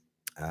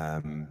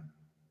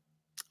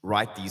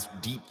write these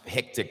deep,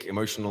 hectic,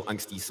 emotional,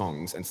 angsty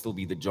songs and still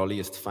be the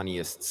jolliest,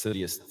 funniest,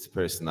 silliest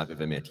person I've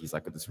ever met. He's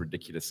like got this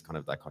ridiculous kind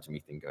of dichotomy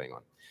thing going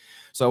on.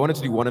 So I wanted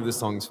to do one of the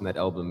songs from that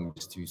album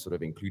just to sort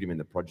of include him in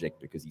the project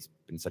because he's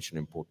been such an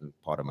important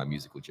part of my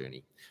musical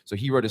journey. So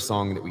he wrote a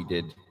song that we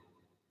did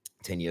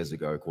 10 years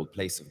ago called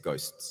Place of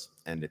Ghosts.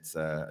 And it's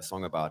a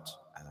song about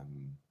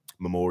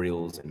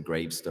memorials and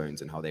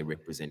gravestones and how they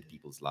represent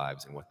people's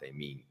lives and what they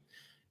mean.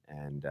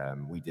 And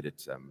we did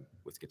it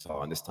with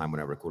guitar. And this time when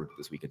I recorded it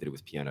this week, I did it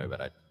with piano, but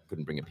I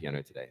couldn't bring a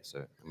piano today. So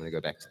I'm going to go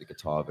back to the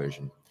guitar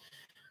version.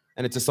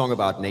 And it's a song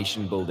about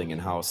nation building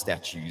and how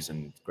statues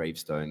and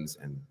gravestones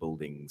and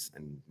buildings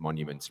and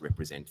monuments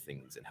represent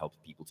things and help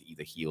people to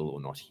either heal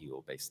or not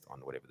heal based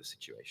on whatever the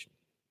situation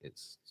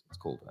is. It's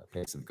called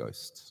Place of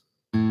Ghosts.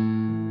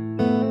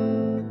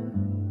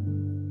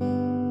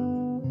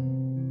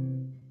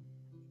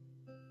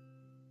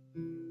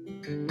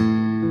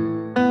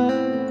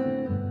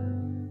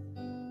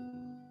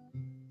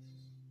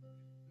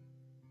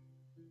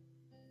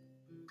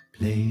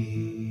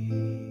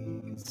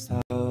 Place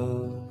of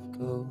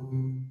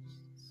ghosts,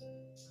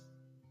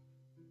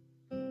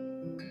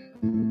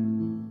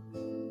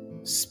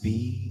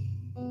 speak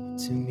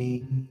to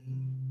me,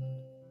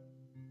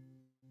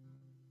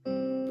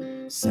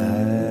 sacrifice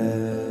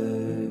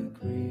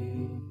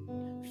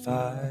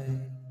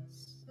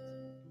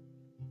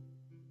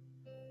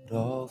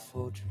all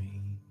for dreams.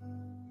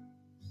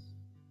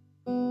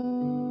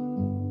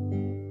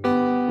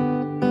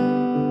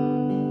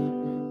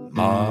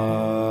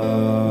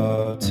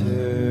 Martyrs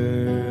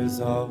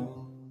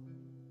all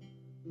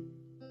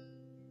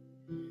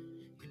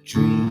your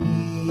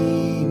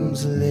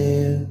dreams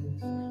live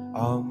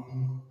on.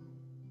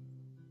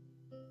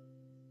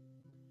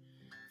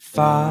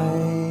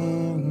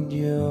 Find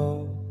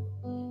your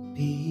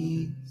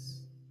peace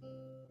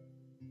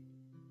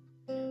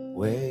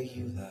where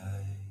you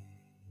lie.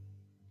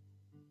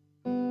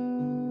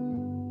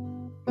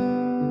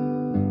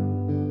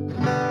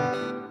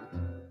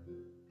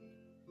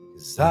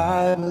 'Cause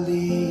I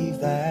believe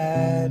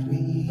that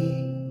we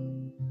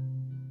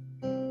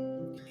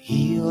can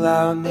heal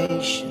our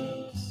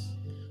nation's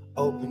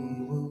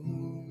open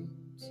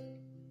wounds.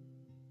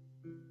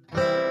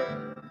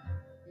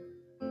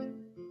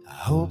 I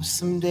hope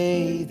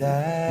someday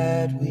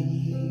that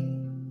we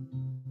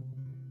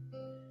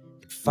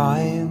can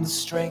find the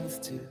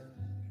strength to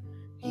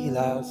heal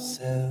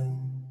ourselves.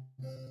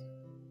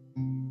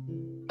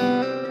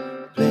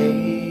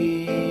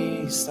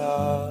 Place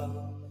of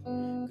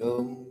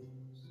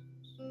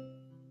ghosts,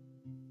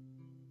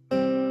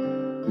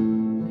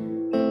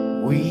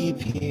 weep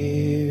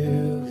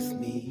here with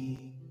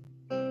me.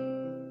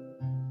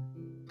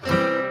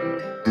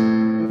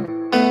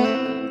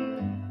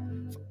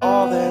 For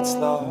all that's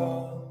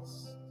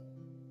lost,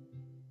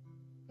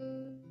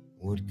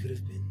 what could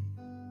have been.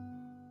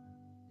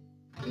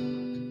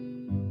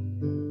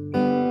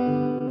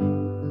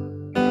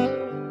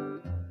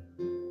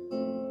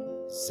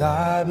 'Cause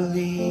I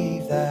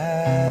believe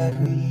that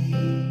we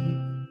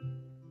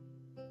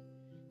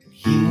can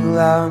heal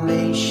our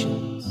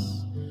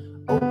nations,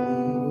 open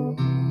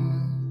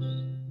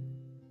wounds.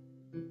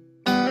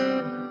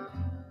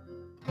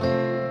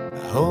 I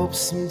hope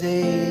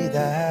someday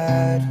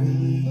that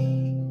we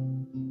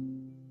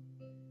can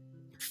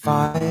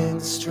find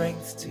the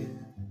strength to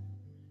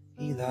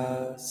heal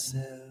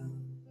ourselves.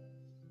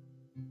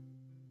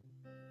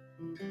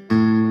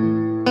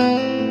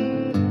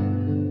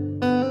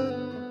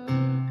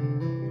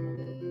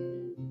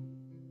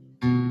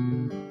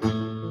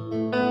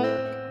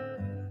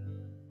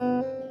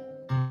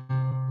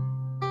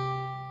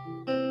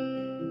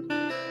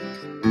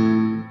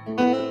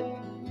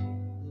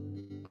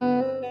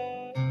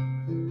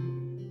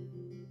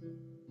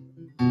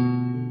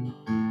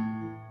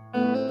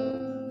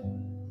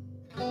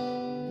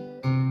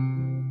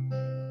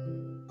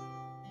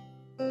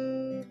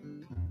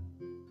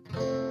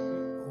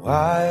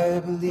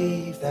 I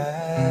believe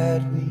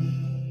that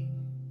we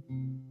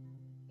can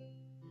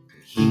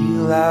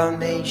heal our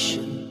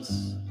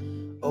nations,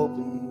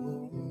 open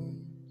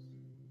wounds.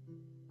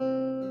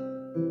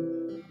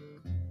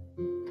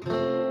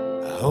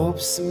 I hope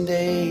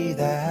someday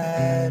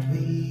that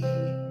we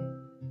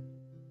can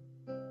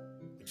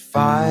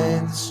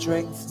find the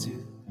strength to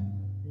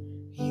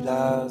heal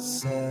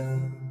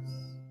ourselves.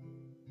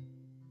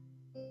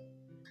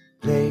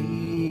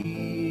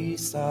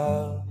 Place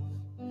of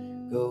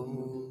ghosts,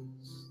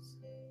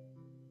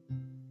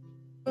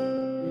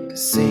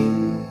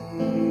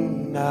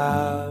 sing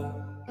now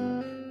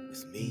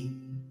with me.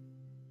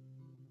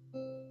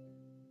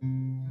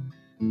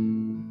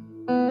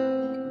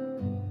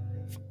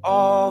 For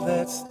all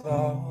that's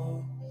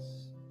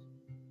lost,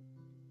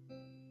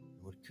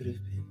 what could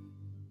have been.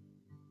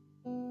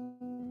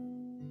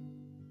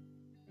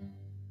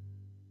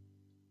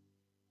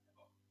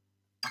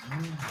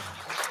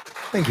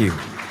 Thank you.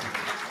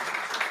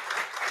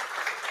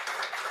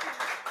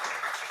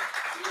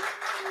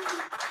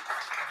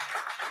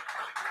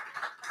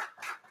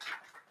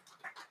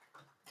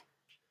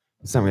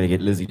 So I'm going to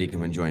get Lizzie to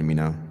come and join me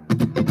now.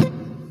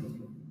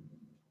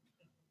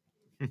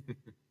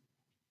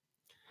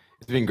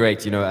 It's been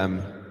great, you know.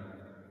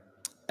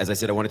 As I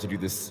said, I wanted to do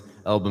this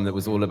album that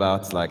was all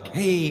about, like,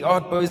 hey,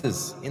 Art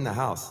Boses in the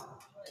house.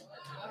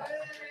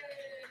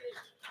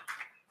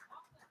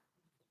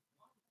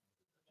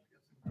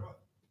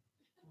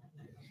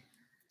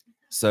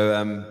 So,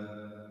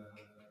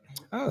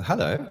 oh,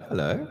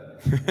 hello.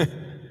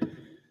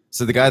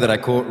 So the guy that I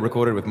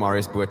recorded with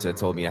Marius Buerta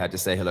told me I had to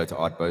say hello to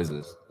Art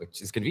Boses,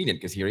 which is convenient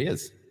because here he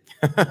is.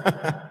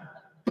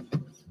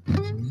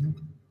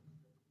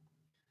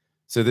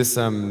 So this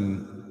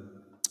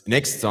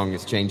next song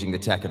is changing the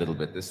tack a little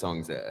bit. This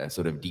song's a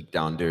sort of deep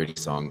down, dirty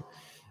song,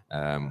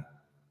 and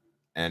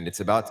it's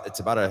about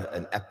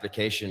an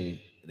application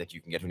that you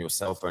can get on your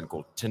cell phone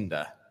called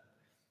Tinder.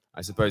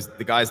 I suppose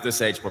the guys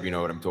this age probably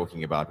know what I'm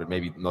talking about, but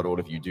maybe not all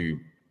of you do.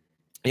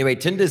 Anyway,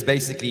 Tinder is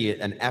basically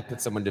an app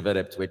that someone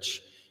developed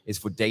which is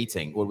for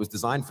dating, or it was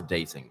designed for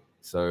dating.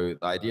 So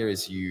the idea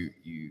is you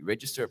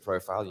register a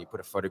profile, you put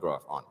a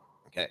photograph on,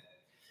 okay,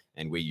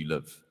 and where you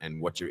live and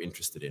what you're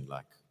interested in,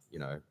 like, you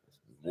know,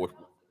 water,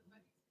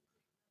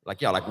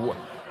 like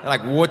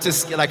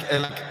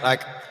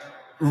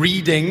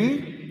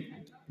reading,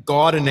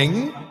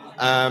 gardening,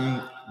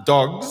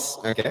 dogs,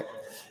 okay.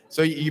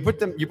 So you put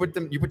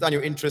down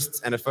your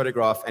interests and a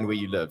photograph and where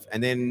you live,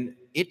 and then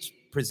it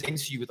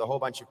presents you with a whole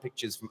bunch of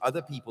pictures from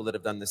other people that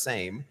have done the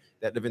same,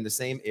 that live in the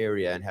same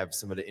area and have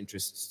similar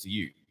interests to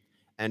you.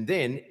 And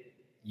then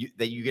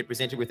you get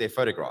presented with their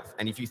photograph.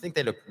 And if you think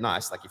they look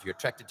nice, like if you're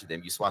attracted to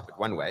them, you swipe it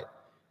one way.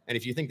 And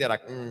if you think they're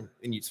like, then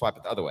you swipe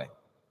it the other way.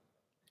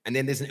 And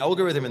then there's an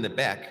algorithm in the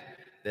back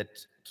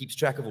that keeps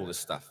track of all this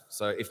stuff.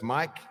 So if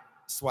Mike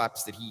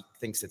swipes that he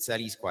thinks that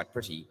Sally's quite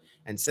pretty,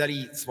 and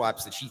Sally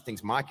swipes that she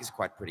thinks Mike is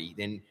quite pretty,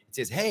 then it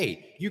says,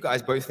 hey, you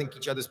guys both think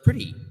each other's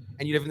pretty,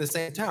 and you live in the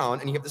same town,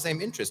 and you have the same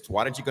interests.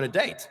 Why don't you go on a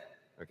date?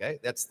 Okay,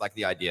 that's like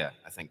the idea,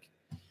 I think.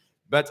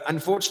 But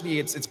unfortunately,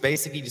 it's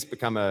basically just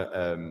become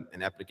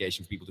an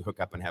application for people to hook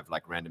up and have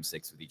like random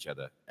sex with each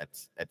other at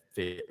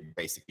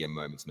basically a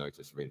moment's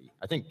notice, really.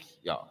 I think,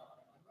 yeah.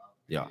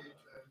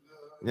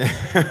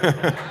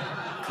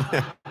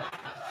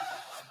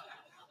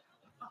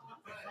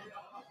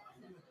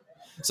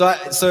 So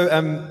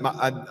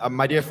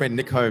my dear friend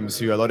Nick Holmes,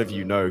 who a lot of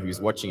you know, who's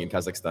watching in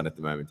Kazakhstan at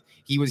the moment,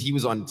 he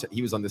was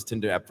on this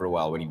Tinder app for a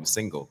while when he was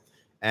single,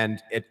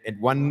 and at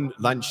one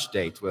lunch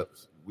date, well,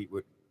 we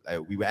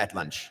were at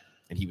lunch,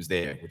 and he was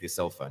there with his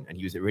cell phone, and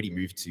he was already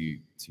moved to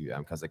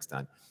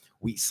Kazakhstan.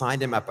 We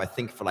signed him up, I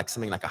think, for like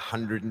something like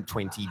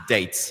 120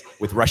 dates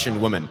with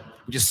Russian women.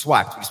 We just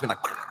swiped. We just went like.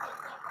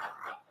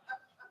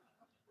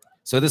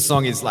 So this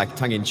song is like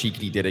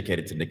tongue-in-cheekly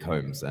dedicated to Nick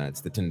Holmes.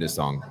 It's the Tinder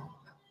song.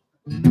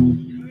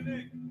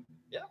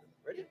 Yeah,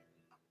 ready?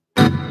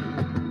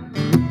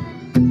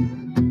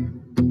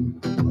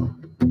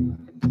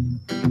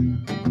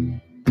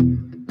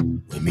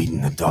 We're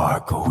meeting at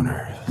dark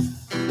corners.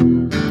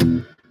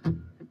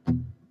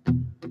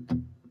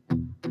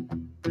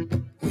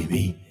 We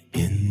meet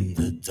in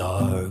the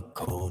dark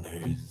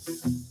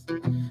corners,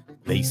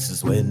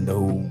 places where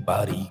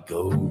nobody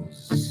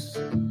goes,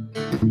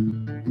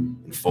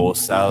 and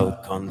force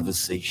out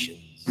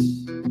conversations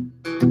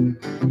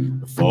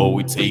before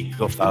we take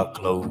off our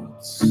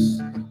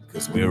clothes,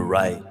 'cause we're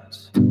right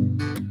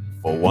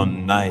for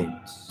one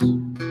night,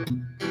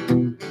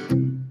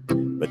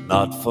 but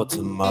not for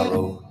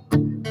tomorrow,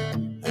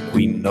 and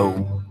we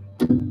know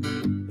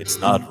it's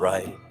not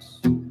right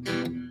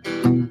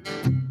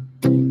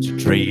to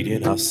trade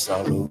in our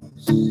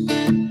sorrows.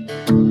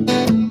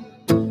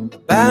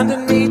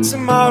 Abandon me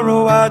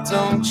tomorrow, I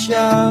don't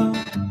shout.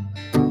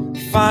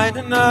 Find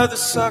another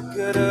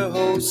sucker to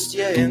host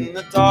you in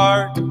the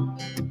dark,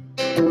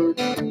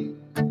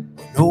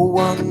 where no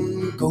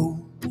one goes.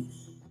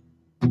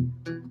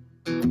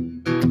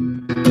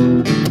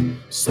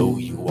 So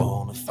you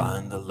wanna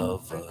find a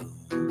lover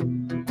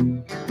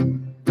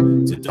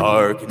to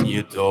darken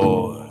your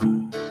door?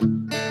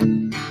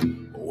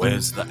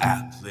 Where's the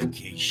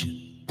application?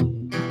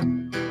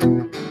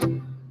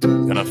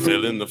 Gonna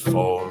fill in the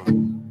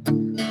form,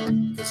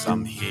 'cause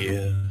I'm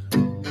here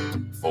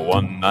for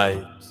one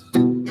night,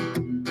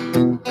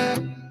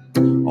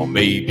 or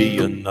maybe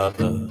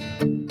another,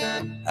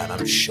 and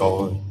I'm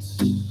short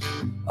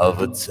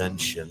of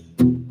attention.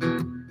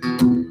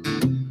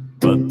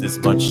 But there's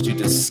much to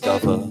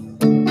discover.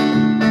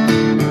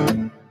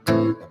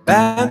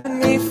 Abandon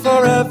me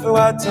forever,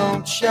 I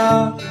don't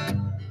shout.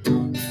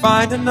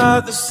 Find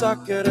another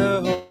sucker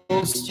to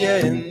host you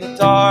in the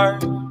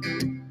dark,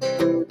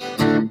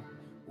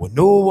 where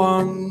no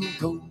one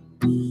goes.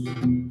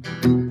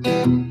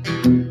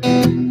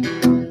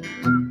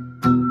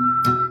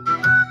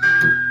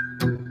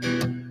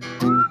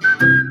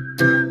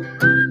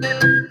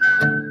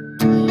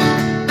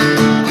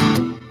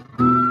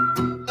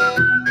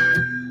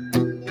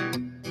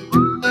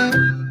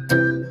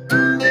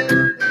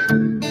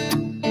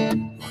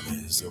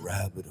 There's a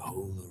rabbit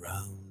hole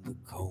around the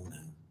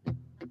corner,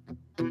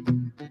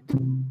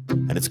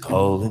 and it's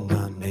calling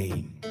my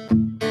name.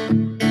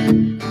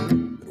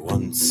 But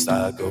once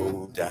I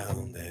go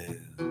down there,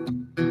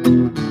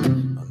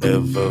 I'll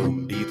never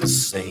be the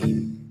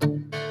same.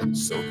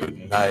 So good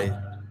night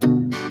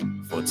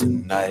for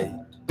tonight.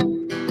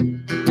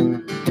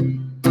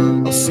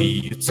 I'll see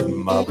you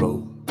tomorrow,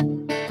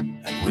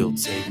 and we'll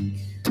take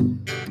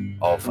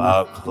off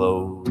our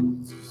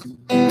clothes,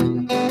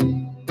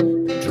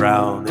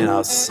 drown in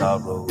our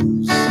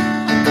sorrows.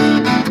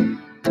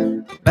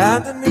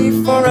 Abandon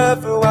me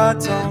forever, why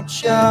don't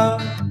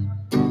shout?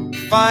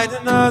 Find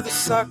another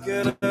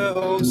sucker to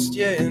host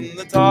you in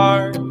the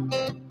dark,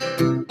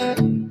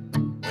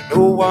 where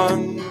no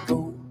one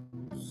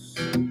goes.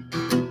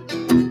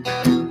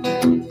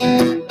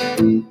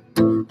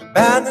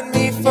 Abandon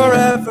me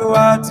forever,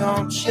 why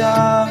don't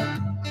shout?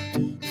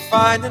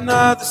 Find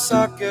another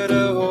sucker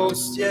to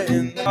host you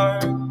in the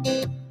dark,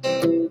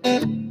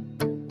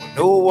 where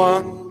no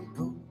one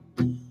goes.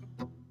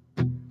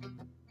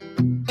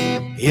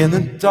 In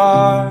the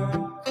dark,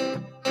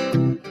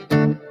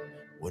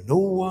 where no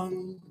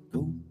one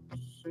goes.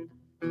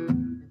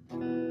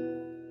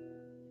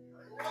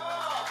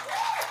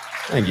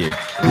 Thank you.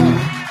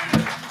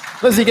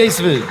 Lizzie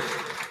Gaisford.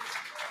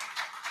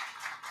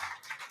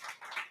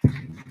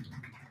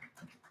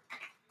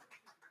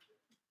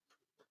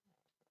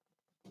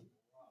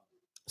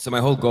 So my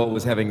whole goal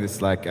was having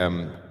this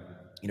album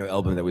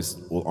that was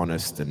all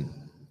honest and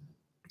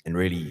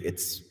really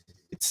it's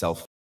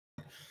self.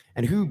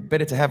 And who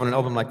better to have on an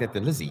album like that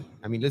than Lizzie?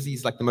 I mean,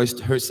 Lizzie's like the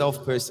most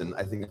herself person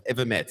I think I've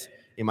ever met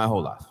in my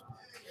whole life.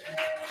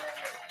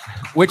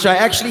 Which I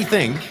actually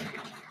think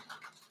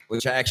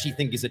is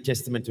a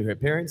testament to her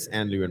parents,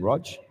 Andrew and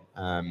Rog,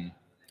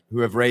 who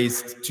have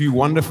raised two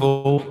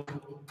wonderful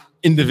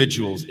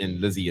individuals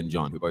in Lizzie and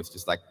John, who are both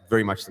just like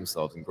very much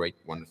themselves and great,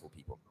 wonderful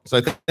people.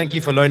 So thank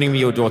you for loaning me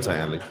your daughter,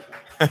 Andrew.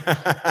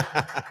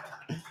 I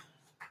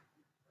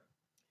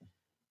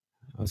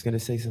was going to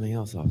say something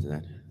else after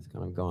that. It's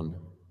kind of gone.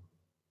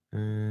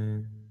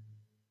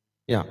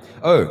 Yeah.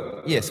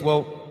 Oh, yes.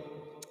 Well,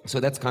 so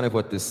that's kind of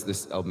what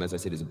this album, as I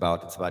said, is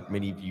about. It's about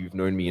many of you who've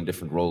known me in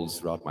different roles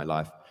throughout my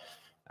life.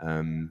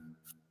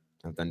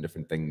 I've done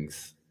different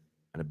things,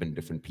 and I've been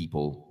different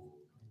people.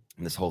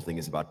 And this whole thing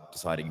is about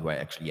deciding who I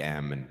actually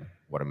am and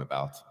what I'm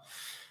about.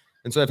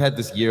 And so I've had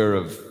this year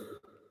of,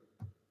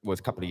 well, a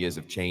couple of years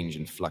of change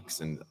and flux,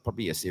 and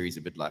probably a series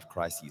of midlife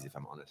crises, if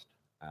I'm honest.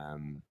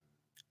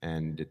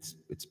 And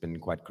it's been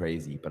quite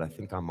crazy, but I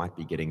think I might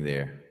be getting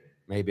there.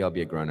 Maybe I'll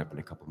be a grown-up in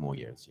a couple more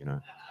years, you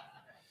know.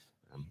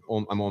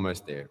 I'm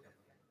almost there.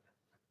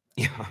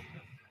 Yeah.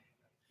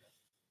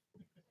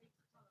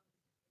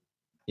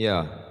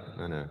 Yeah,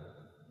 I know.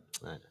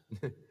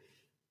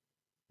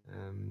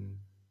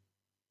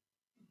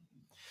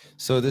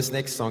 So this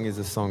next song is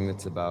a song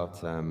that's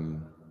about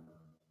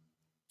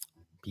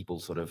people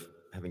sort of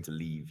having to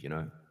leave, you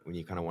know, when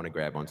you kind of want to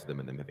grab onto them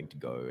and them having to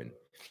go, and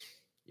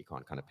you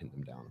can't kind of pin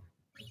them down.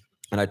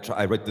 And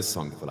I wrote this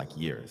song for like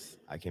years.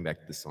 I came back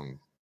to this song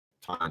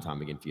time and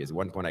time again for years. At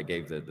one point, I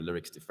gave the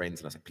lyrics to friends,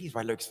 and I said, please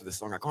write lyrics for this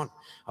song. I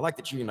like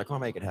the tune, I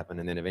can't make it happen.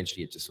 And then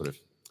eventually it just sort of,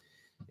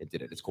 it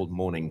did it. It's called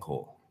Morning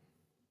Call.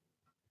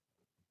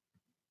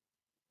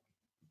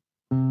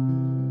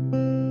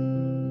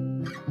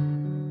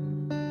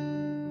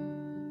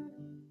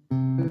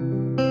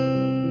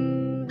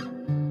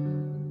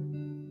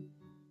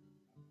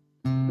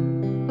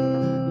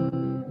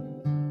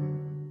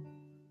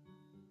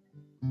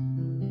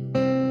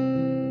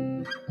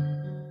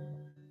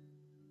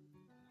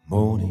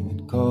 Morning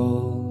it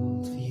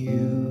called for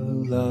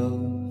you,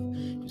 love,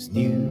 just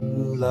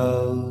new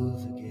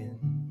love again.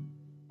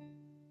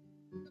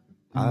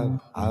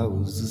 I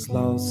was as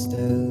lost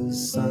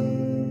as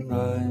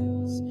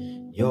sunrise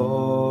in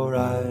your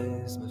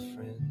eyes, my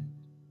friend.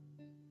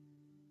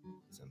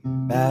 'Cause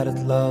I'm bad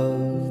at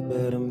love,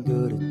 but I'm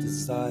good at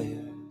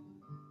desire.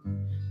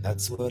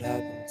 That's what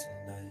happened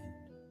tonight.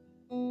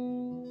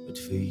 But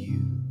for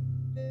you,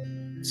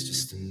 it's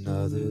just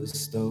another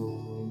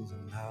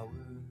stolen hour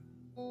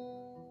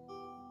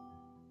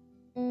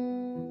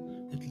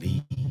that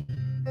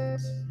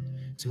leads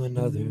to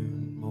another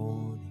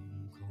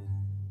morning call.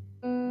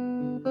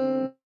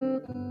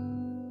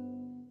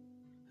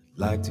 I'd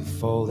like to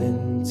fall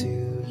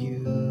into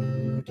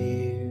you,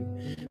 dear,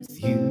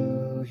 with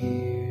you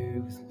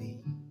here with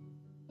me.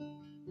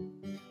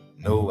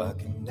 No, I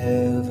can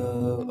never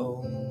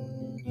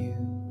own you.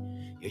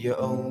 You're your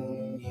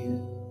own,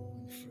 you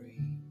and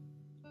free.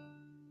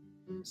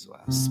 So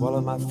I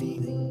swallow my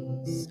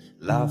feelings,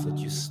 laugh at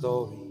your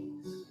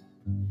stories,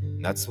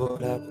 and that's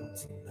what happened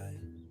tonight.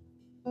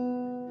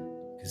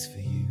 'Cause for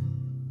you,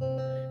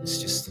 it's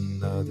just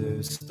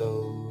another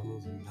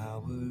stolen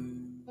hour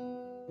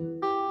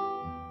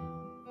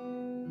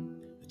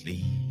that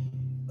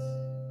leads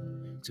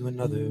to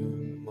another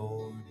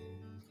morning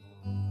call.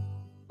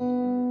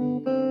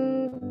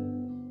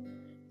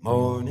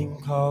 Morning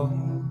call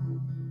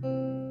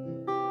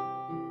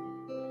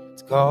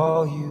to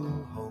call you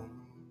home,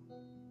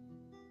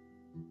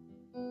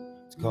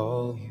 to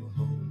call you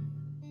home.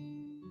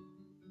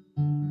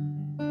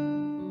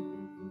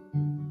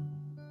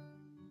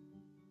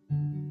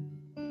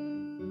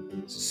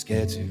 So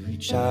scared to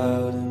reach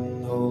out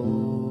and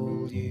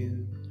hold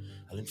you,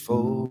 I'll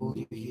enfold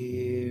you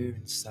here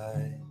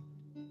inside,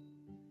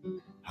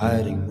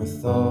 hiding my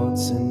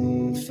thoughts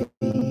and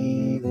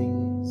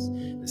feelings,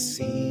 the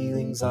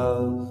ceilings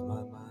of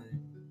my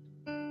mind.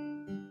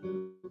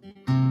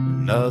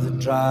 Another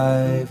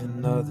drive,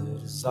 another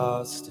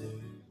disaster,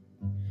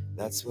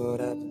 that's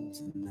what happened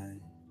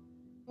tonight.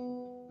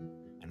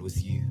 And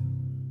with you,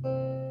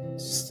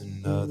 it's just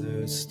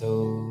another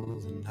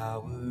stolen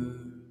hour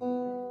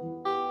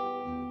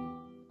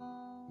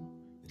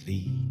that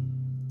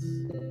leads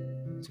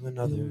to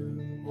another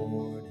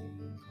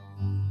morning call.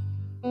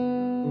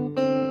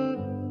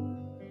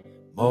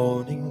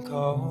 Morning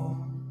call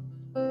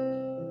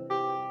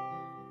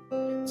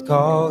to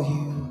call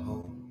you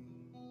home,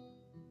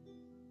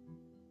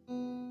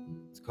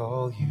 to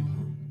call you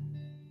home.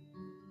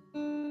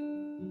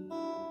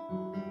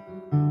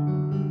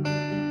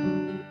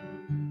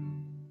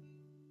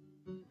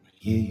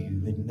 Hear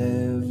you in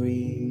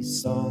every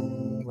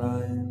song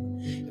rhyme,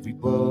 every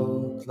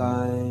book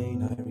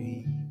line I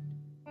read.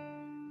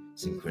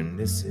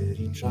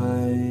 Synchronicity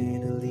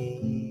trying to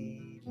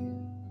lead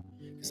you,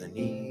 'cause I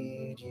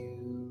need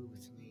you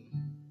with me.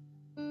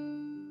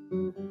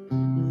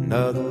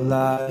 Another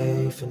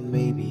life and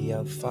maybe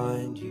I'll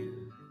find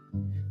you.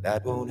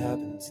 That won't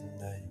happen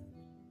tonight,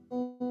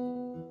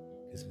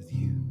 'cause with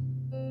you,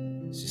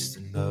 it's just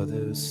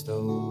another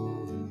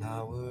stolen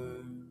hour.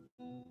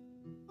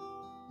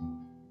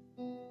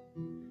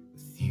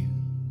 With you,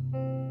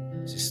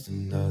 just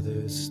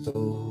another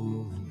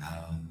stolen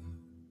hour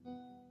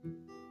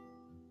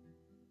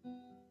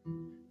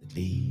that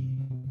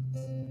leads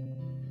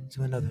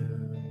to another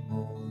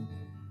morning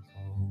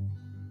call.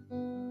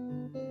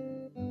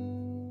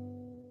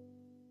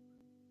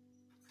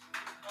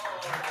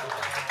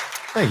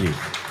 Thank you.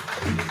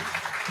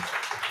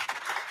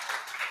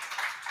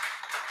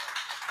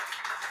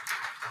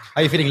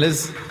 How are you feeling,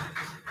 Liz?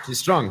 She's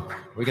strong.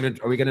 Are we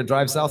gonna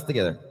drive south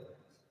together?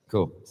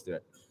 Cool. Let's do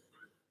it.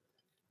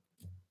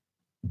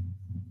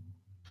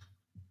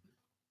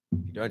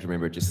 If you don't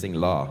remember it, just sing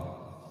La.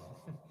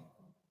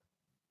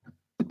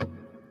 It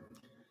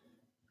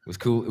was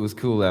cool. It was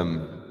cool.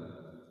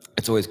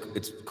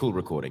 It's cool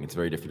recording. It's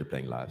very different to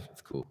playing live.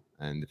 It's cool.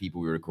 And the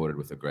people we recorded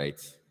with are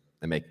great.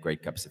 They make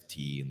great cups of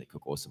tea and they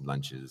cook awesome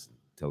lunches and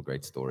tell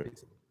great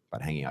stories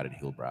about hanging out at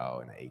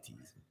Hillbrow in the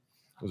 80s.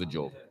 It was a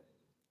jolt.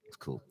 It was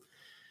cool.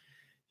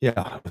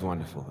 Yeah, it was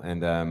wonderful.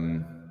 And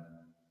it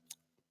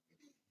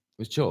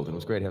was chilled. It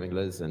was great having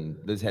Liz. And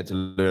Liz had to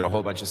learn a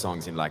whole bunch of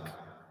songs in like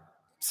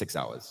 6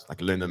 hours.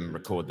 Like learn them,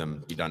 record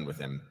them, be done with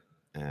them.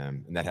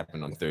 And that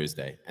happened on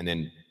Thursday. And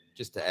then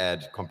just to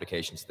add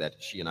complications to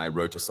that, she and I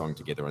wrote a song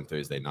together on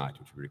Thursday night,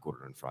 which we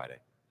recorded on Friday.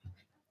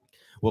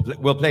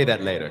 We'll play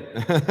that later.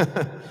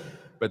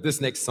 But this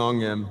next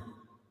song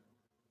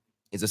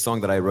is a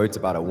song that I wrote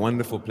about a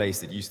wonderful place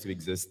that used to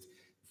exist,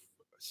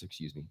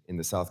 in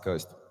the South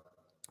Coast.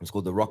 was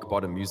called the Rock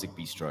Bottom Music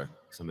Bistro.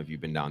 Some of you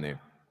have been down there.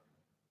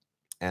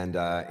 And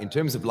in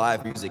terms of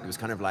live music, it was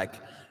kind of like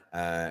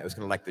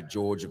the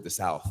George of the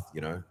South,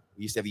 you know.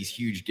 We used to have these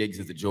huge gigs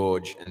at the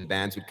George, and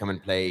bands would come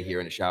and play here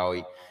in Ashawi,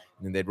 and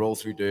then they'd roll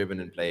through Durban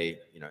and play,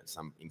 you know,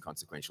 some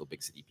inconsequential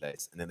big city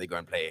place, and then they go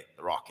and play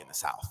the Rock in the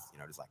South, you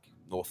know, just like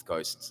North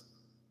Coast,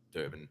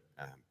 Durban,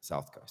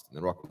 South Coast, and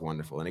the Rock was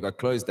wonderful. And it got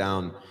closed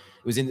down.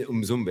 It was in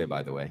Umzumbe,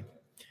 by the way,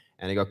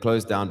 and it got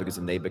closed down because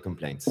of neighbor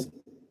complaints.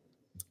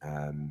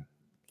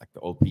 Like the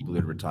old people who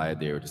had retired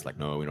there were just like,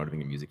 no, we're not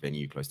having a music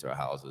venue close to our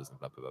houses, and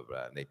blah, blah, blah,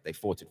 blah. And they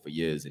fought it for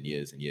years and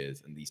years and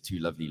years. And these two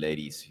lovely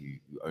ladies who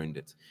owned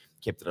it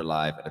kept it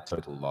alive at a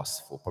total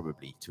loss for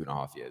probably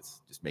 2.5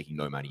 years, just making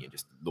no money and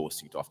just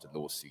lawsuit after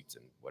lawsuit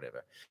and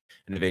whatever.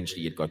 And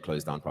eventually it got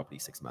closed down properly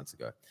 6 months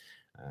ago.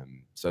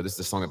 So this is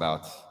a song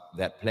about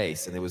that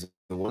place. And there was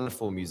a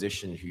wonderful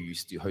musician who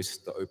used to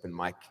host the open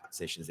mic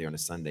sessions there on a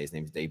Sunday. His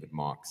name is David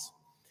Marks.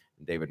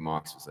 David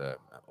Marks was an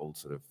old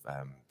sort of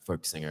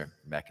folk singer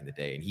back in the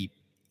day, and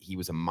he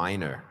was a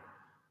miner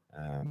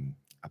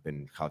up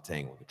in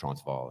Gauteng or the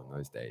Transvaal in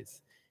those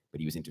days,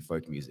 but he was into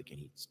folk music, and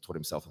he taught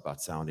himself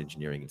about sound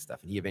engineering and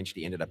stuff, and he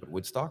eventually ended up at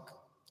Woodstock,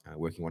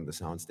 working one of the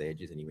sound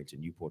stages, and he went to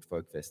Newport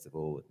Folk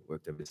Festival, and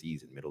worked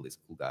overseas and met all these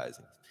cool guys.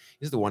 And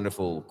he's a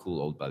wonderful, cool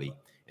old bully,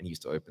 and he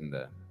used to open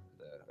the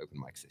open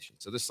mic session.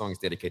 So this song is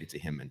dedicated to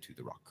him and to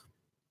the Rock.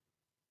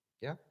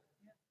 Yeah?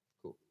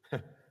 Cool.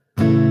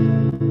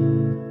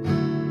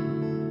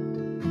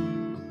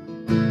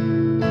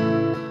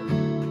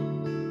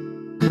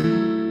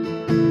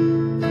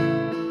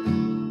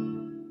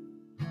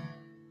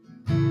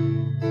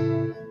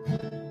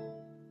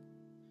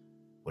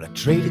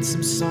 Traded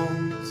some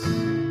songs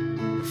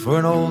for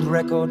an old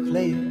record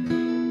player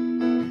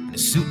and a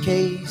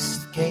suitcase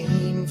that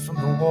came from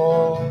the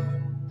war.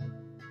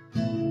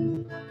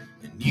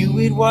 I knew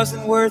it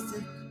wasn't worth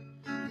it,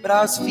 but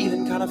I was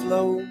feeling kind of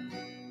low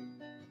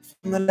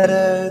from the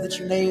letter that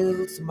you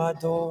nailed to my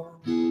door.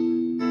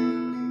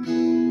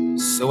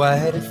 So I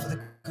headed for the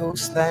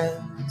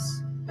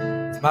coastlands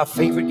with my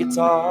favorite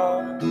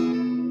guitar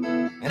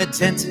and a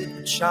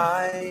tinted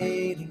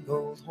shining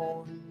gold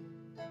horn.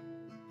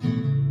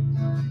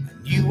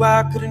 Knew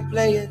I couldn't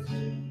play it,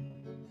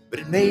 but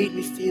it made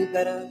me feel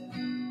better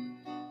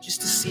just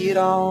to see it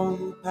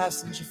on the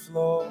passenger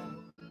floor.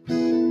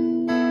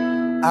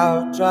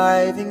 Out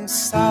driving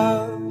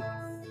south,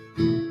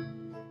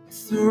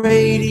 with the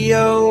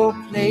radio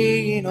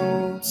playing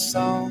old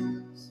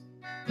songs,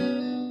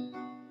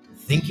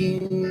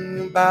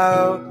 thinking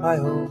about my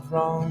old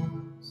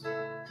wrongs,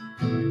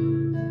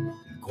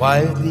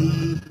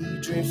 quietly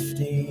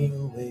drifting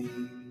away.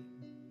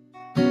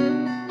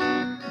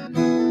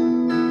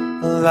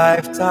 A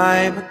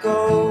lifetime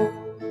ago,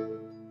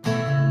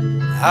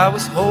 I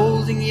was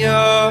holding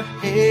your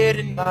head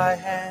in my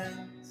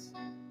hands,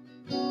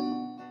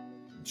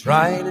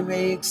 trying to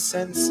make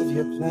sense of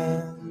your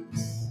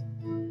plans,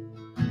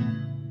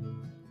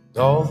 and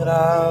all that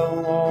I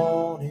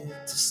wanted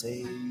to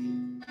say.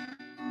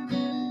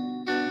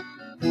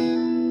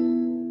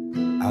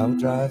 I'll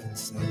drive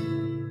inside.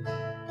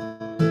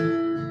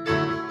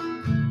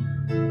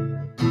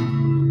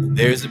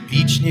 There's a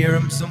beach near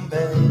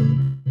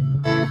Umzumbe,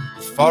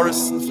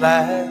 forests and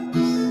flags,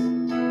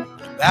 and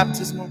a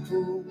baptismal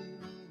pool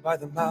by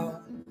the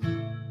mouth.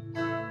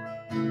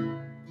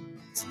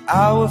 It's an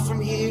hour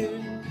from here,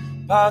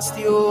 past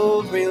the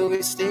old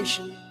railway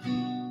station,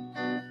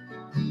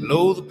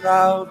 below the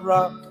proud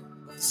rock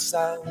of the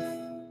south.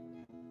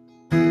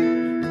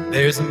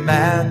 There's a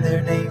man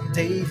there named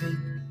David,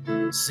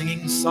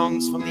 singing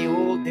songs from the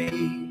old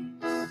days,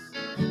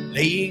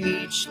 laying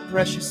each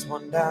precious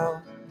one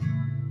down.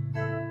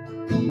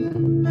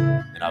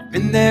 And I've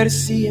been there to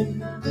see him,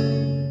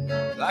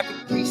 like a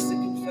priest at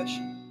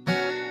confession.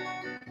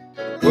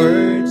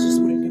 Words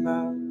just wouldn't come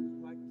out,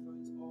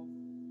 microphones off.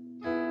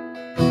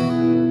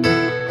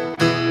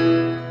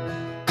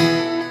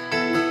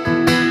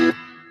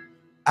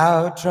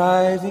 Out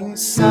driving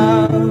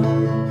south,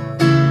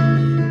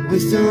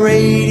 with the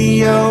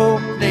radio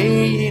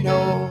playing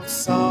old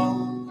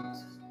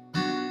songs,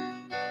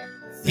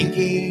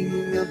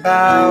 thinking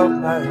about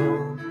my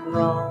own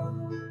wrongs,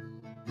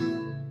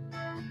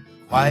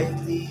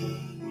 quietly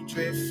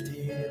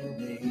drifting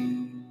away.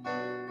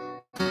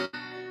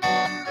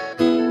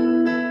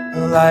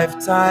 A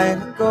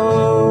lifetime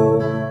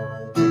ago,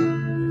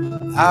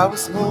 I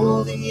was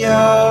holding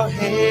your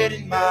head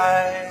in my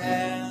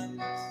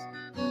hands,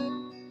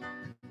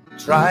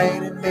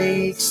 trying to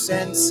make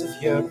sense of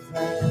your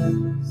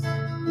plans,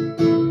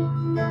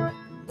 and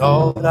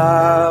all that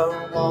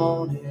I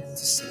wanted to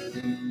say.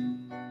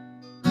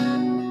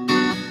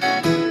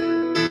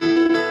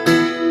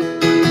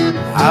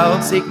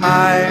 I'll take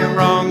my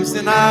wrongs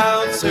and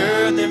I'll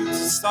turn them to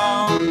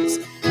songs,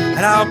 and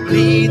I'll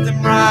bleed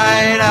them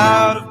right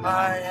out of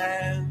my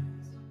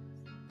hands.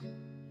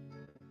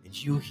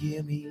 And you'll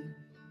hear me,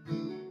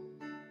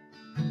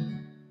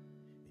 and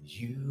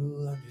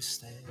you'll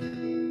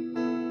understand.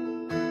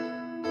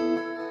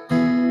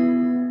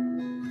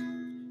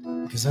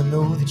 'Cause I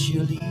know that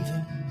you're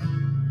leaving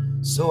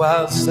So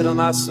I'll settle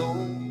my soul,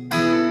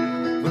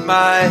 put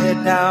my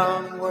head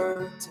down and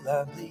work till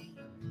I bleed.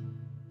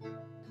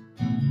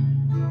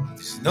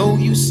 There's no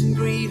use in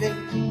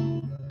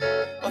grieving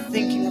or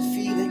thinking or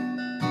feeling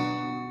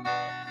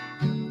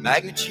the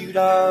magnitude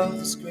of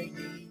this great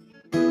need.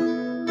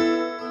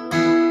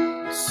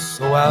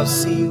 So I'll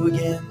see you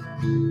again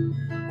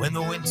when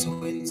the winter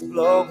winds are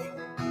blowing,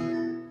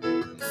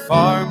 the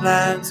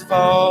farmlands have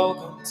all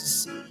gone to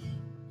sea.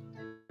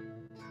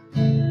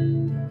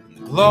 In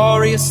the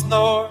glorious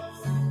north,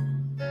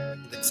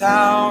 the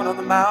town on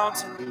the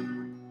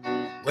mountain,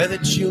 where the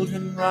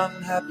children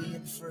run happy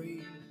and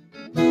free.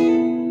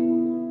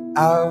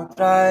 Out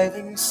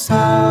driving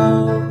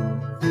south,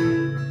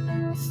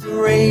 with the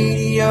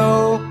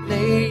radio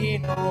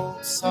playing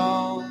old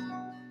song,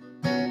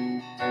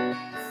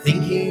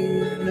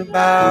 thinking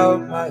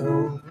about my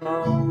old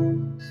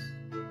home,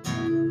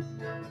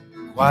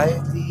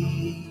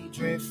 quietly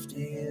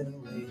drifting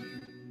away.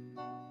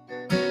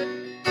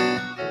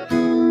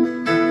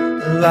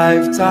 A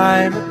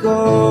lifetime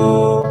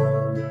ago,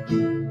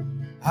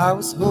 I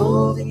was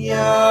holding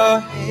your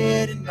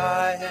head in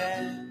my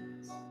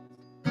hand,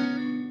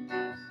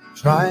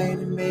 trying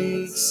to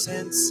make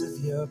sense of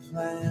your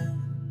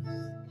plan,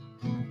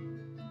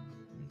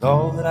 and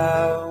all that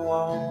I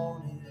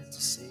wanted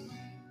to say.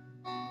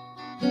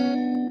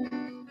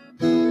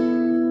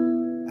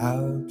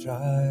 Out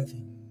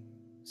driving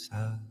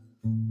south.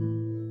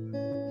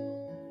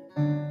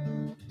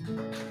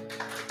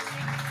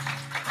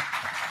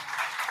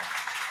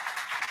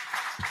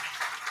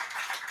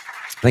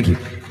 Thank you.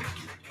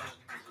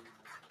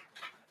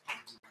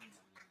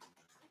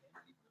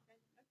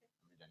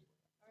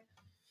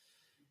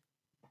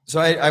 So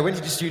I went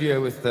to the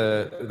studio with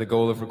the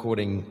goal of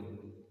recording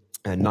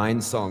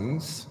 9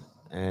 songs,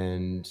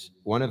 and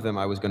one of them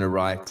I was going to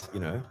write, you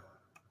know,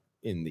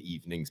 in the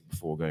evenings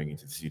before going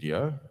into the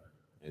studio,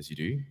 as you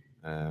do,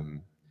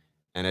 and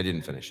I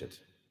didn't finish it.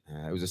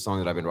 It was a song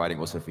that I've been writing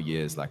also for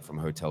years, like from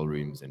hotel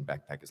rooms and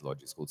backpackers'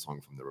 lodges, called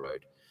Song from the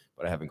Road,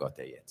 but I haven't got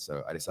there yet,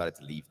 so I decided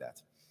to leave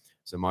that.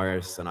 So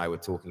Marius and I were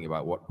talking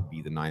about what would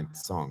be the 9th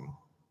song,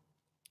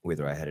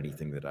 whether I had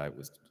anything that I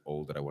was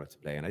old that I wanted to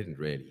play, and I didn't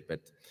really,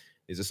 but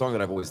there's a song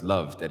that I've always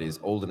loved that is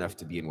old enough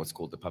to be in what's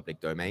called the public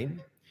domain,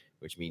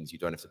 which means you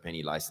don't have to pay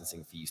any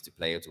licensing fees to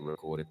play it or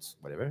record it,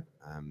 whatever.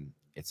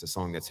 It's a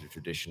song that's a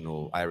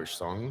traditional Irish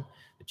song.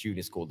 The tune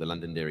is called the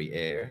Londonderry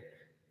Air,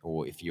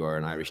 or if you are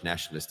an Irish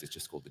nationalist, it's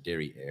just called the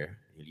Derry Air.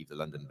 You leave the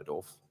London bit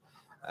off.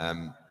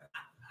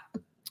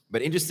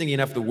 But interestingly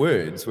enough, the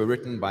words were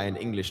written by an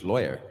English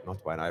lawyer,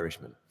 not by an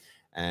Irishman.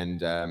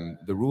 And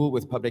the rule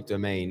with public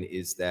domain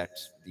is that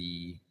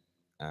the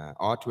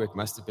artwork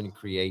must have been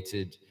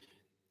created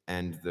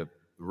and the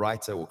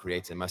writer or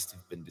creator must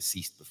have been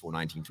deceased before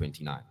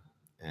 1929.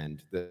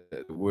 And the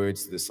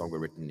words to this song were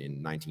written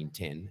in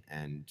 1910,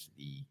 and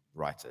the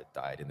writer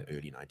died in the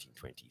early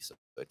 1920s, so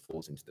it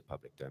falls into the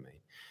public domain.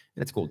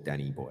 And it's called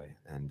Danny Boy.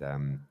 And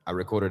I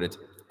recorded it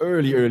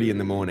early in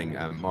the morning.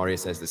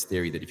 Marius has this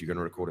theory that if you're going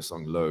to record a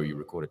song low, you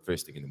record it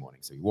first thing in the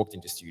morning. So we walked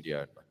into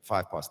studio at like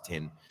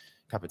 10:05,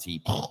 cup of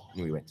tea,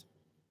 and we went.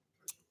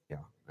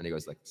 Yeah, and he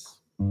goes like this.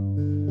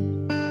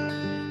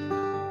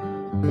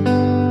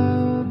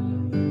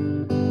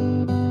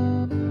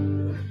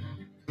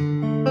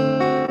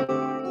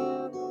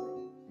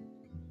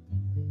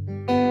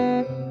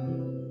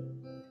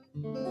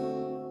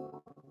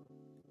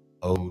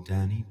 Oh,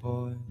 Danny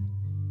boy,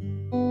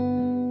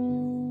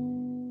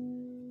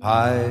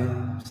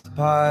 the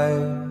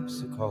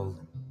pipes are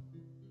calling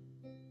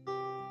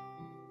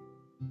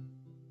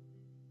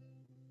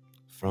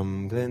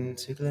from glen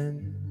to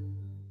glen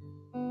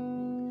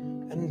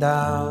and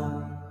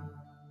down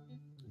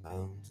the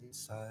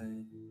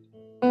mountainside.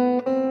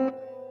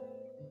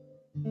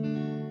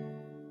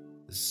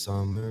 The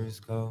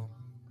summer's gone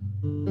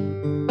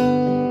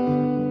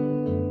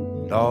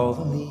and all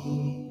the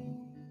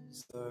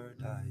leaves are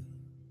dying.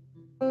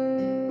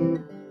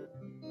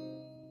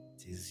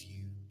 'Tis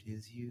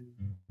you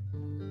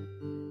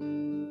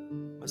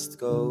must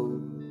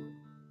go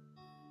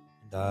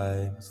and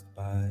I must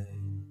bide.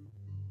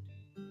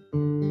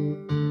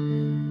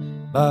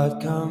 But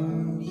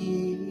come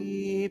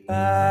ye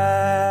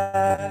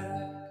back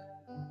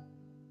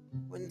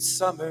when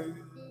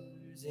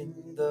summer's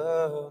in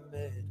the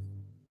meadow,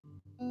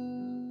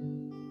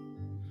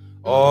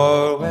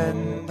 or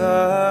when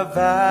the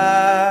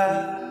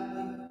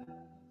valley's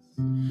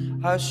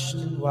hushed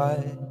and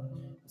white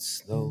with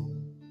snow.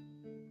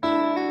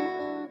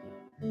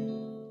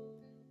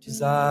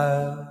 'Tis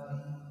I'll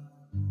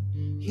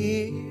be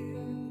here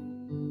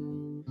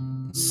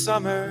in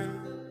summer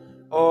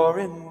or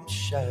in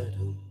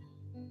shadow.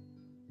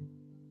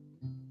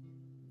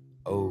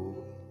 Oh,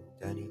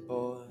 Danny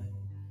boy,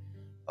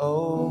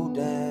 oh,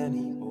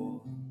 Danny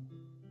boy,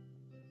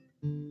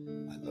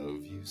 I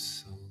love you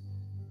so.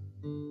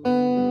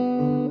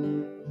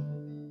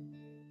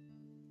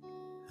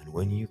 And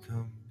when you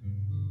come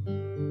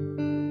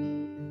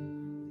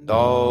and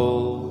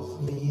all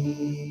the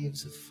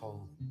leaves have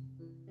fallen,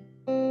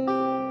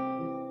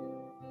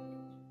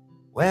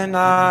 when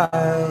I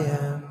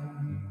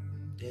am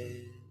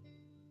dead,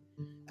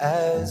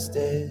 as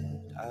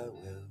dead I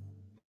will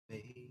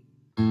be.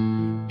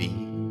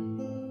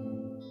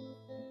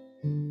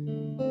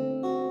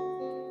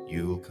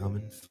 You'll come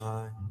and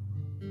find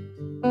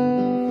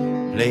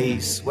a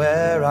place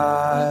where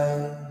I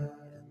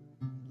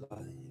am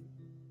lying,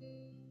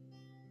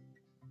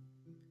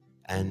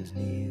 and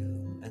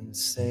kneel and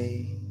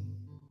say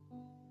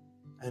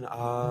an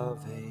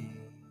Ave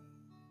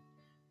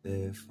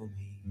there for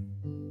me.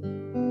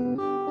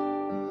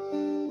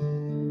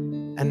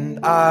 And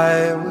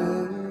I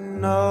will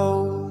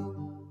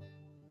know,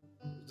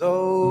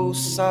 though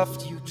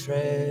soft you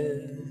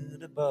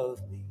tread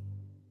above me,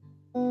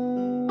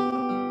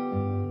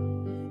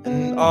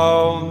 and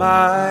all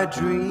my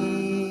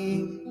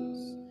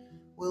dreams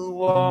will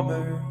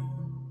warmer,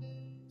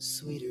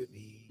 sweeter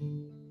be,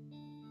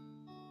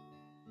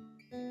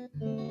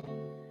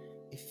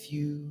 if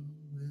you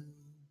will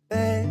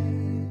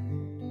bend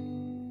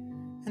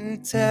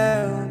and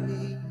tell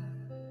me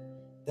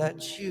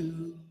that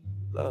you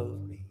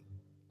love me.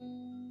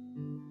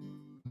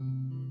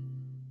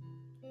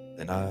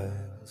 Then I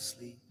will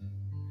sleep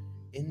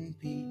in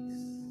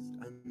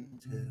peace until you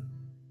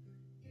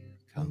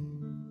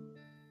come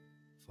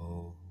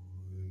for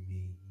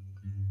me.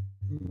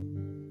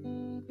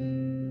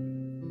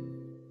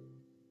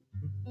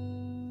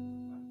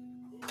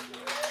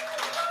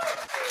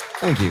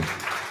 Thank you.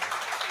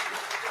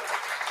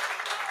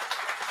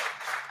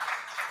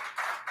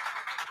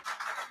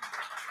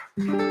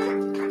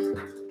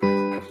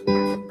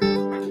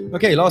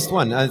 Okay, last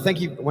one. Thank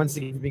you once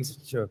again for being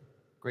such a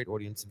great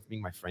audience and for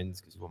being my friends,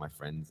 because you're all my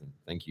friends, and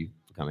thank you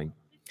for coming.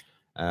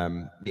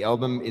 The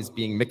album is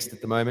being mixed at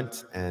the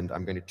moment, and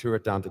I'm going to tour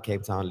it down to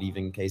Cape Town,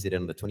 leaving KZN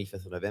on the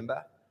 25th of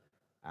November.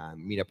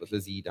 Meet up with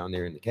Lizzie down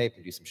there in the Cape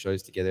and do some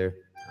shows together.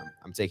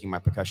 I'm taking my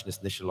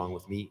percussionist Nish along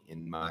with me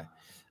in my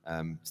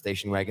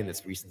station wagon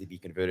that's recently been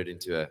converted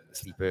into a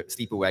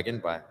sleeper wagon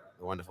by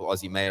the wonderful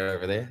Aussie mayor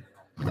over there,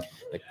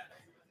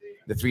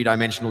 the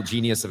three-dimensional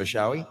genius of a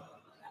Shawi.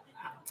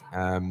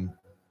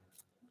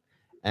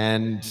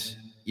 And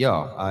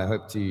yeah, I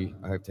hope to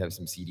have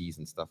some CDs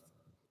and stuff,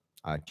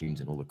 iTunes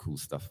and all the cool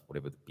stuff,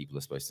 whatever the people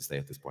are supposed to say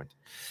at this point.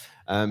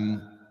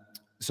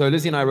 So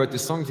Lizzie and I wrote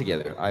this song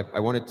together. I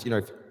wanted to,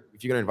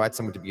 if you're going to invite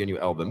someone to be on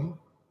your album,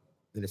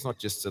 then it's not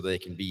just so they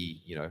can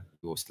be,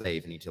 your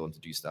slave and you tell them to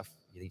do stuff.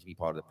 You need to be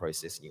part of the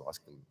process and you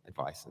ask them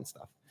advice and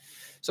stuff.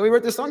 So we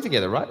wrote this song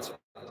together, right?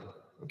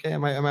 Okay,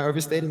 am I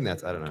overstating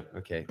that? I don't know.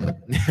 Okay.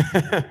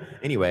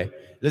 Anyway,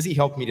 Lizzie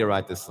helped me to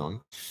write this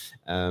song.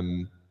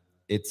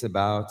 It's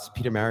about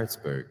Peter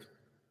Maritzburg.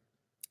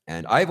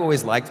 And I've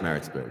always liked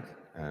Maritzburg.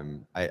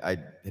 I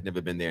had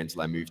never been there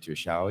until I moved to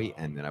Ashawi,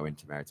 and then I went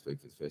to Maritzburg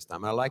for the first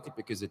time. And I like it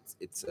because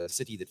it's a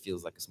city that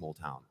feels like a small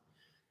town.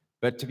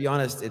 But to be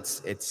honest,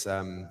 it's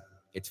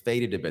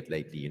faded a bit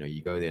lately.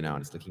 You go there now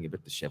and it's looking a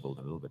bit disheveled,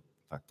 a little bit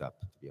fucked up,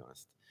 to be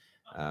honest.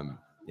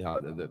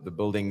 The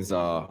buildings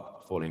are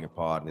falling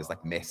apart, and there's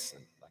like mess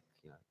and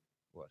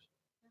what?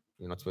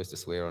 You're not supposed to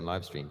swear on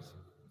live streams.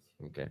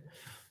 Okay.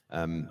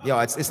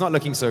 It's not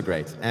looking so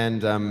great.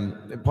 And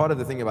part of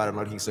the thing about it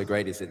not looking so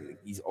great is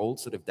that these old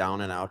sort of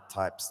down and out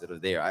types that are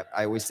there.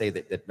 I always say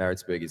that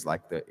Maritzburg is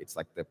like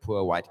the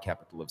poor white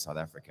capital of South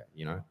Africa.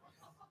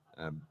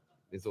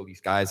 There's all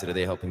these guys that are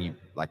there helping you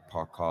like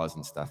park cars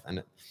and stuff.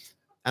 And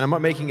I'm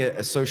not making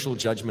a social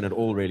judgment at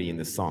all really in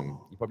this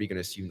song. You're probably going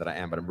to assume that I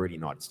am, but I'm really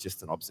not. It's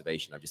just an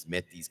observation. I've just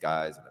met these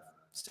guys and I've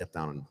stepped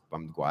down and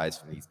bummed guys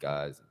from these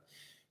guys, and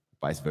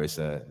vice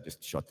versa.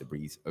 Just shot the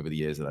breeze over the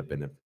years that I've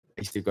been there.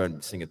 I used to go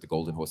and sing at the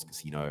Golden Horse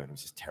Casino, and it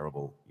was just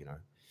terrible,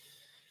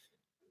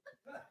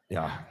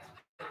 Yeah.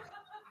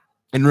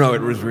 And no,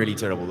 it was really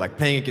terrible. Like,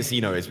 playing a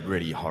casino is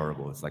really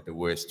horrible. It's like the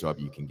worst job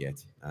you can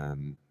get.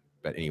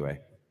 But anyway,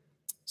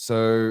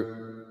 so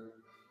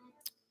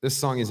this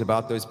song is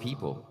about those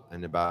people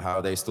and about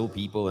how they're still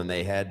people and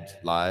they had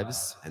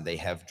lives and they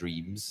have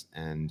dreams,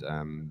 and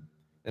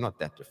they're not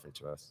that different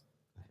to us.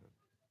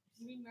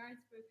 You mean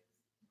Maritzburg?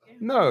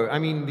 No, I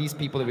mean these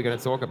people that we're going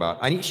to talk about.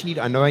 I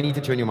know I need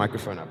to turn your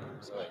microphone up.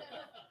 Sorry.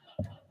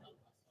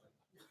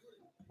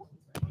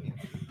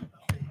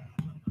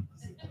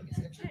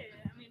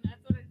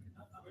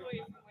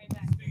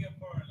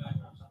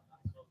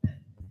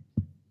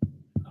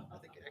 I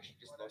think it actually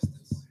just lost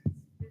its.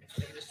 I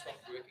think it just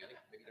stopped working. I think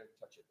maybe don't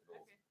touch it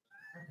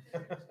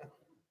at all.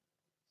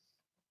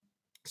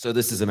 So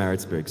this is a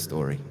Maritzburg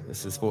story.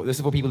 This is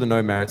for people to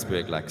know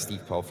Maritzburg, like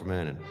Steve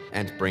Palfreman and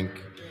Ant Brink,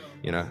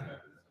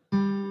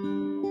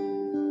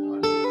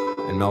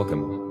 and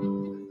Malcolm.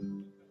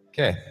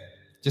 Okay,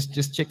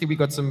 just check that we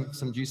got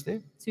some juice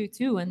there. 2,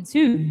 2, and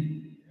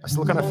 2. I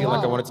still kind of feel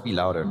like I want it to be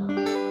louder.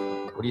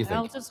 What do you think?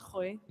 I'll just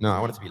gooi. No, I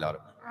want it to be louder.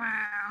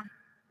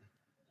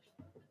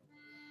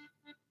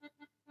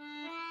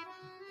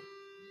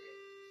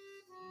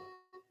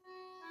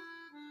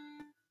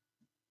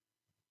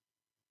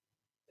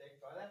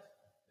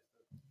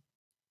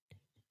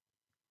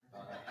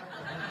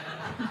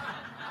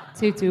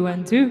 Two, 2,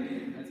 1,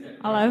 2.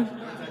 Hello.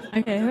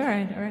 Okay, all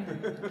right. Okay.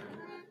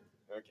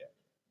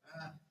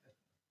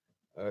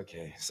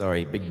 Okay,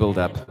 sorry, big build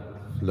up,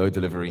 low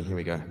delivery. Here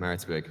we go,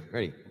 Maritzburg.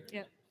 Ready?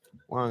 Yep.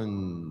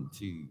 1,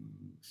 2,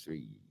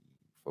 3,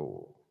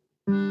 4.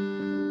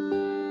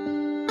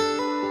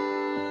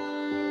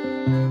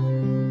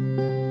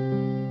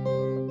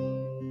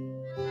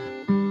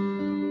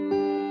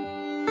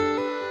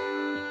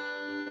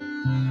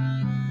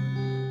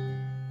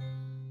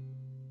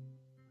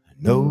 I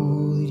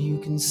know that you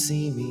can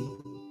see me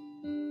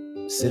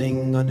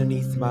sitting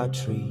underneath my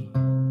tree,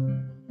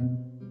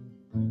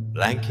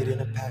 blanket in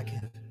a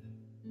packet,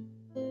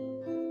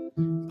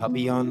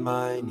 puppy on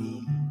my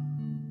knee.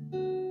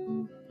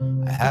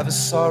 I have a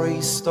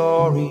sorry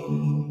story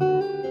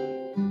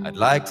I'd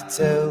like to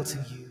tell to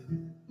you.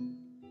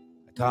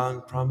 I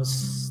can't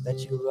promise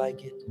that you'll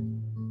like it,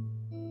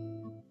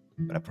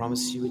 but I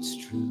promise you it's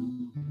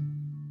true.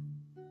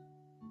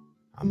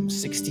 I'm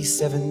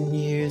 67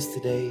 years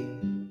today,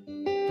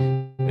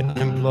 been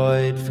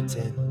unemployed for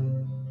 10.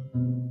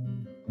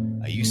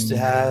 I used to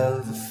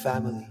have a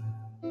family,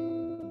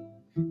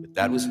 but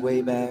that was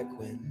way back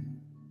when.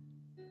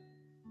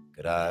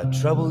 Could I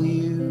trouble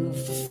you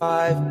for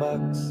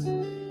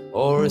 $5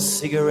 or a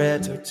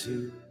cigarette or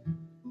two?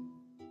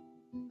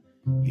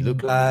 You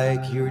look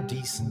like you're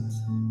decent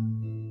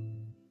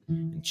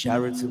and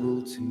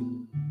charitable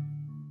too.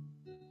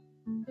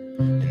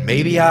 And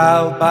maybe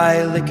I'll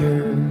buy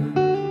liquor,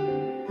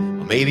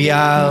 or maybe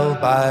I'll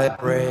buy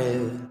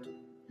bread.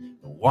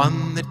 The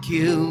one that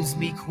kills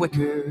me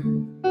quicker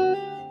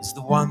is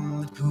the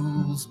one that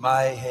cools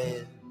my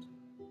head.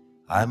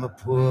 I'm a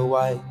poor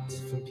white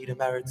from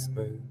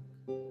Pietermaritzburg,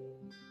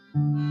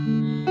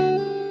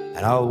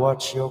 and I'll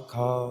watch your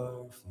car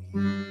for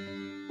you.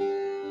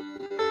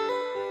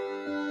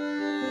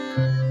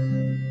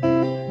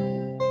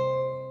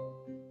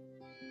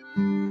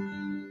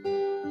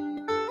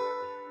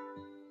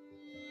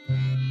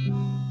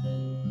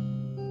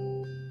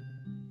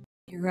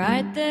 You're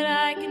right that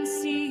I can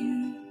see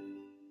you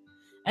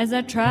as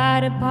I try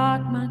to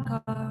park my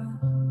car.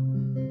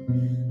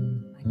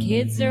 My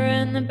kids are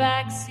in the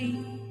back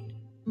seat,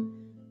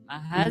 my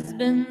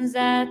husband's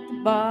at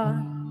the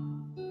bar.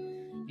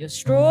 Your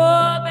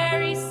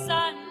strawberry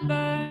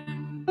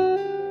sunburn,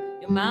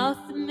 your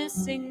mouth and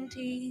missing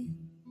teeth.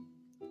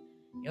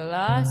 You'll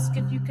ask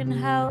if you can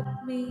help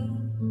me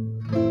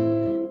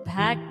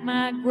pack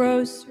my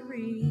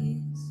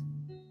groceries.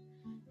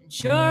 And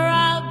sure,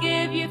 I'll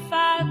give you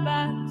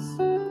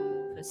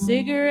 $5 for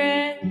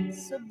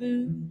cigarettes or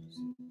booze.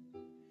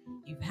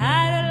 You've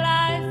had a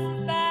life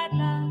of bad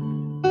luck,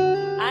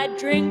 I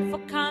drink for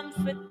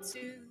comfort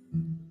too.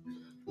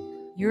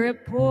 You're a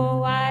poor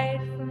white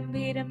from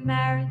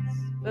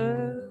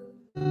Pietermaritzburg.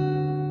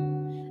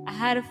 I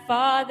had a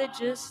father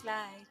just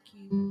like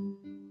you.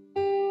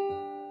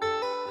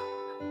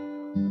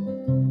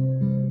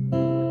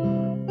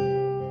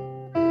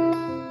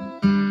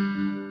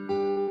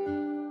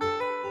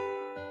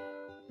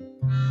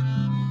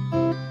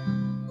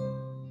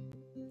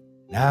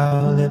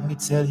 Now let me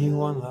tell you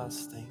one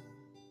last thing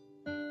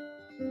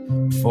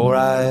before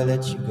I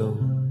let you go.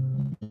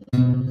 I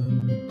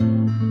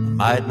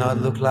might not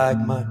look like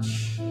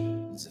much,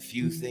 there's a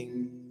few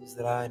things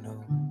that I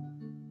know.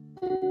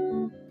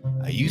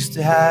 I used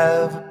to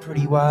have a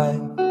pretty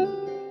wife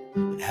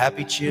and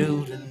happy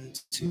children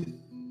too,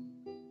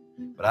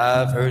 but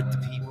I've hurt the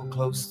people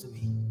close to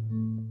me,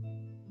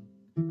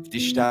 I've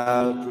dished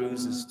out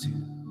bruises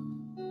too.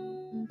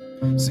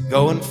 So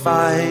go and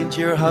find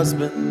your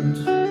husband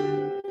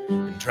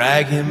and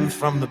drag him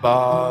from the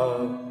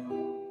bar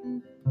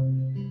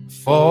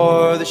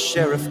before the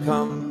sheriff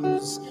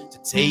comes to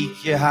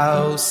take your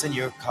house and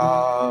your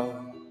car.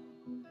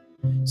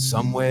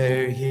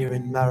 Somewhere here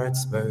in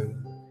Maritzburg,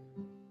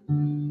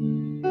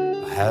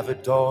 I have a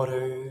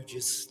daughter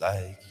just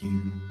like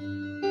you.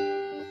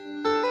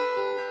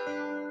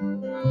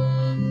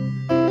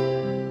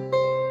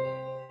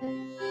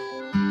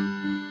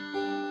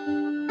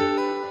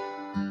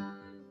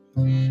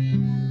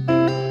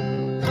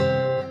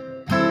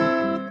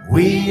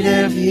 We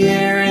live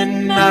here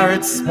in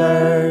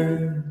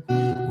Maritzburg,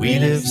 we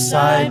live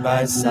side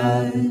by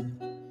side.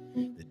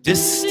 The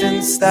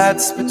distance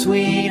that's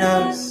between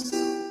us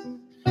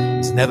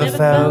has never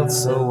felt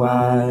so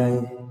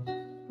wide.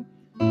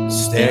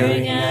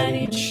 Staring at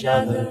each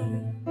other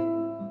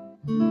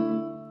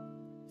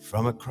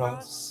from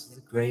across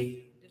the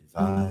great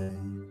divide.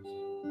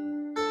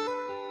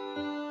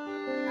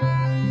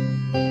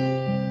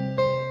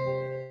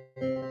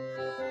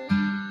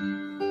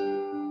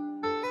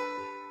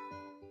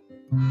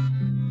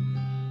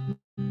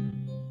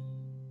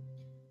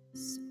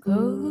 So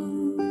go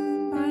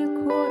buy a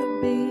quart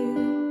of beer,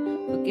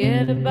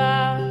 forget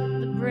about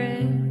the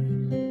bread.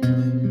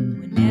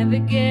 We're never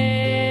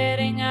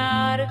getting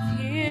out of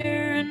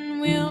here, and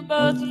we'll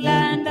both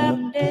land up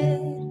dead.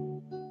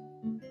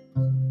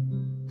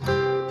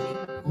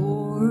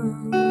 Poor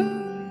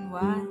and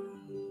white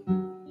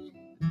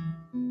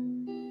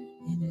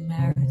in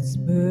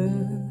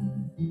Maritzburg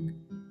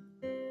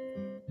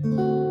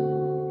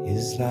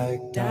Is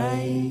like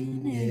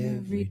dying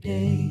every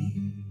day.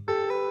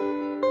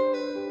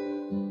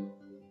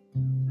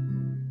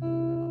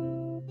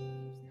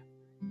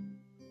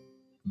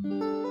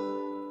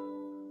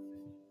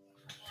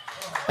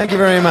 Thank you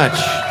very much.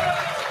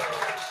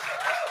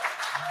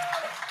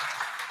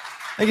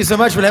 Thank you so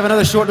much. We'll have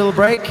another short little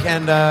break,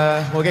 and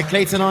we'll get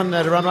Clayton on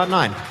at around about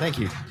 9. Thank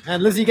you.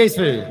 And Lizzie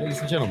Gaisford, ladies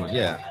and gentlemen.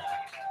 Yeah.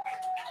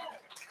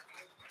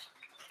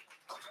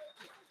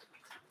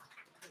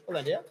 Hold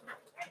on, dear.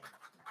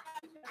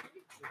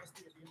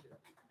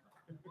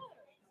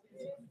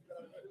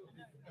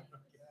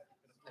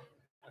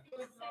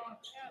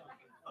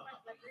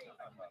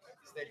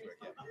 Stage work,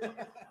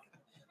 yeah.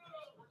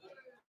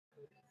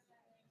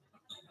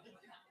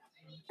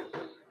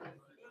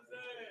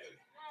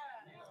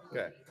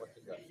 Good. It's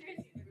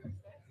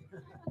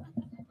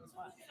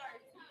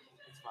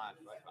fine.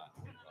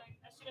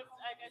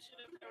 I should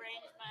have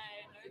arranged my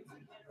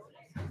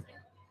notes.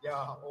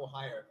 Yeah, or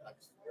higher.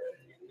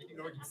 You can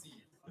already see.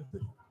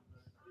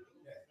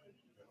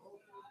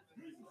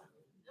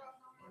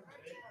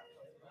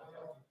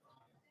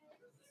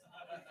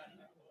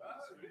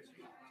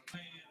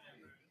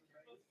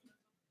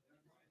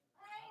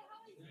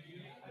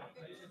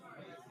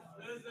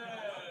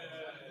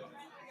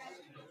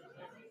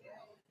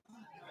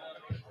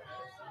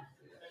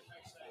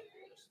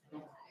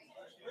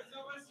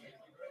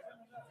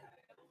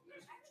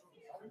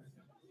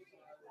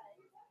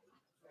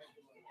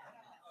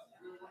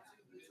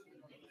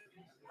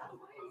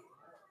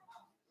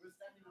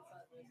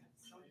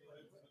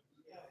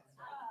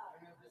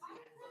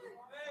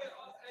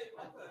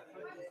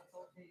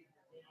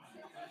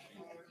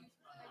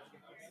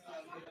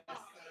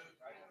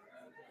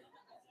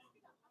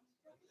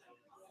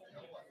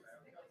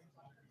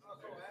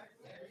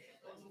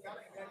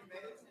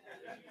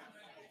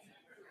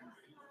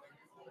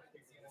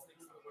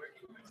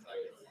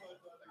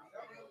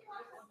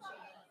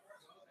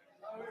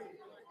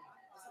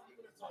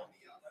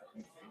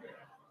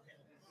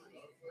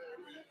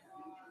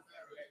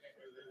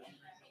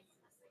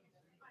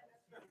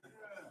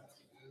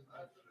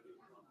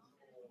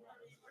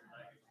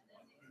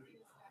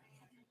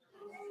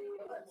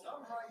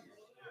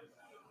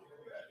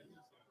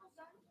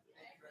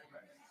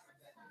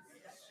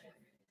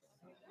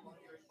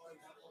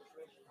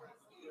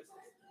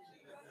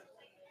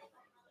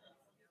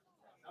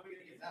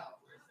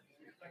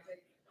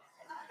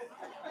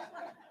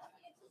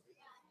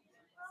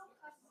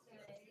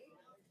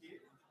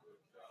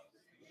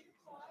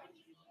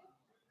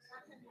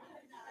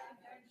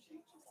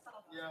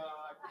 Yeah,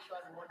 I wish I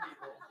had more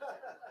people.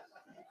 Let's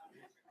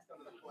go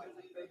to the flight.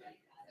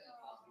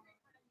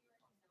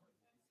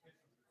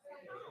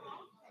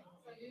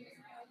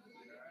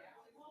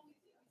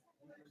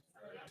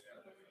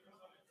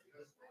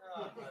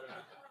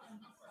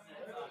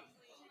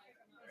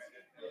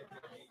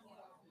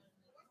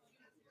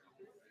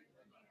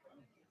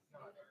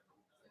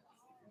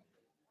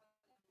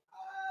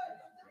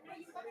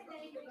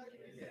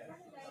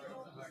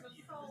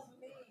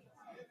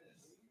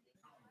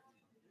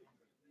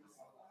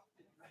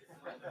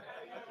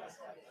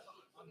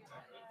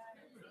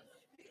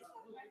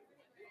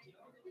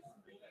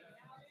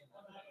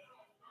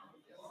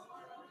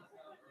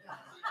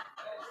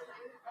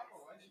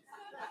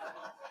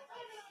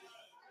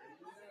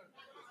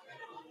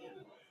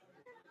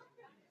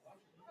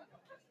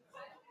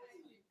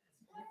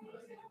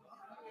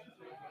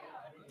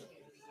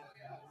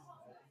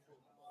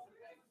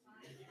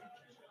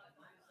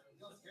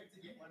 Thank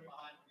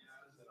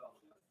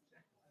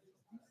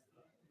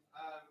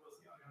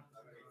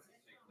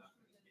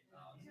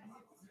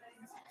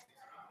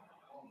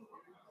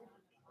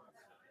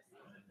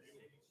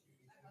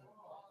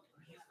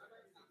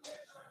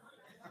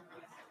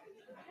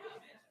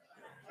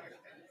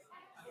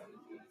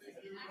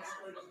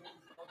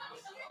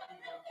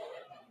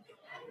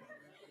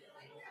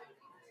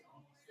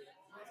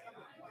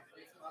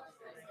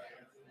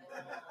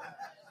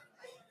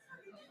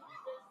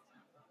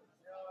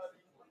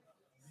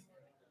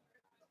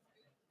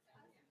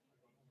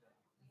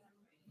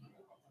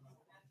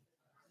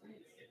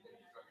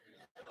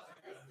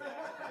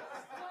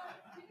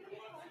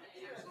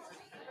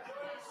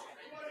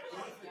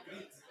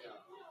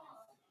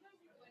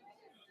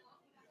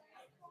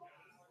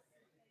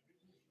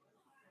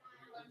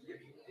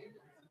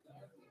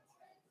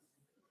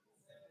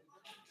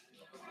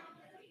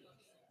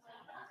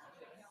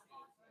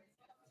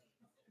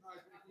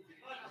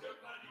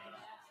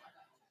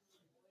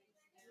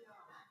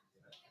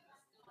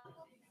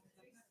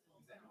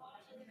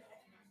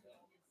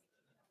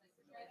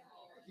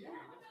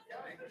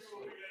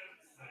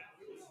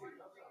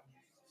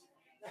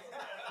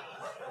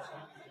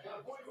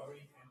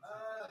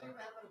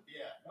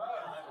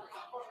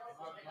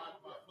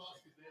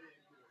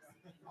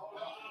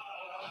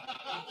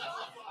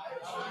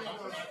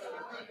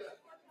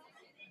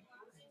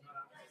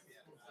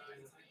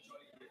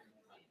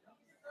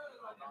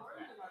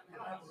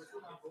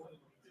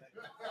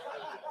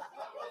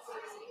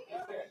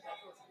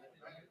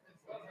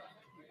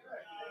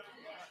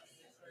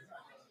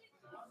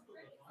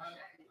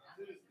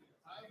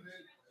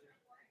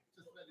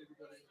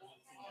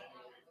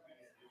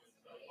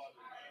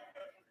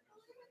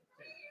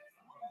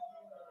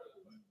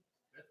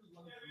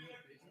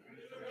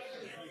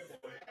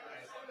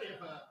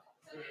you.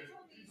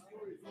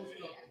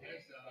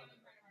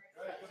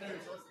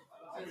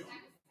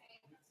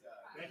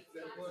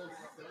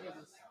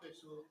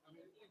 special. I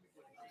mean,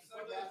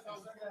 one of those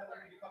songs that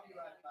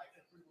copyright like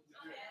approval to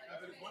do it. No,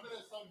 but it's one of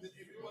those songs that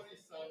everybody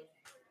sung.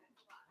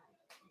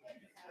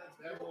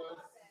 That was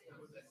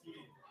a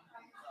hit.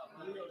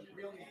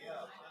 Really,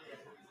 yeah.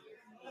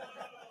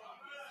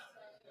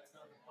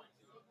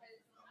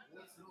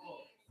 What's it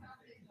all?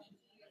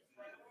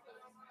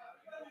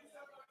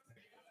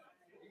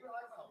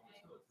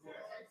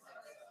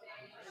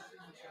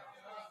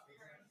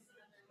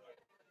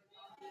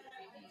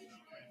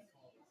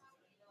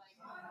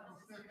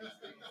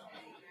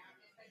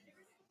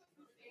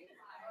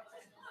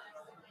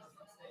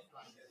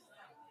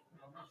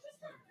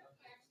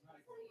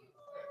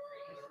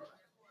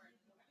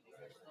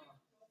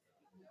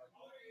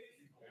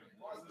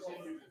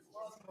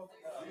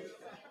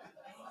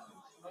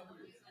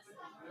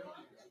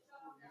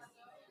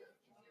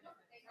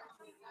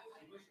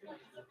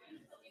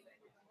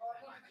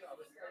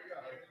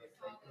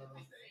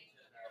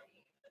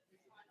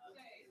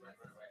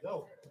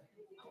 No.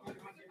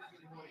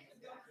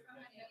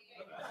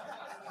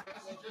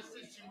 She just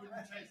said she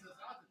wouldn't chase us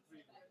out at 3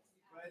 minutes.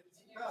 Right?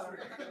 No,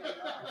 she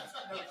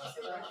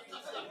said I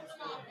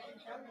can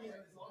come here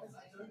as long as I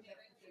don't have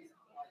to chase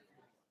out.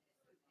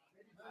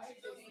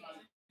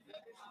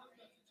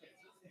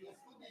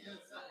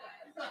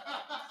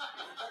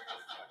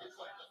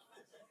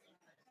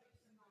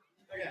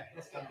 Okay,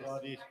 let's come to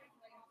Steve.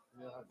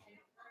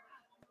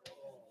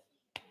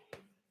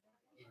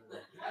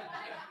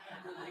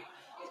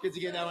 It's good to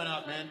get that one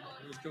out, man.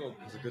 It was cool.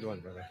 It was a good one,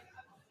 brother.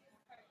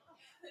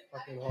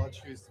 Fucking hard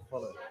shoes to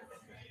follow.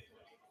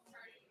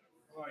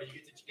 All right, you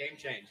get to game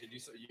change and you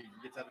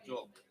get to have a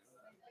job.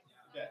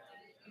 Yeah.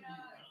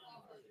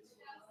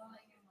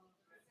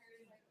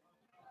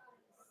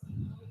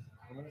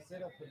 I'm gonna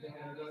set up, but then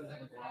I'm gonna go and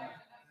have a glass.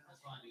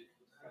 That's fine, dude.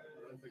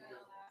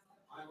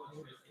 I will do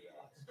it.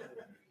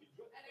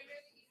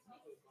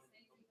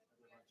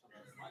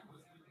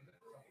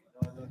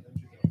 No, I don't think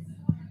you do.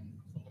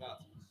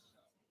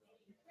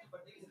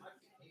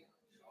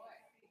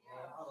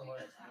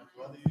 Otherwise, I'd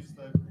rather use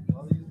the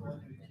one you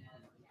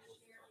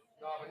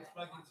No, but it's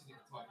plugged into the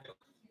guitar pedal.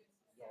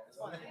 It's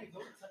fine. I think it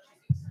don't touch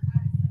this.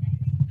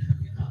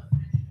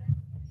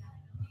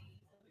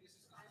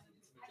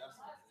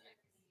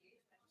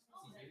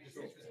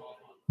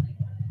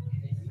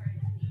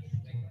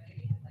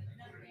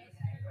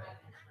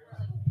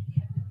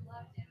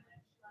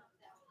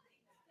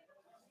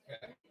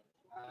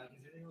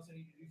 Is there anything else I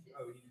need to do?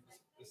 Oh, we need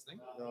this thing?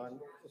 No, and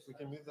if we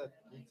can move that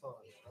guitar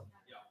and stuff.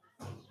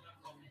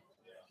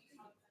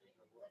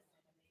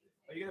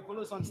 Are you going to pull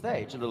us on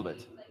stage a little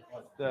bit?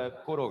 The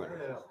chord organ.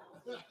 Yeah.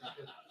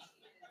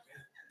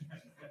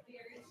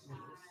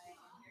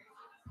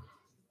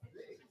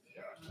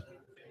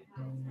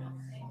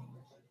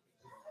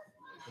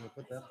 Can we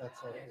put that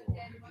side?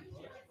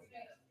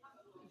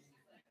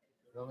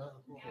 No, no.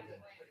 Okay.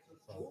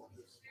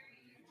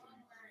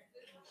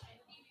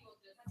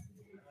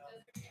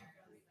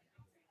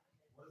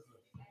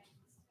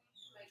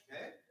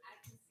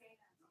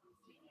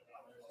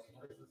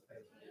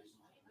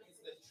 It's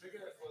the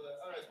trigger for the.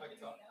 Oh, no, it's my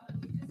guitar.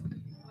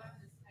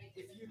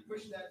 If you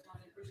push that,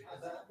 push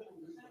that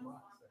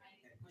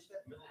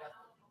middle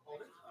button,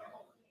 hold it.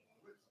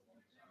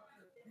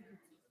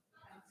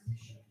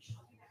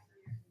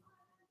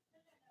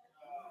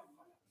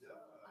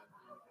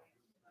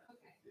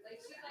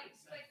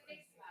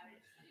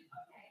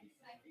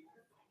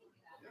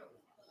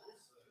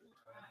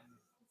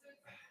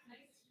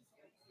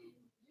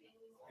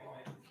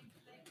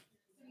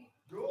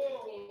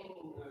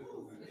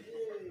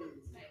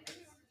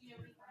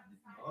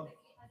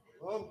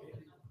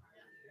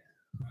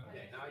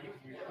 Okay, now you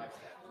can relax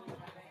that.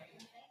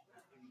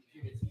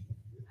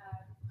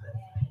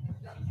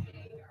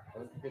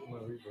 Don't forget my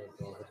reverb,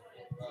 David.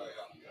 Oh,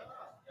 yeah.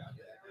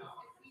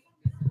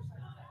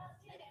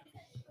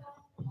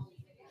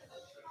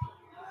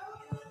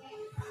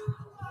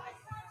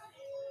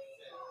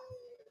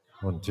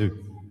 1, 2.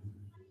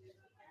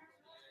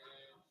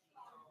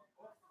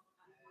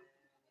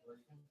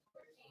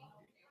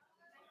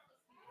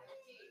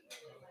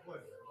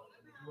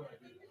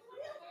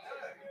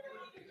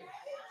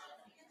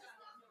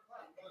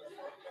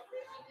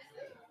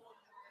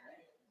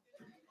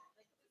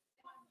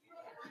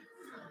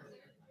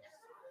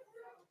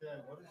 Okay,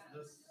 what is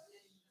this?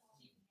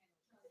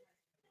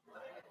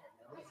 What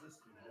is this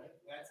do, right?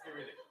 That's the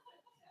rhythm.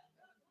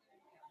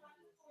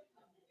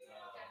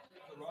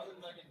 So rather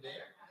than like in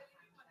there,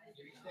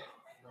 you reach there.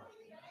 No.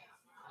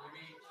 You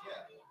reach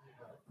here.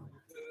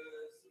 Because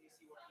you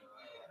see what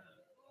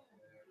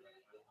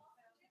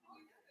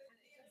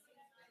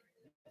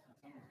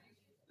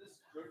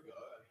this could go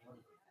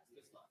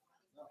this line.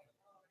 No.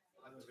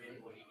 That's very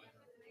important.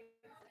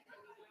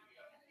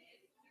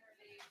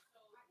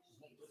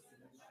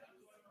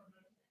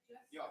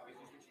 Yeah,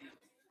 because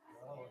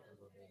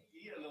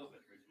you need a little bit.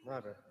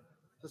 No, bro.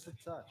 Just a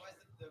touch. Why is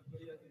the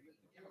video the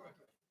camera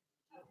okay?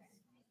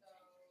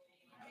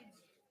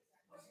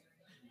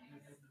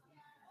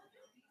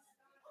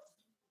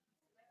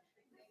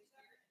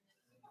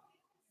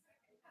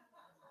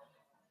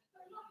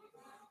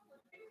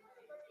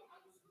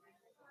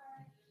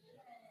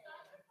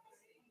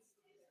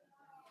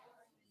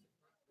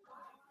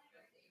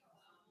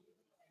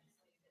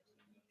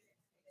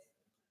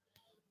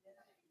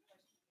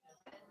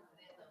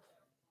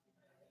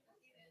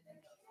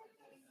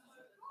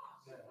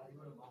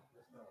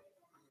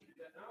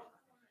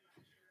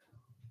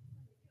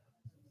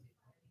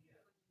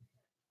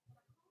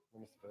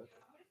 Mr. Bird.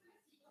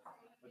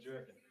 What do you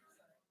reckon?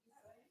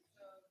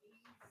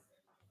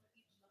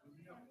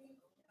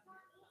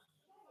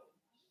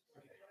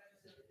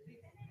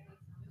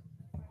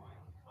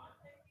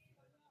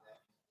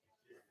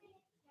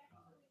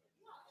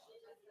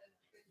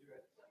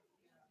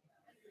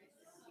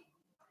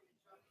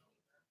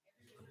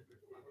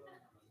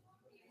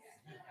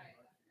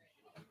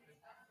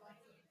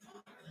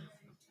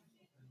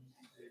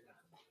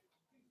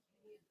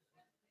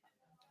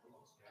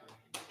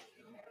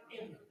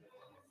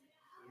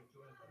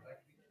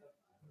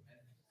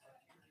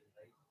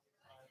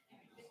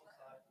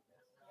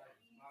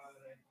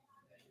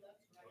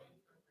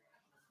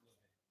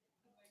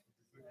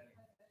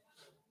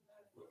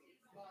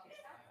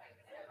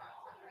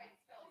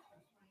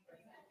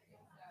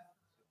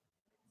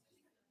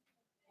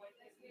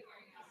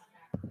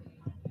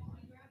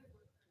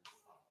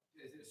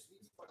 Is it a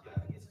sweet spot? Yeah,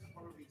 I guess it's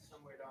probably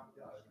somewhere down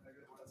there.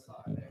 Maybe on the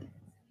side.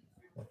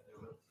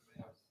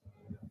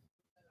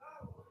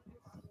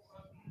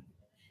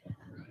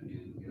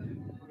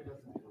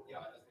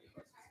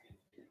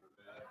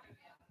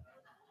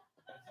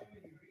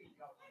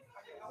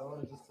 I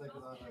want to just take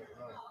it out like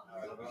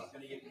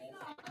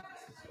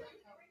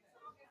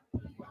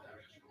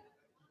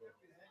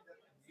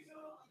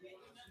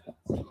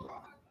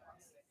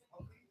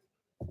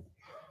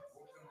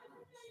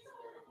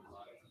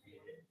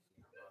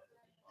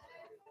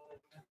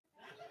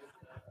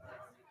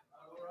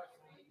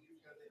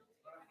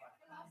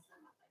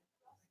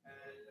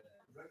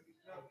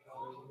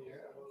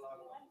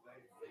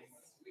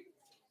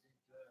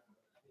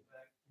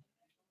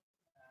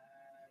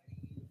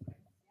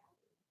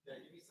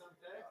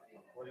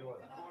what do you want?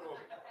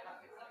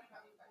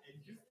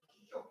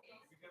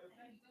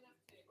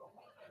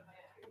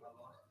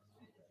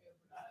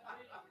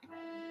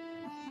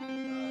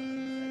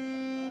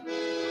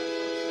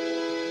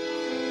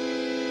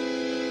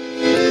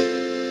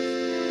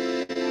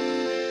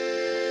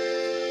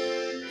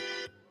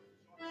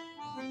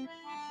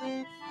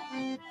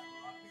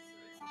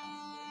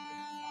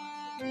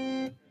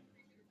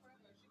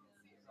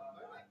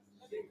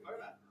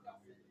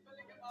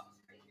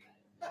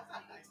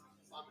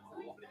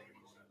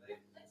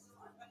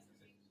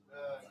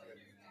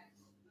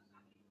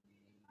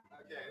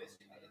 Okay, let's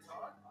see. It's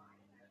hard.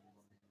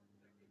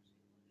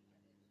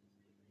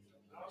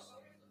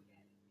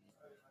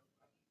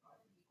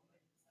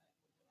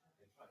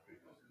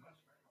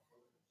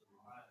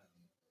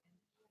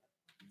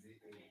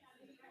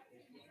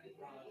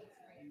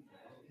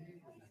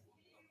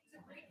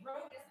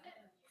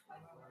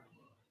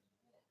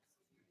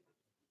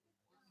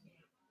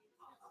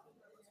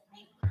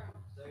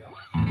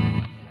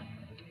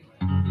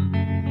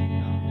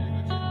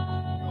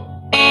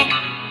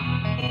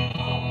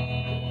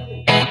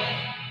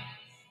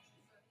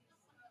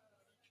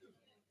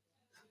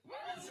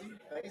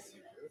 Face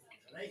you.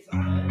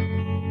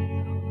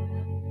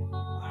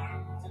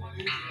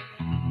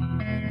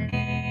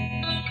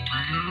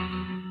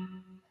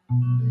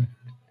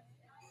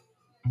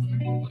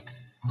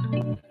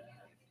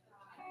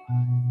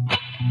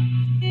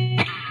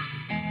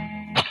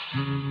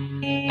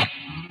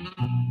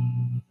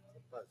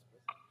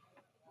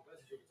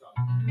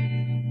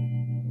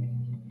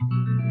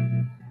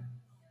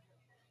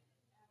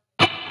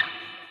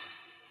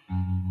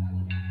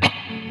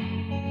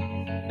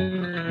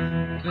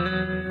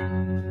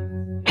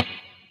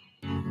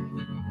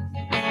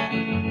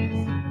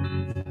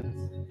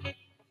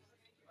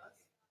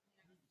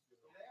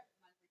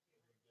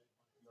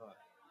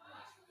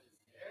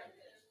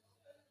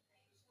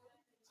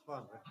 It's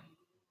fun, right?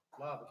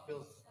 Love, it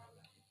feels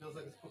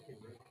like it's cooking,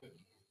 right?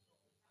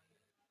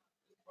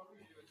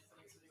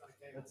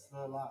 It's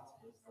the last.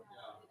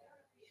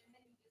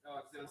 Oh,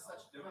 it's in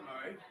such dimmer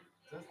mode.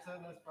 Just turn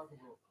this fucking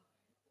off.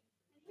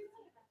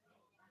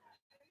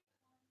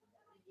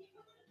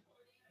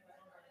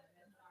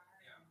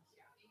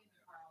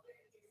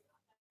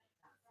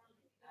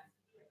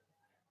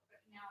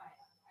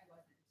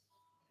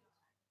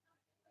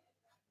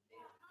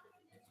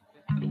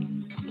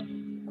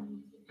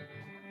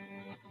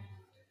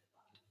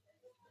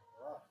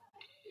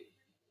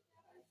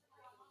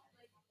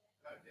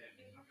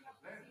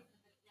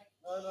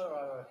 No,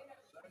 right.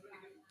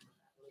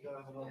 Wanna go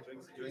have another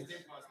drinks?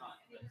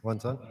 One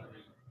time?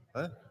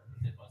 Huh?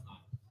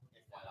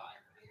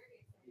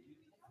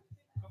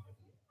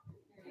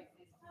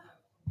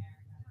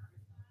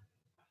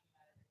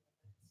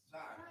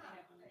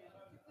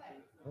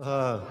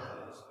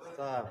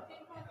 Stop.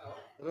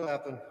 It'll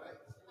happen.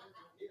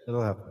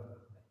 It'll happen.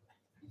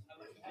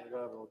 Wanna go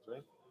have a little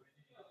drink?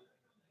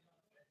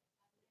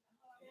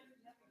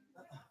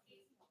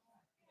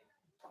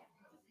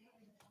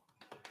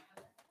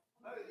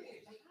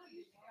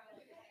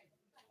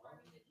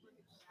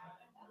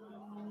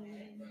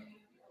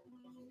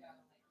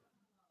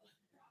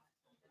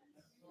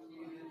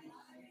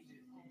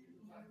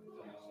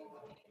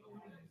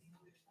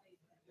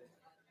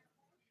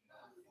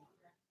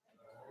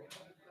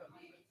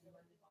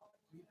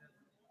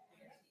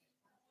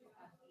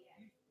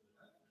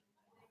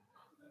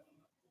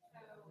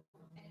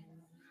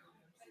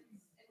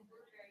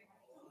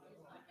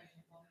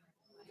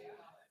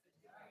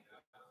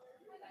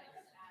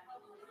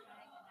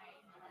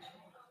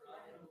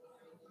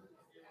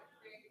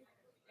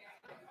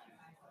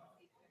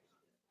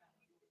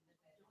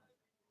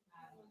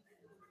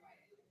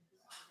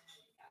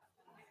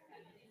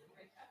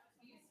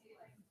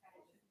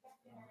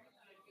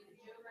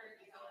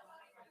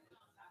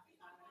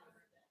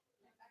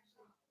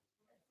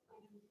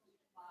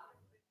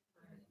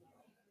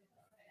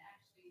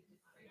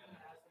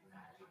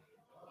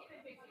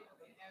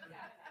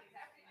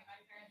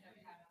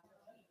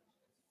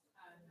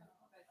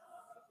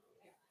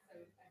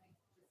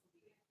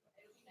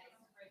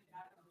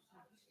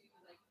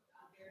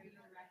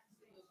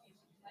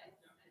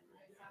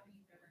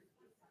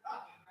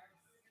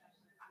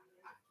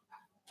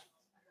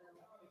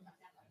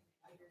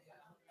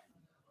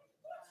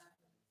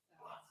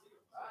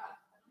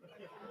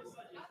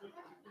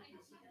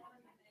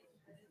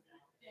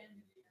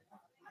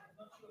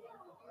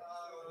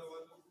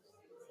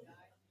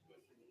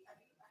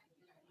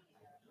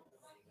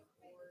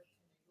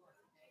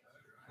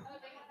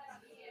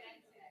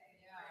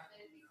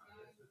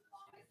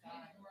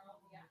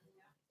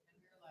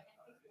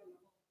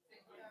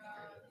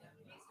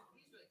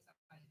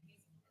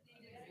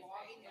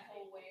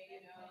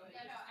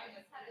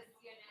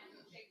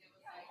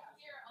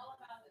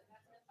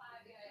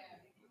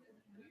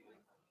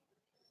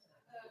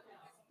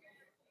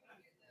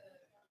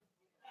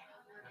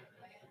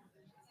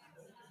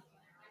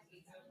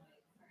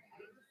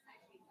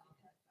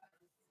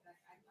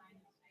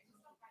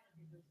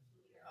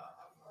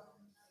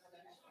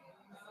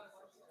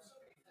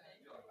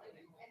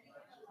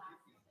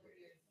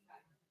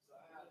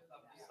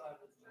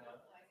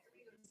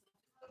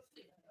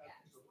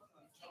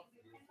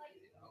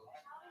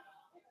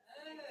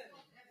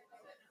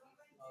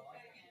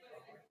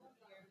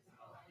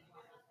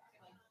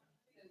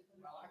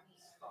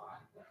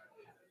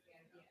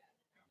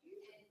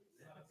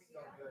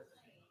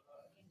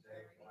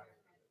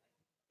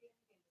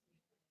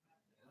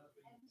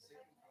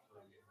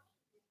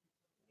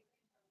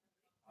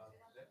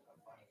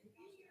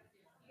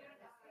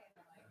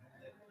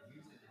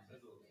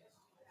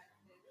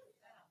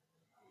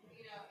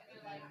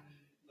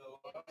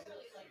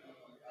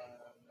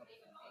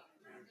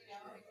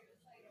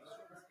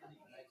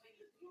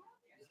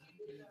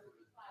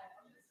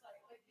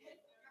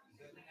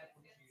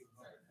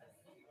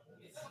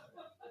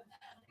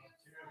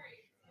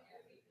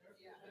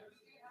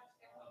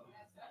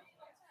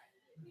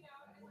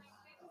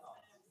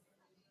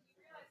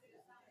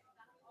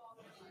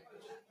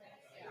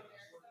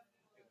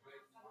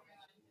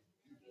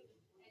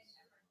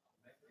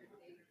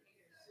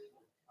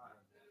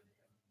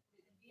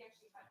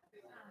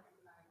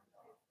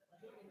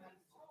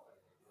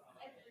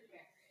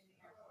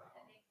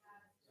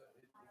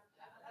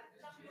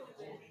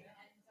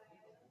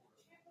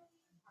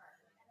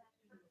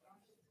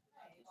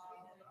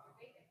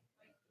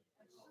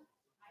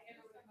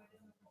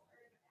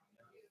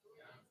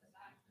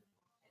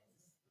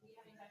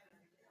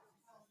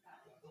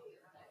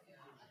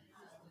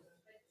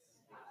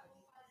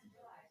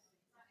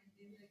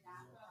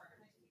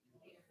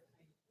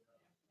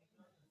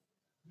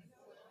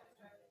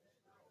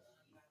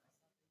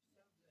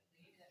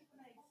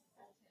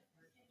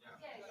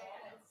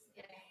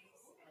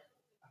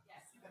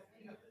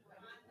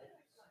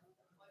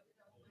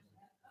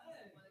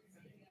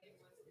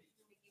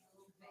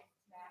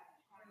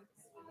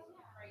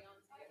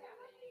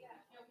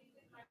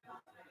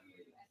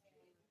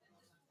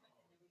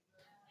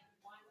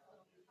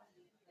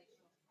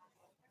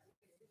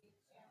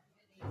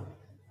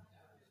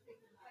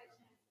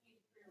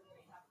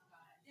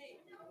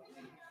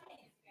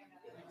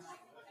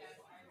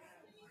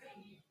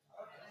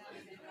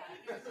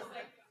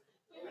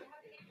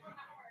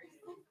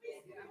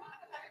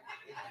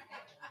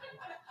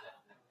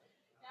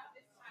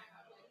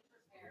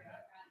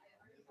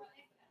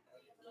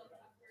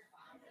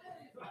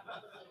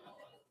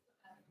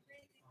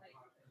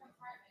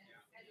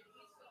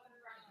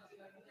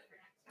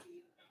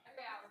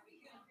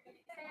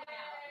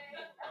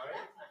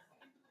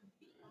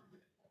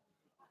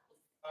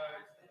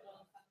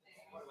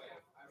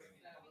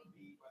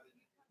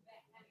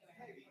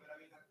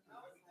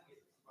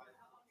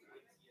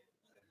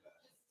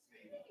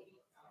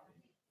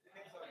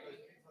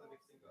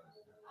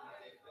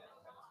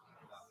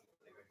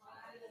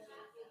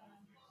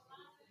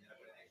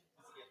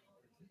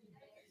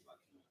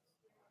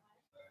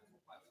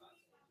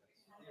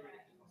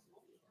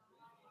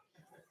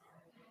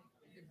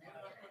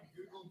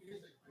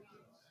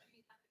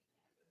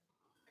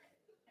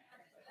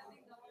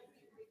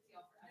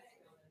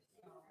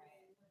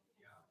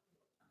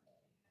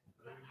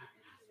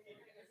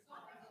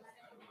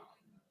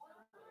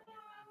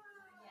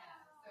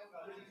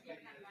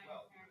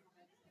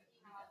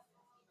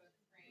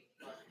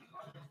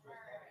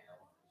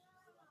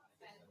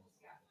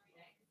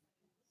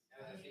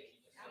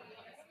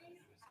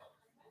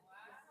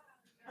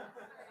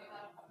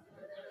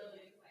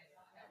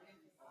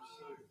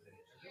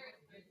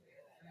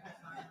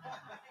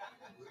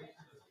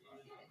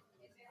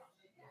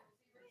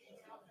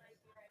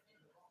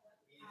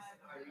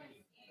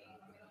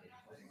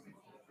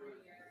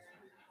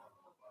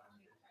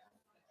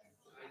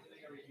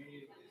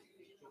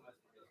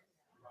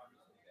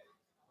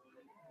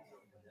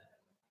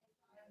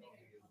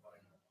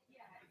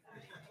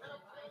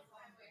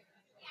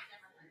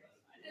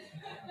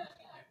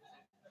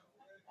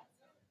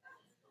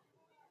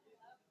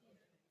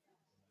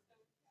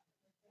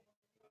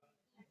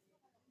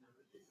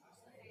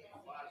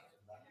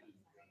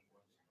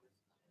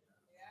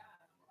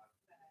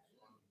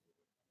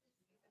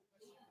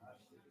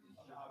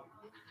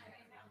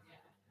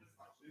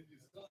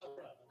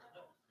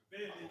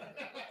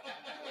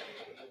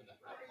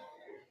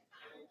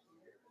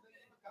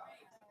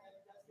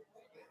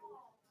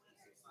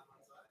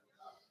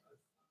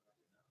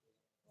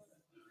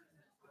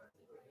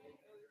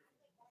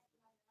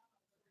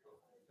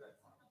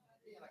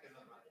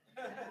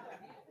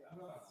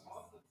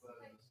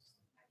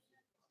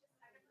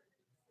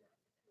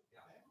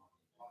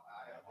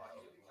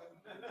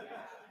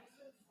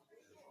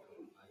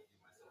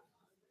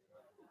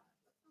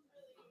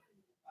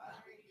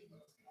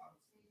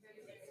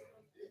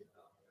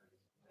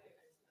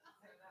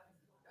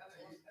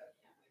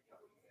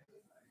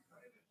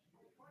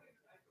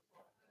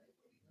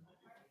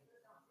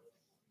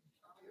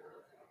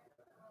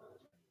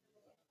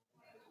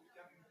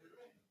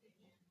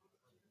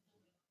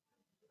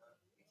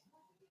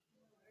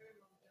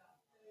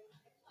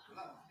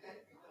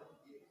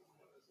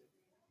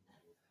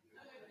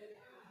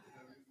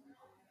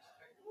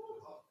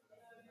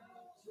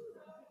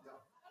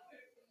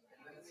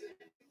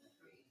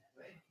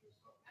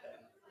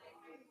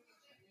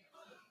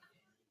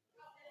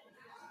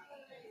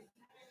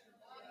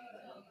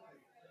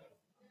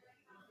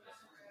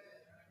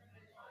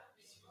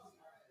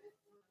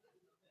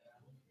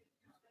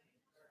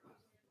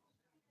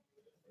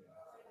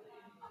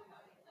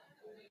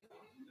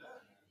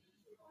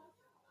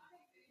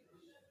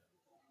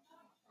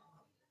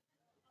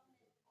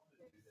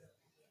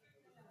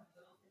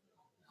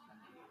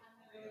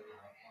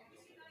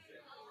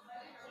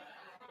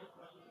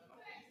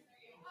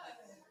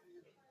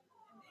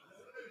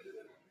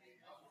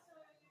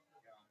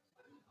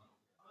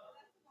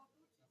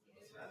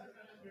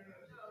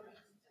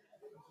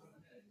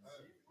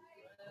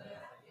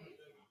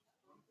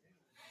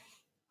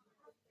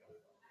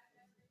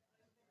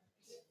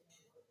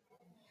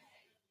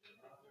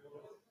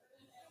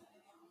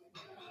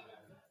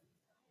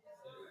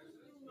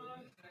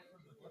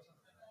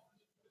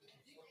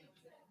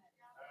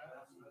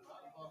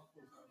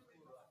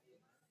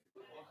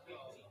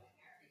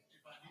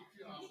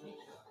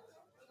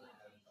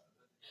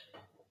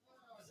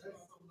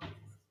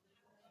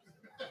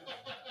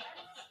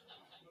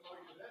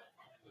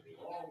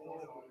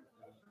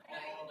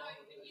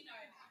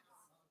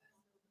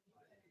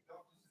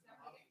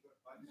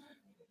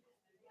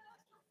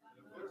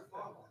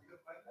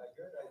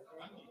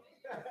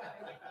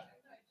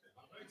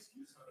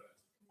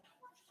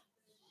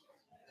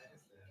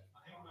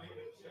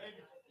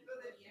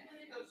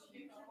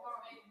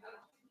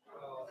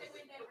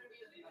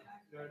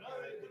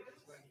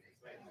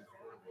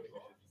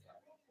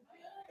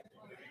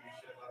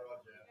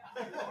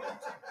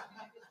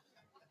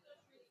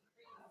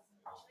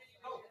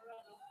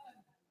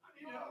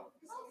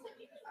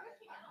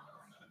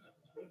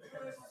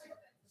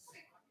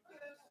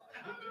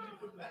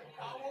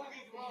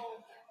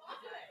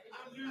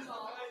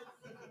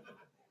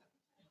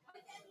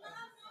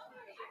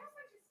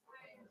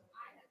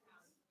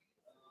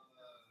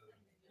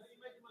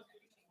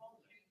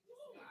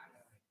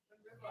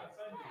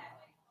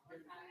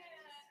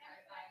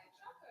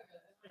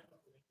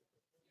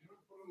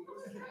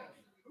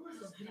 Who is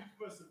this Greek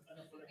person?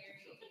 Anaphylactic.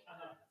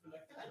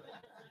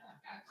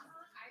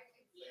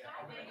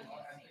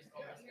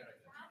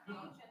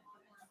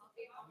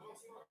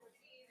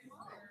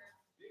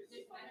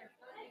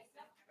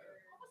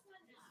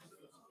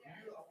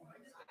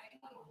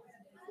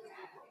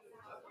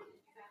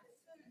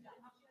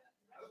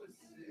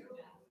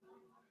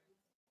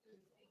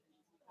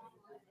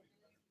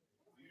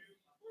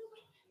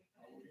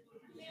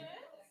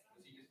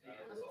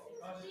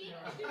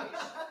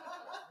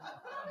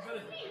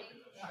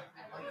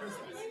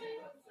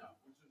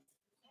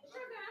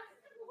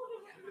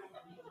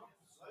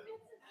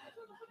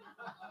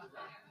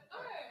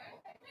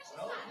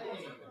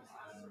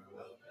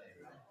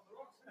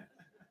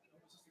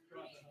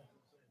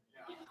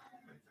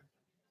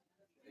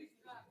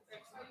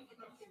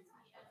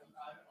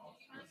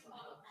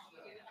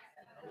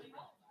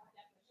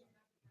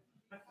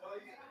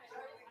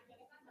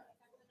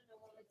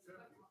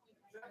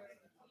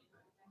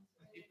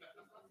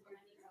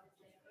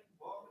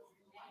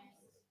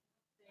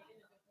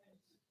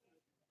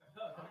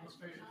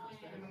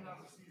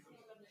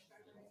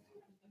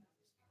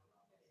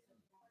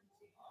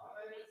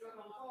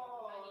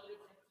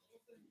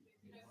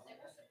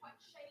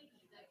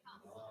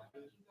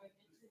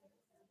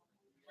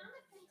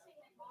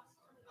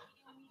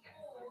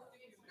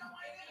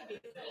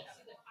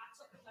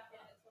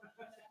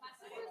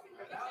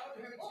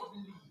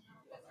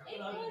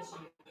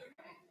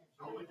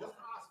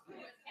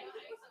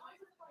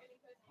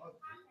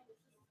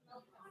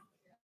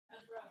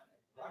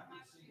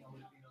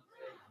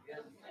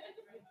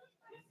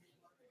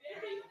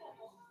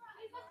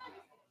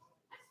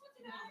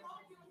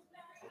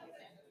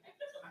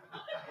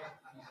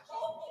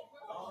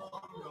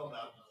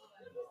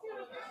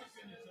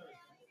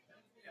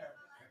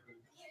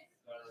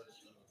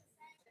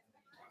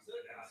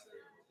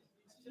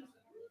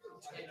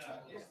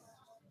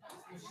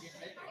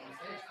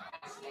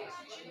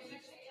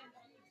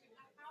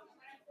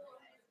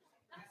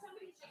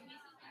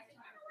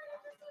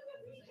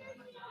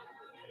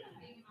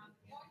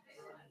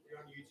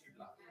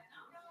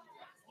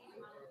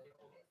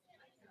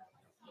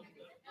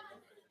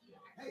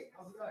 Hey,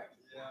 how's it going?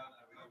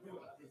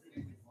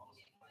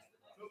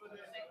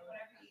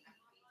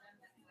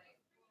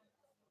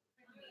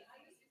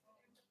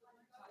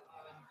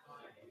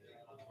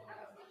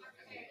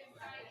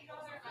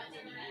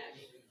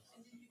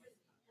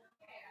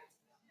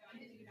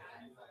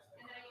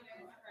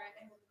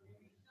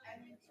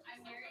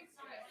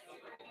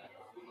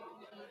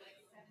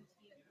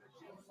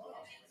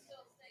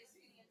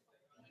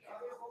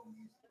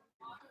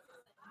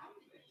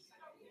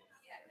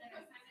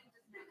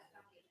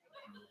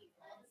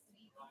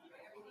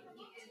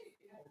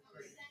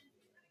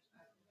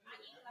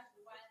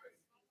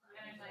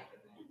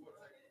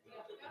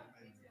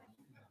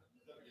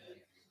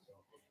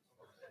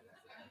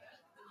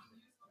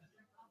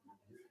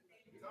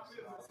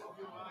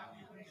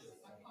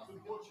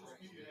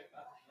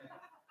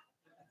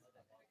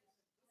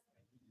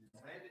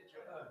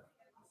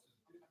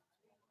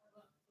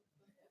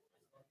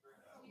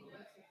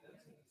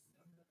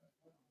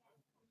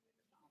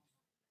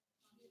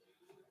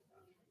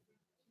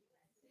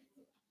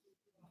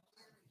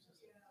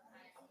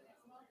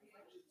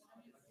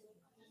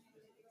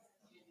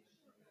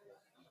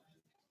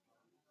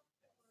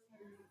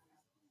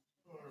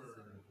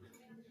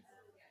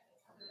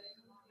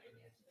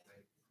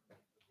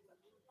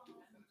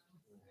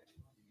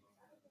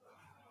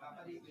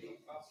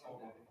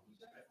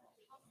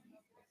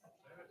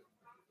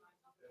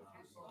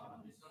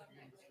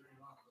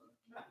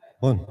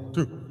 One,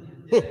 two.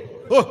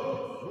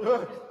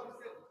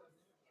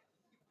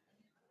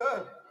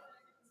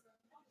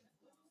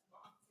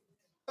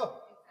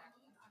 Oh.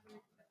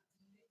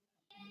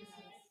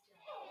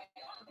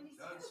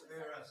 Don't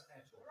spare us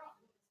at all.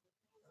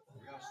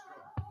 We are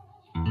strong.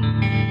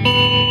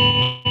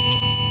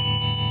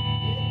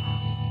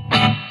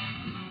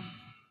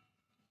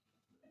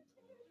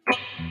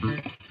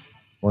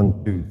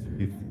 One, two,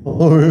 three,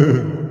 four.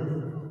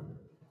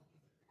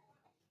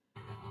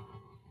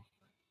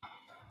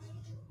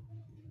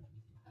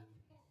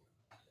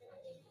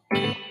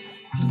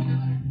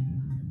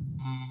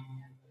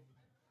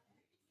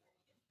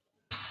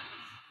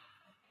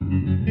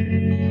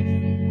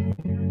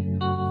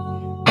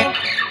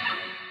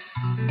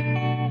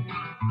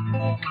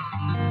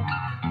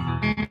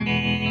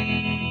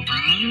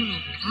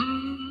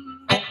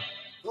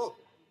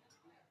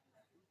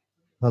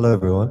 Hello,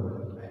 everyone.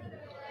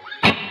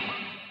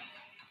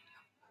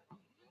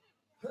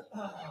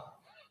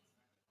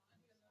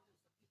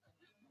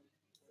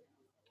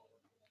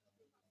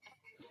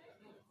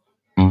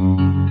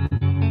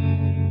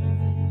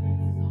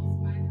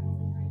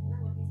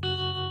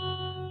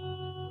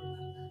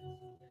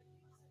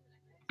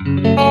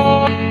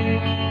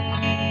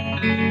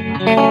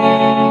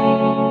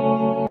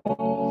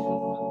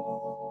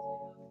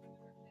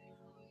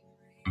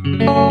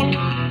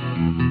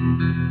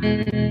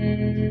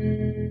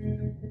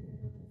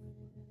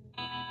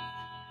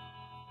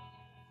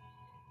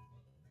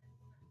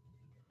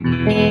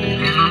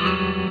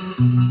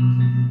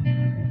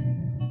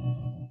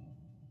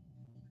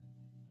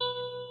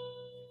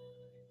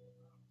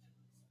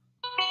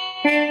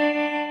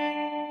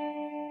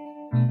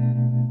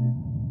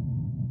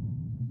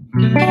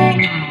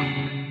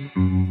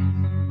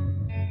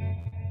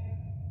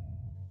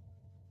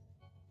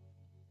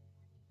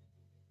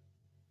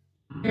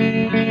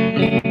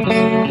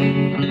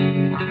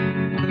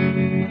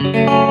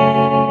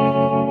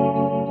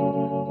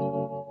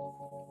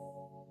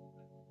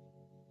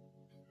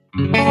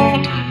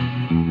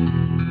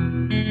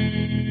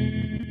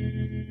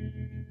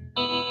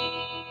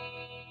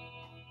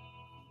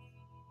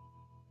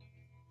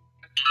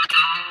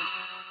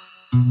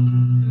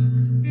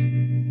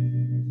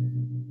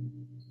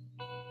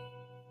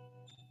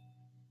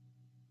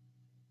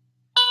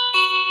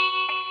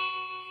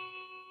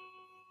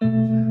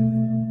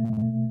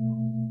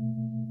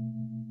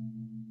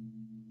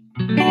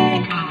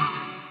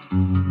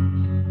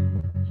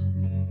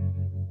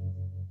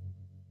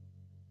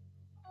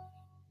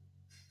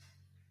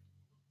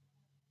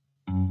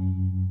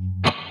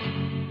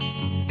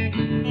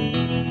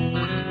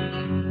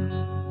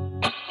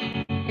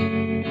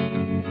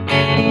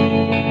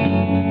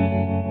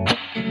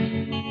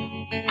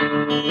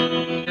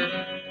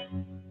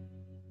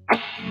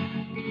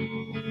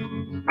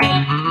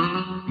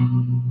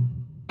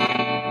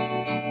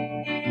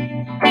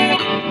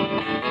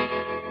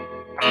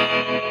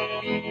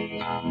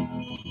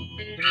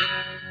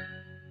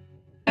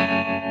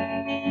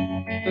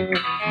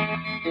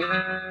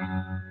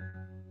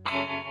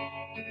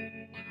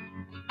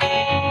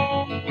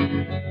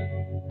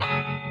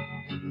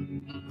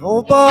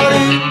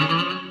 Nobody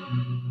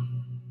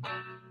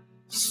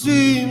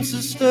seems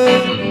to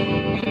stay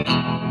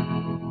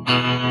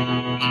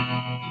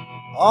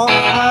or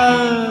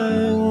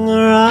hang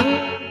around.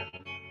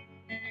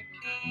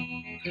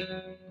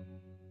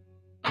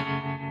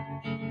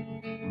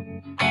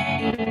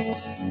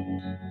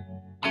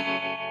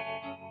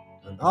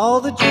 And all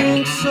the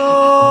drinks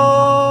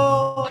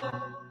are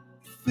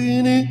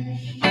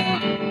finished.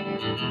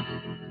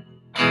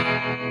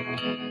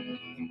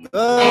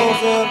 Girls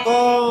have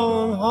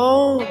gone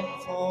home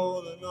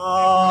for the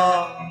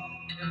night.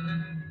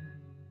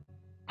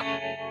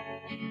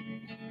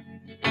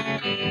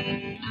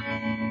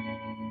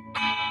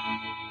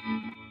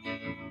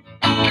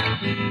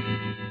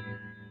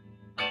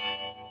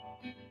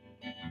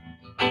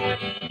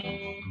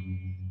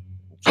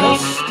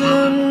 Just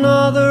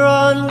another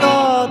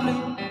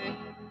ungodly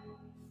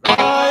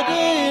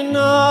Friday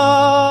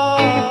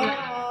night.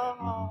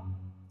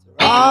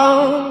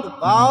 Round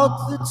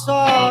about the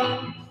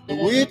time the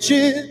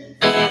witches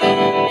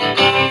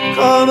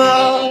come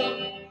out.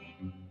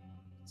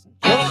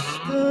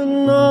 Just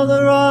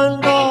another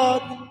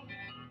ungodly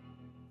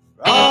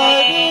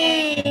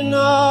Friday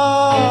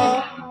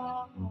night.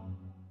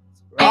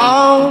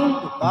 Round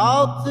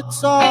about the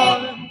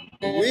time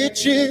the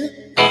witches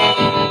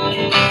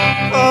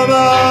come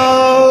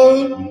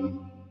out.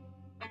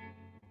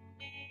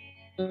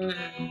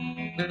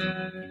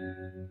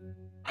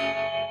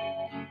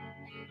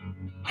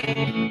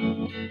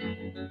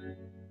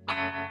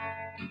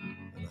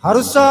 Out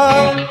of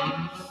sight,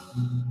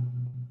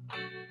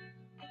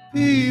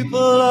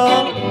 people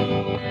are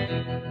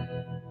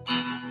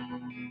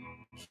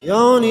the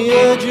only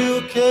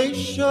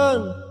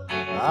education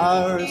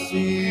I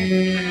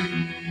received.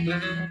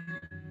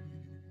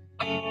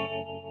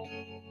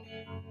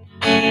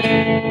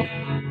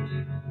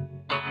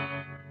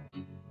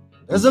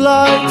 There's a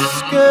light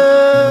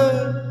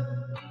scared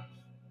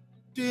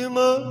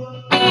dimmer.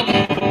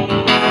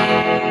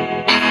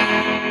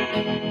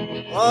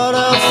 What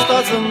else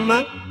does a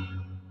man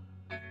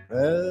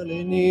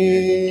really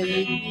need?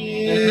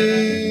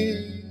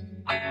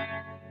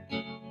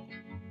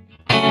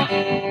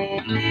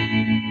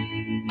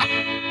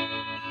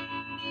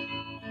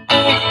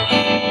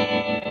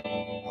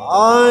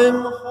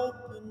 I'm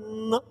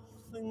hoping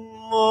nothing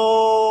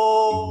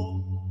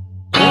more.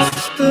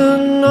 Just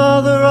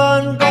another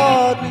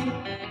ungodly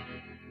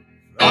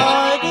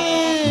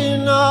Friday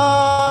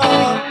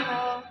night.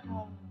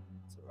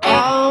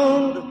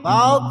 Round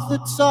about the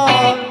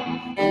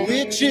time the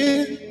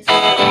witches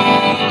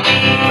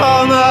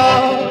come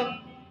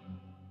out.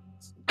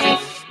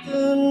 Just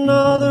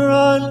another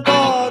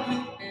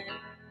ungodly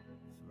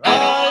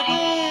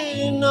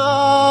Friday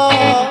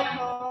night.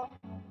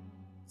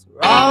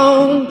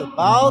 Round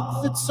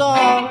about the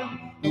time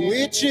the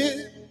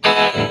witches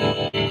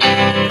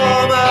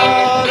come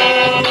out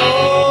and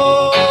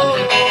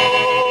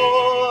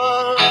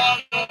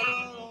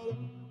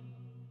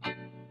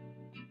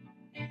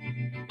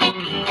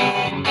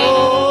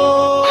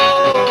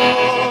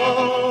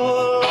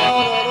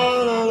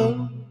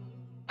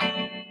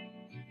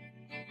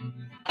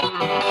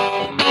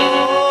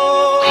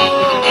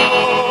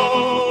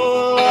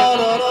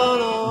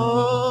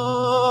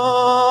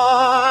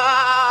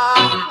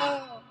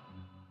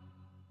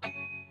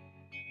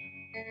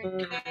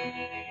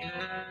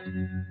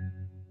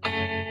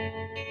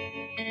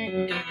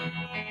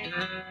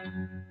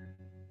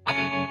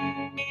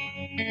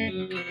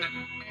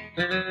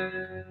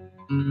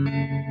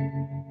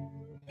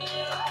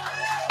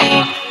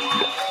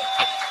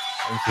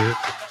Thank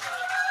you.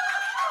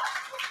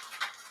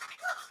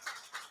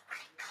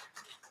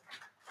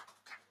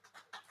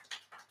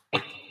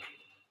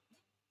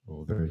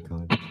 Oh, very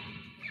kind.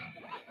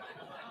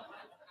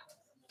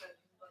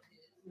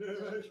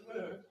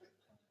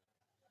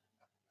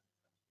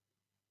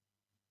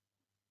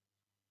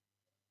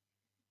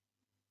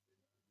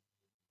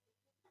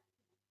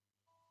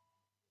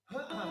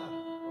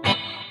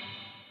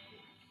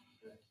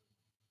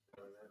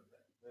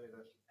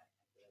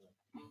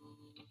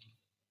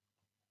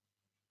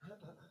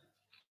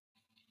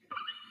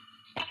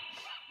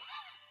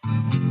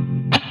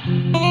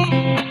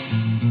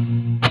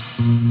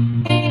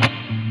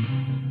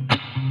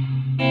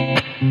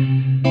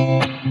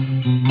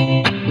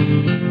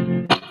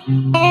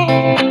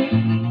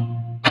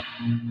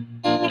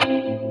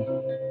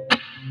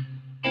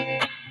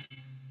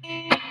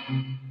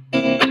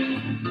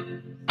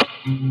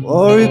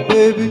 Worry,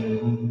 baby,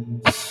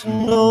 just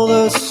know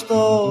the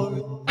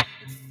story.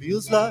 It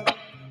feels like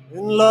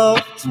in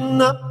love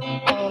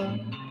tonight.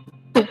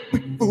 Don't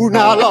be fool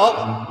now,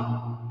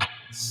 love.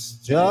 It's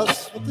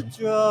just what the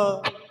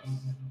drugs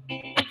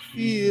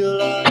feel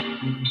like.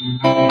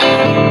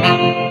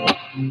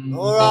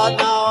 Oh, right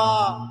now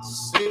I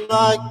seem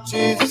like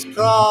Jesus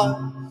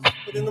Christ,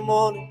 but in the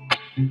morning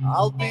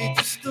I'll be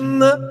just a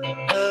man.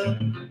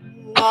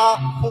 I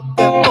hope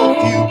that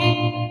both you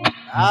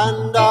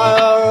and I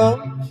are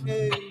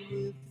okay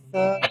with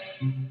that.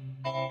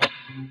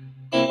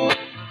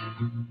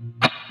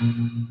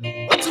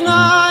 But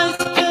tonight,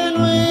 can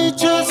we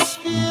just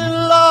feel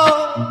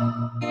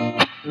love?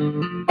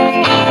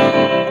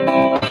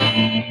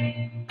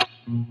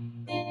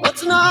 But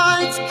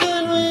tonight,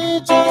 can we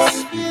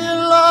just feel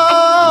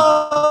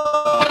love?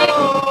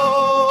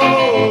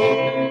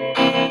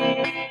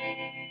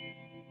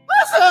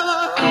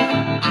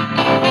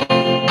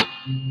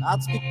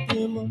 Lights get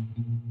dimmer,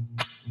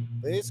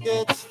 bass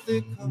gets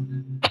thicker,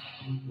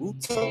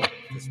 roots up,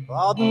 this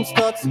problem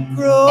starts to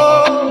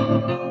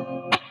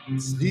grow.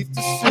 Sleep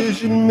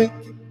decision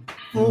making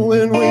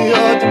when we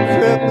are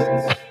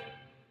decrepit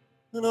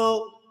and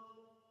old.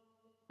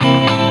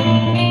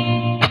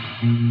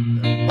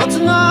 But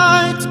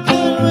tonight,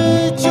 can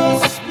we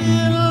just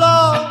feel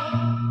love?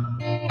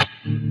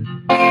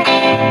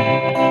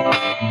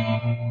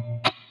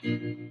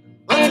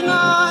 But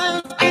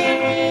tonight, can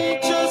we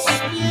just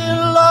feel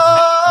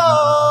love?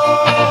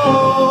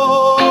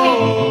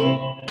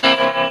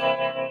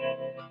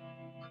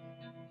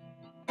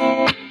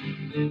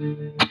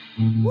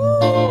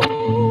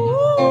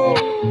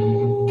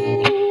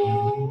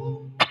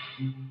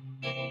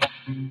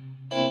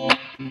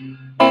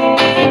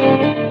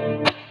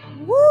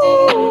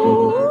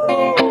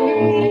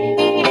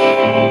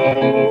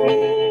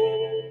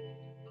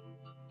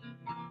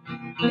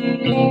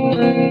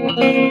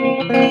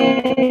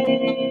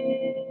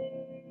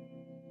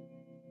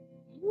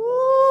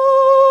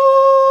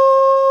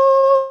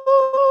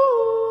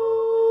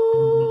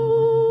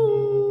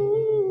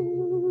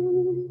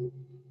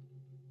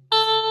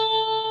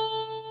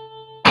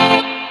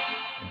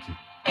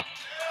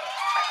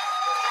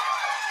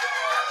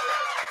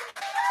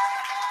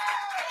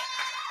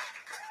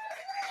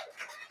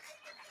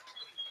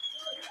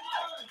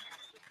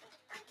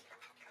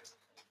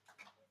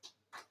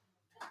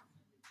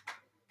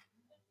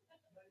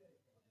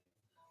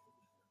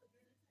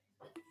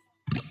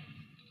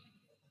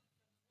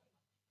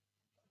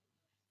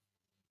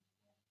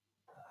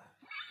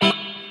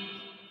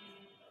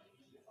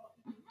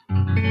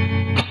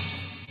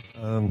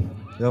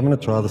 Yeah, I'm going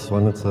to try this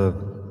one. It's a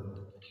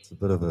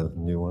bit of a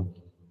new one.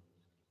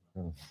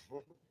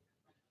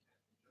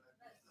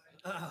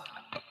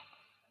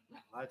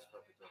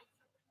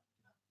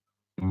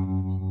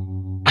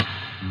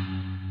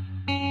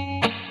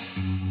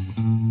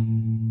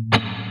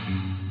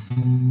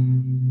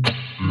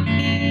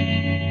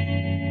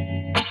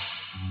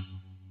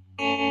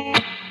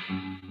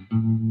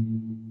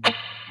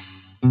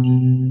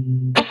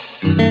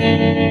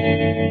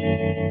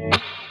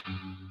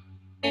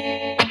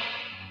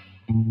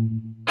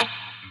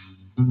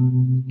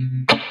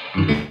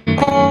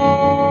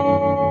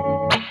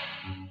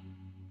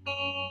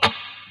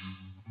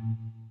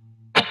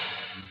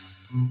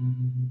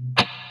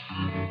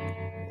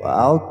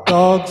 Wild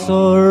dogs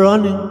are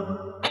running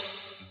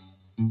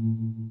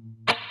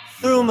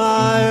through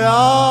my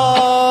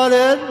yard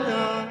at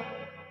night.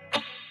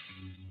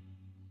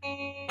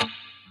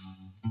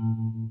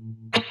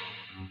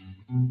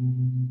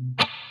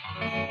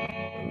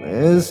 And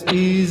there's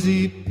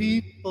easy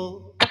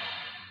people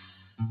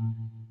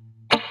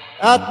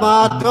at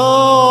my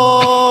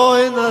door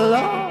in the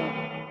light.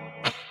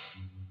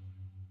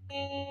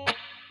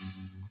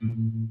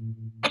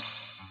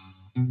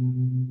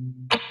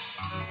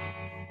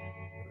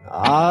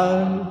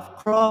 I've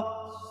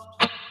crossed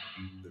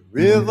the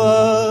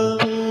river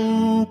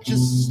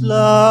just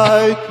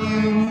like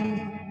you.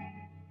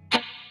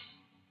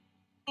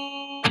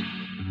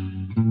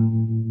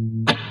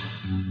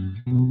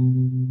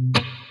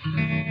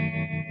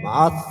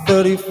 My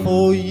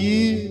 34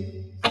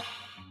 years,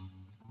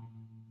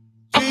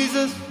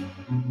 Jesus,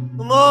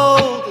 I'm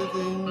old as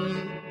in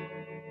you.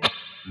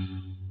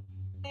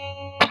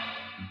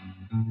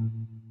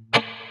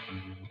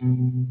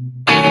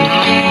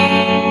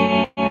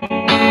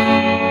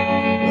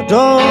 I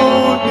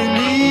don't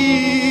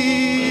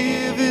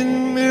believe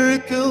in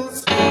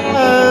miracles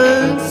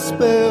and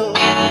spells.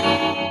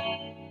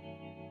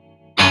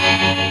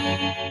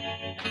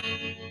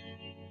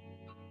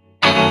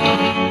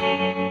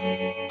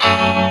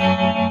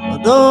 I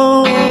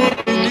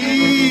don't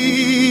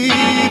believe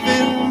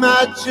in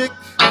magic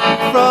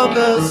from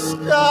the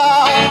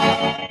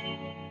sky.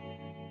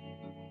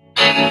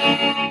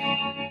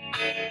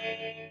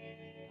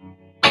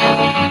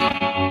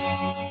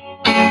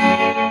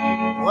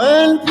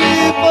 When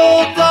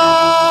people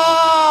die,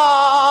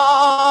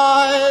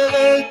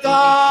 they die.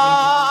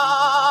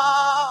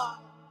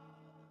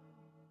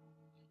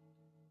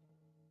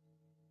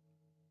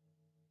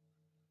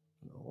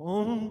 I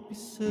won't be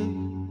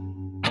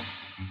saved.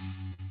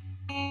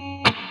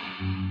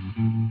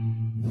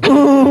 I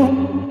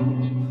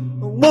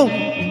won't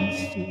be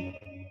saved.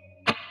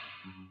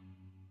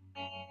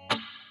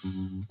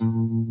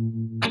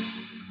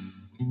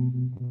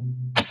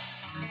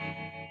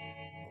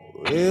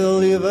 We'll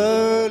leave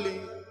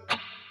early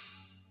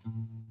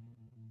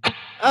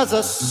as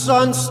the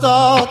sun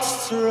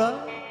starts to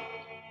rise.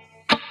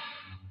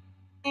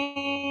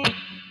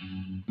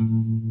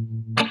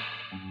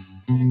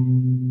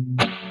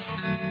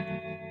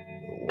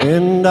 The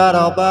wind at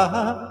our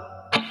back,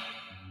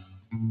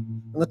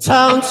 and the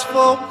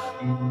townsfolk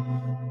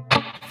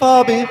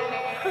far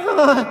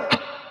behind.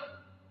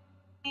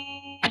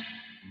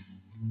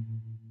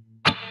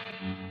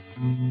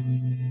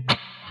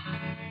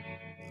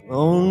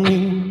 No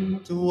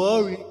need to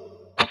worry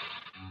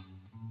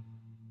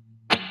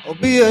or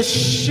be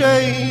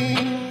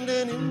ashamed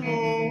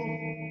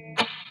anymore.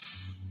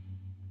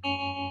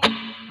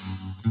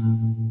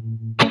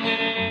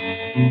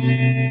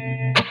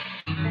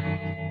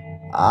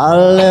 I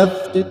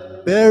left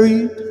it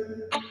buried,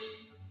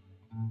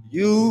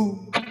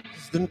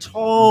 used and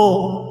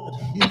torn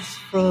at his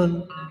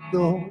front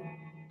door.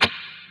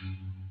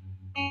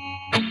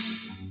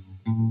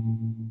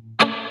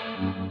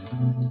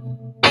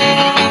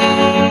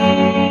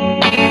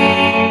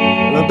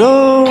 And I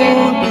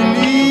don't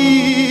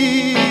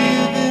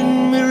believe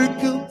in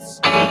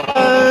miracles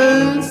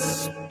and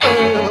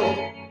spells.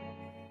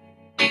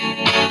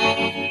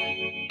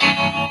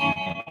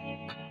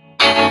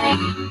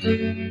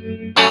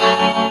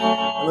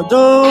 And I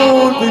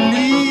don't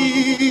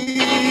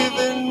believe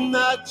in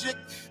magic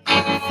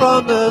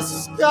from the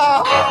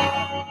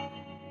sky.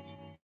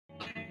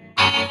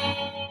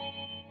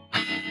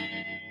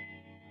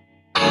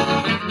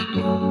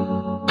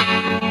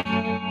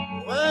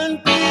 When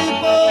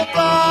people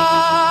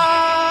die,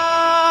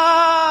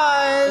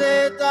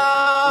 they die.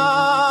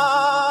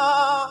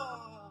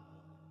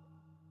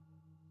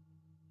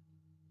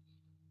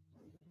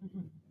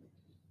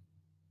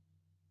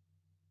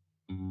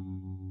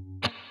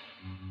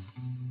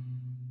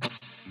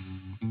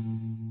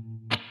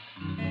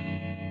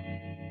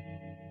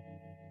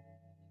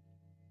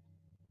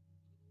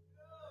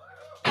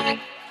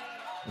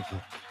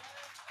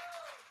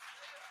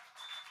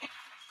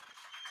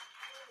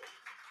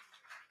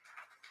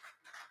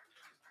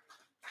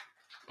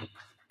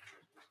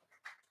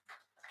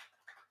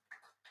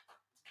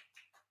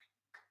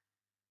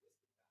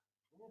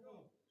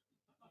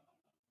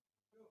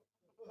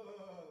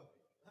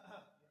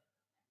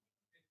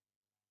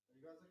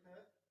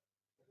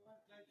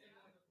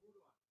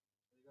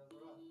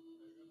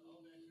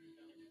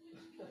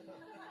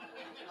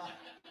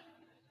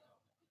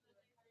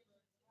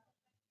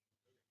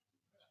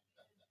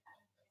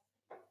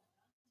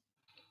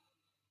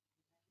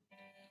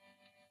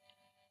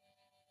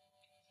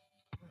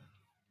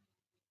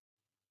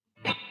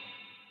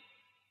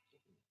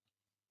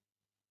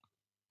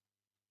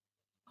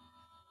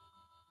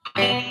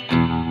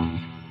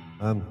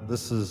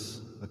 This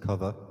is a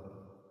cover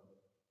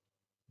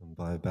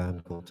by a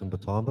band called Timber.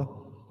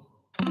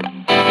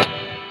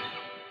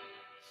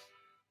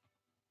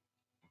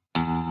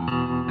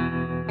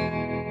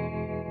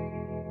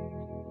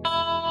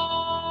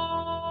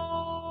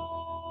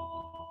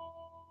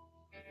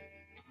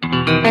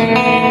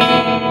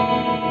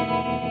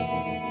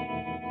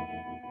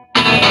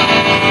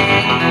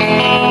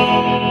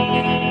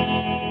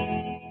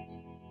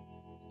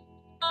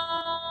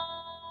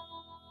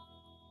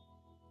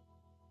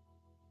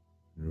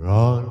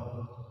 Run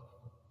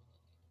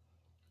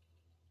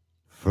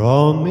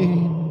from me,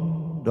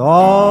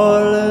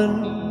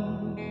 darling.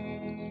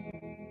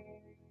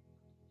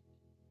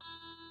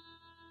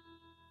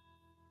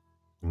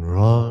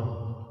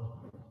 Run,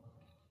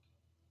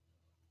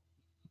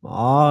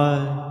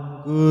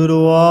 my good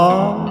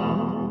wife.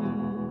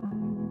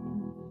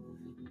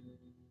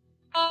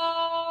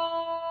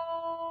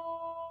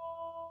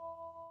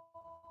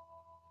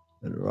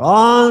 And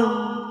run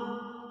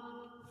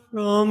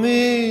from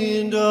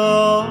me,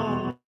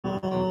 darling.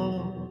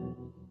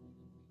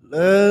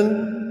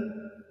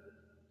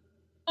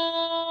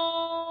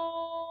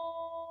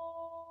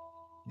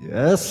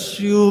 Yes,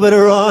 you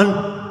better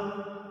run.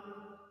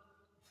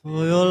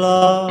 for your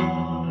love.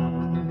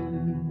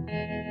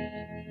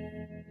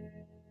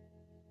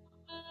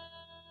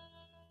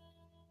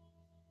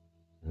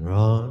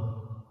 Run,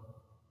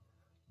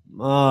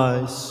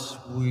 my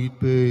sweet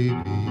baby.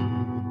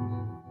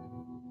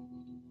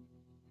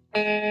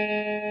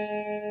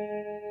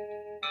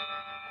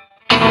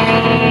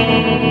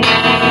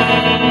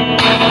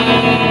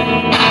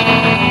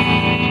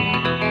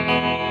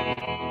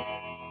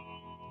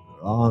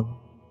 Run,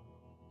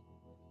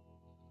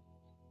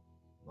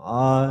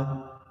 my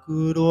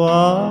good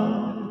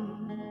wife.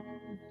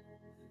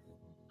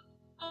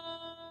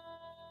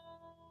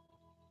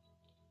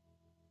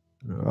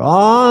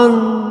 Run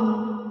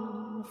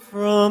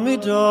from me,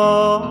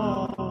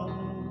 darling.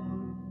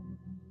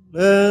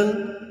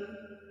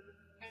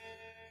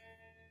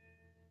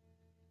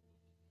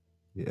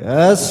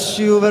 Yes,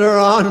 you better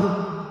run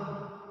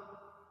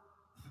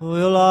for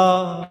your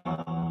life.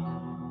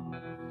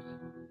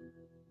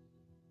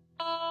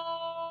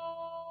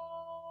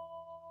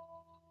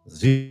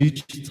 'Cause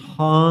each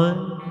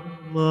time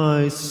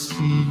I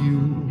see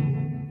you,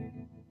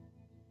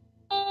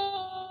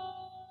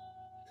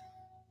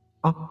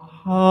 I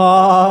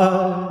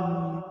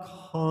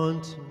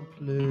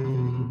contemplate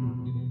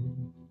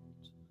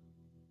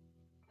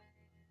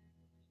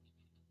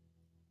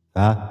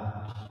that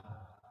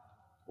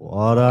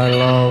what I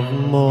love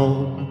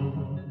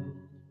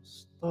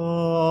most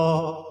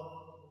of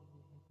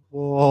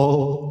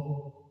all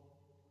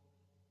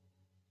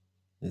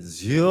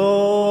is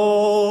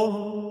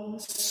your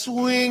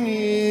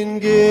swinging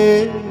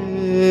gait.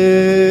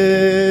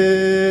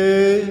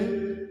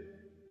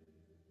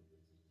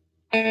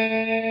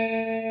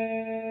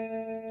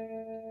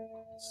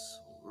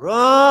 So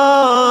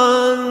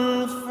run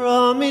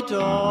from me,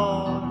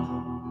 darling.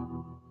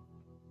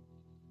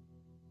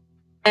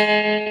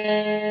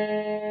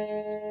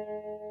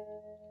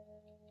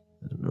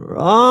 And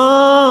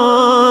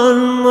run,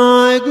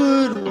 my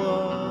good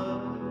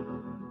wife.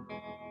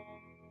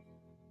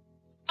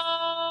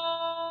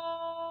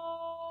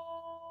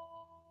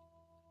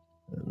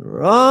 And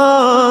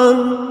run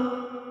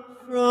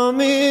from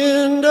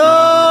me,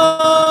 darling.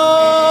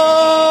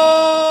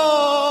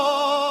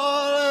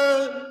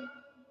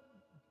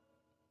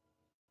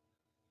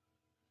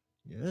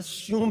 Yes,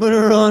 you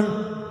better run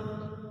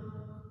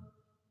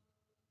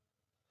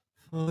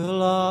for your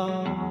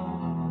life.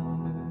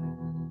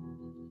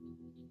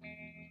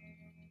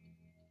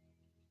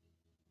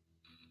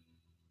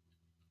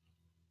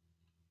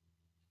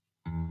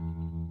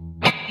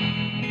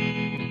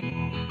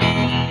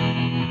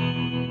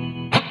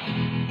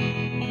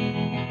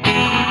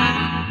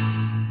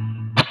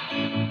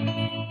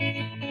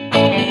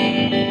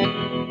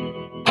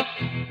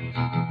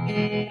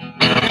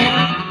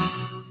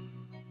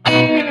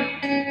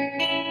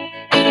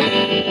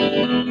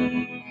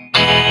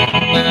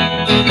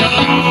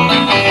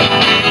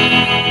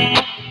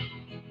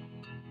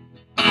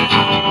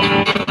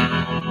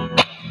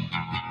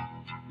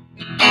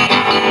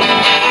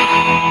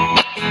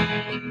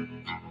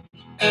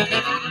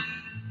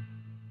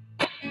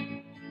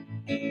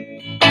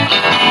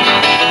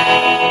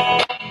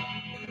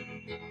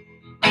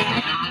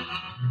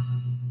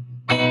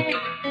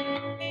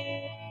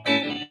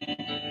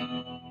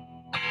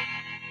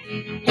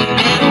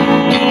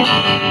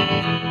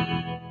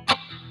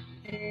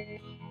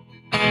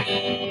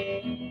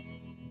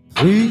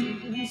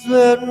 Please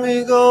let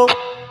me go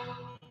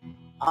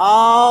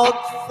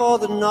out for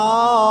the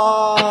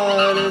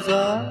night as I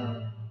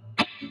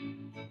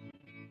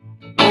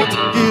want to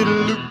get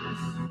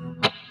loose.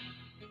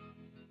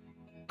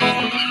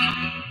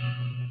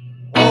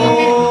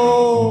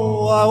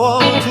 Oh, I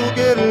want to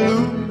get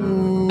loose.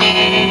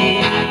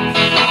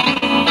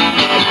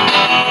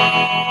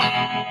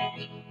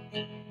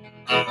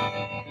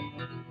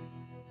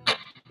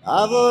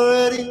 I've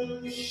already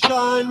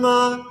shined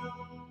my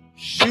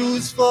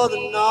shoes for the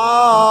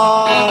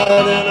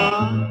night, and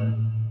I'm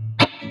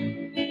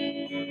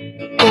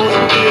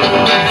gonna get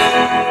loose.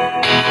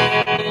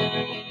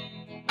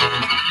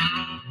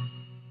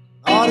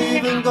 Not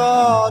even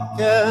God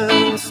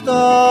can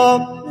stop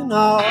me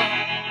now.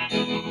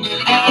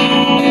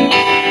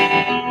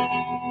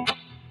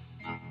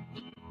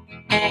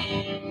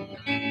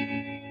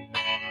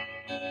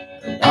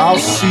 And I'll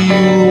see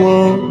you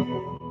on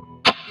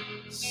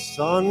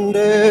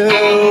Sunday,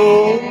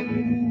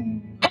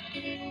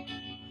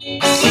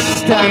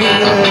 standing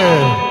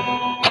there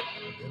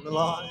in the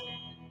line,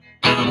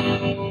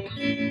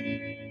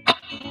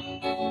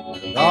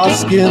 and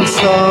asking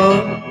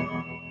some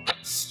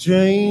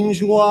strange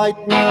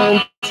white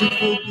man to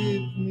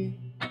forgive me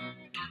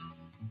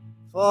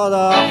for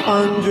the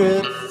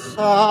 100th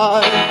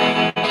time.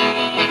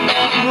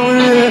 Oh,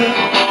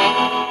 yeah.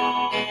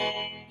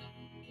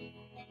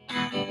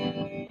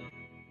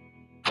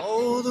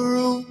 Oh, the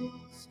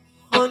rules,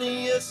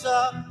 honey, yes, I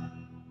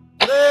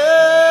play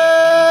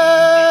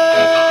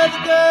the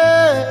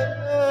game.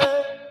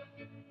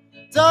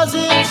 Does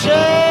it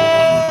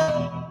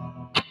change?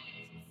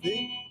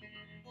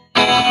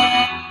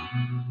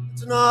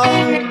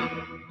 Tonight,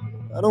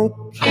 I don't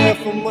care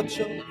for much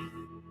of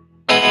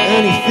anything.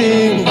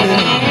 anything.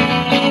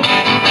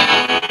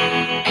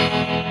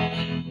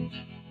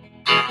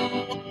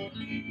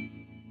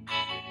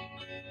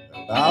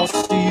 And I'll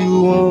see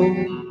you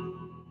on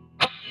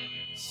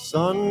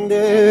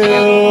Sunday.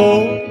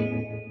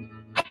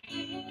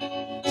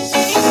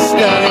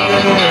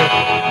 Standing there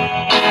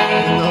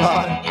in the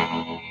light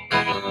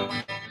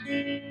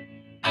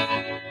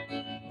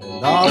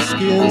and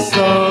asking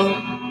some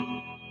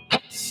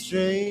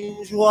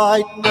strange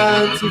white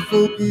man to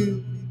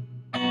forgive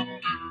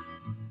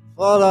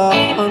for the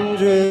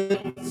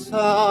 100th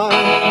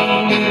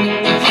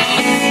time.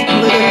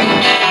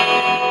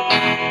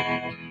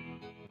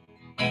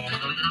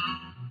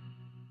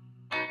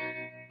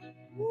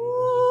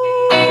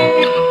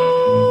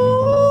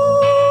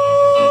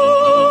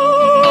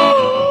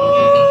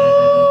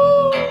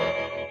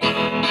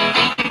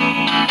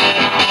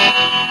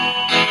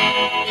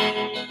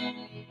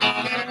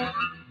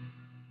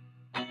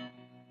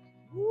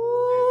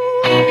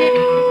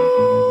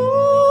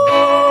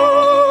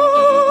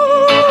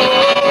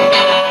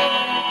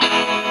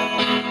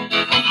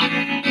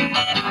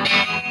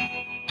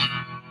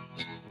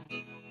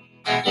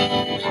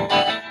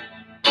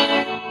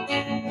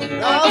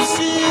 And I'll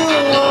see you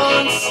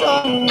on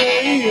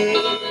Sunday,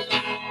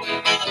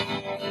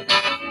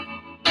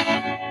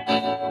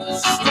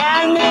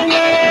 standing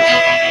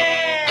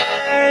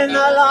there in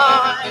the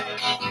line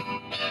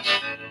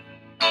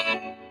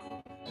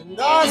and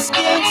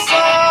asking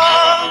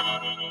some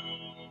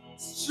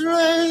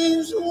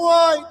strange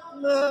white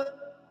man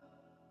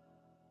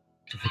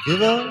to forgive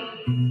her.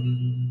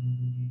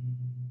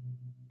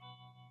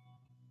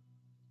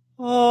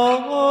 Oh,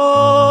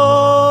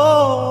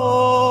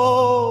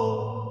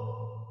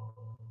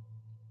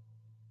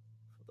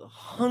 the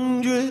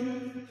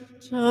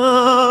 100th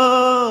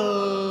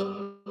time.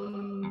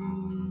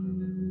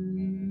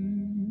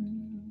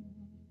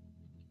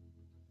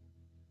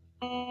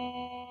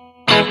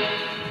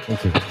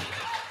 Thank you.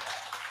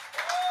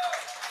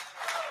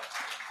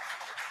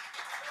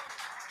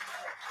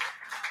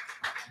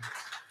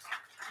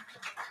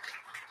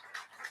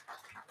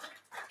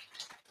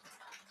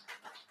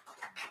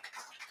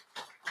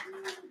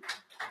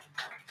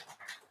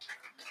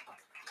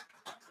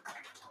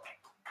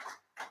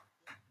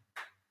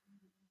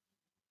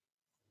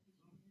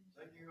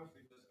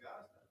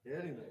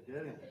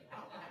 Getting there.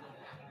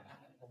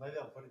 Well, maybe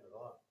I'm putting it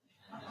on.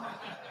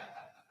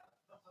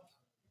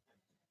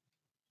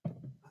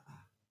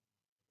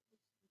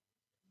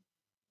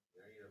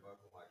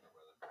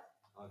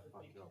 Oh,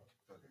 fuck it up.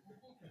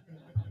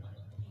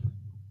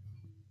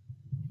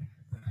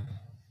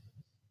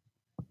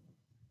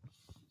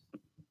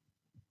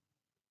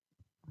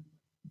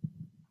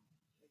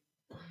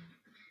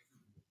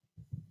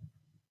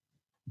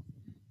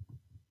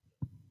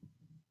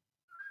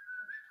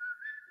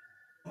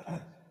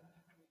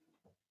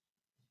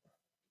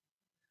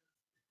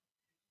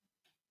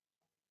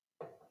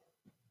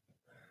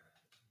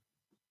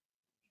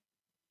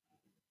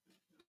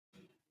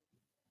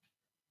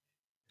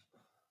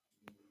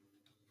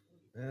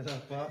 There's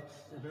that box.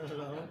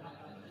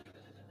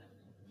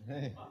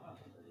 Hey.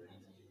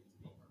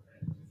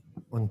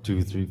 1,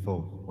 2, 3,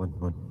 4. 1,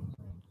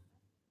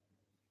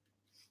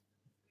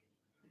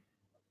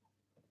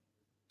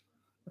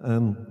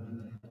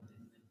 1.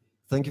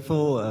 Thank you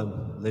for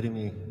letting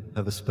me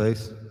have a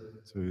space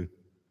to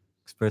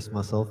express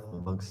myself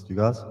amongst you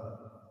guys.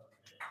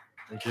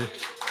 Thank you.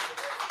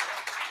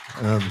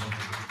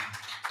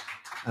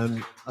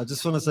 And I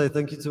just want to say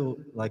thank you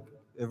to like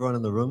everyone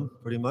in the room,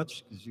 pretty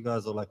much, because you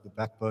guys are like the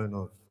backbone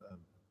of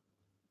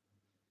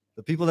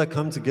the people that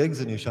come to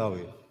gigs in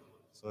Ushawi.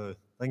 So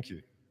thank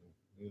you.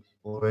 We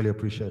all really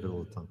appreciate it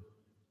all the time.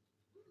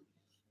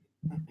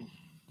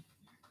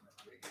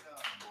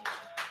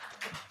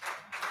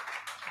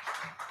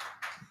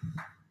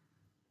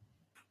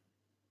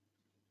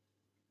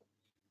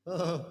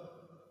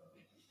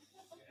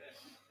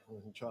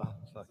 Try.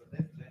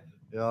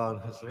 Yeah,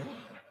 honestly.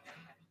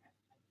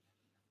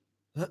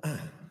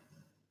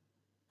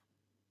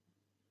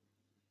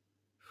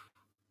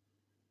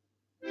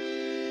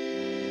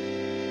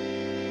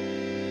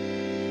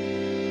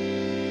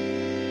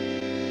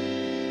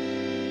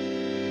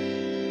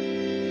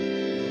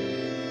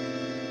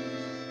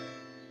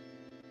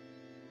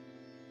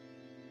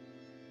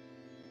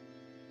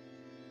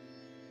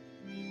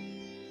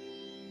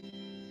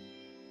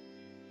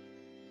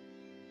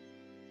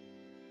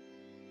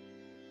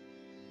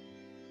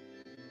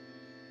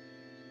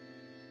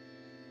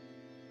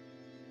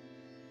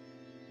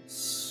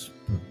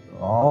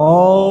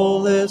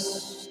 All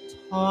this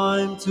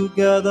time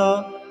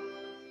together,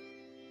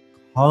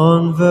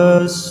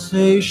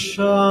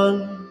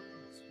 conversation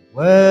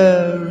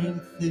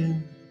wearing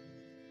thin.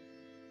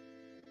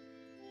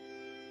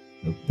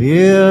 The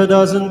beer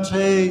doesn't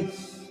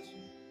taste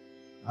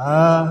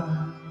as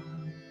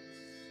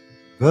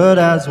good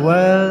as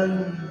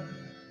when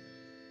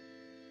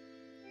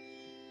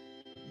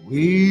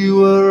we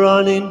were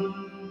running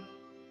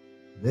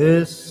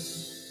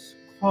this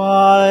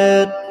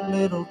quiet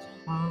little town.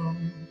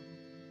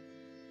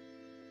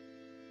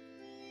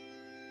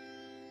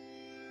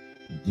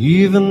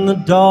 Even the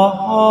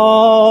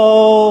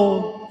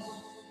dogs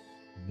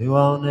knew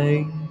our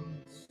names,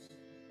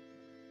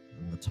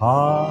 and the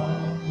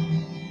tide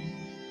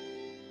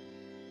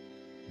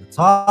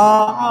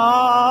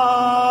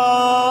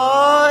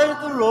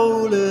the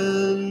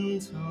rolling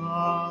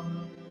tide,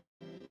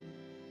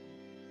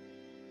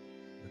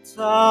 the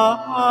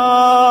tide,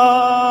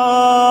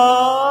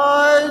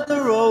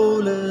 the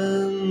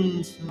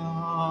rolling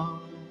tide.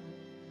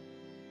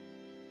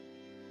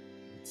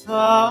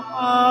 Tide,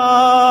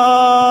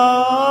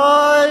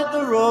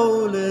 the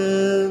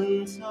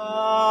rolling tide.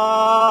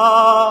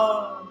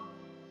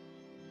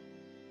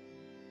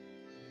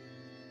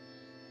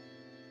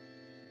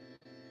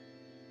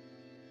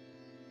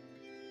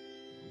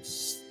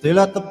 Still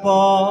at the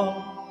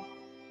bar,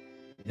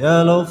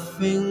 yellow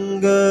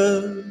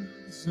fingers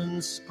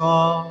and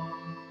scars.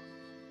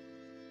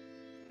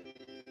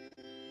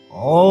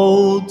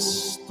 Old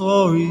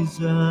stories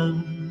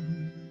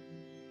and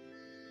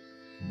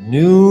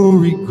new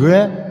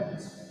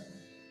regrets.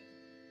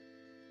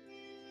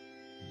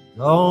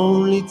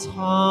 Only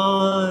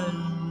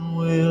time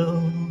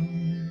will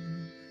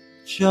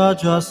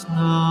judge us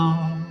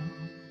now.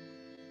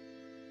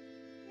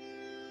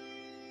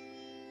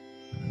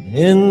 And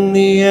in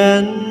the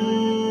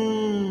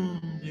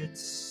end,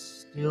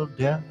 it's still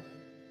death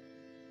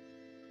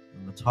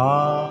and the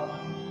tide,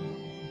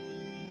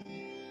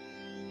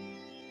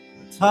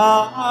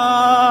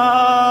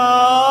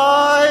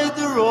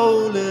 the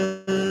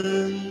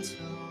rolling tide,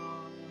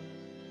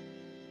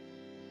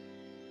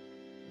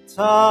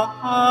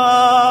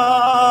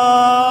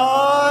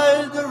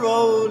 the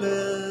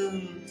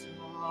rolling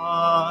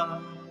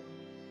tide,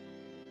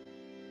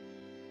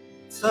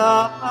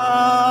 tide,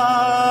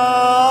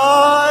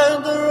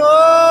 the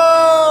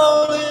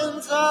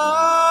rolling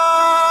tide.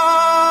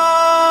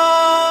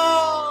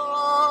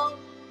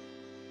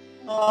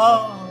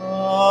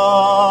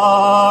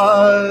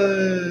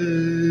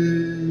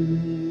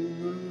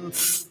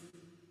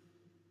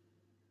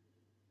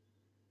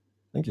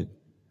 Thank you.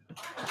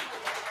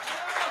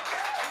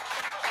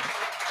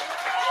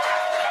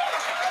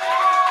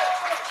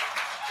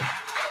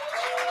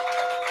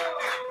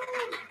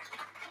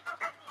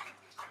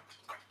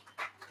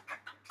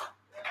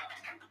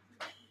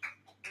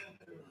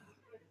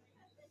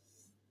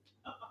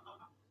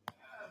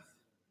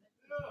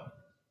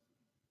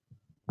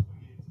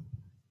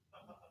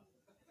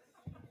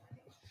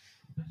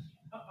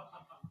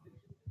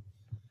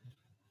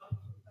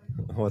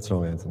 What's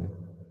wrong, Anthony?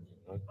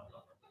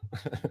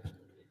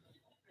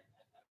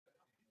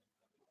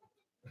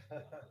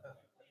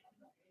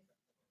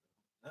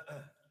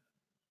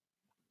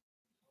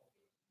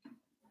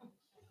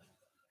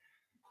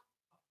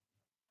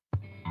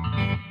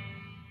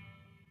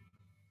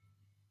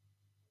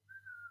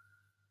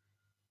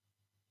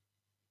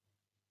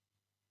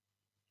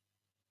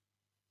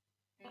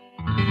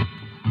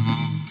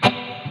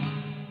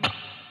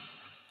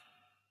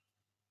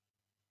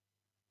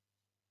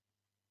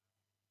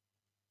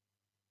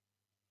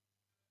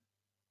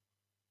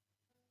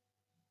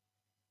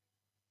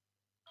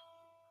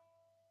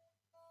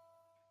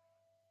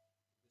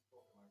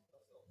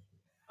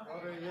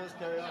 Yes,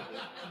 carry on.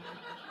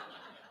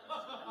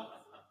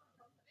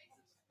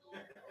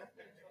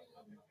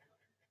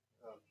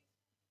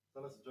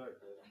 Tell us a joke.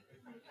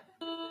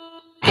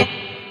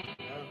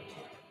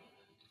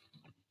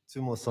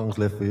 Two more songs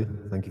left for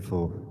you. Thank you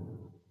for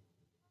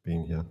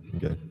being here.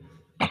 Okay.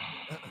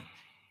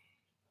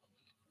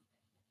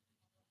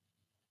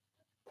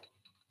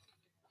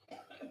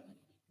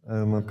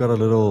 I've got a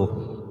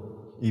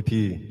little EP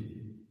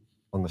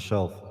on the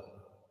shelf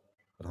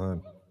at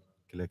home,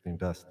 collecting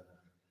dust.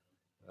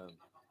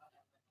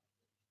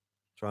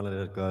 Trying to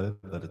let it go,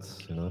 but it's,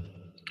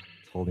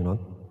 it's holding on.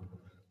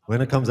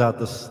 When it comes out,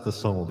 this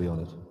song will be on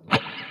it.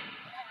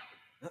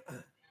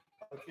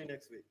 Hopefully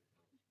next week.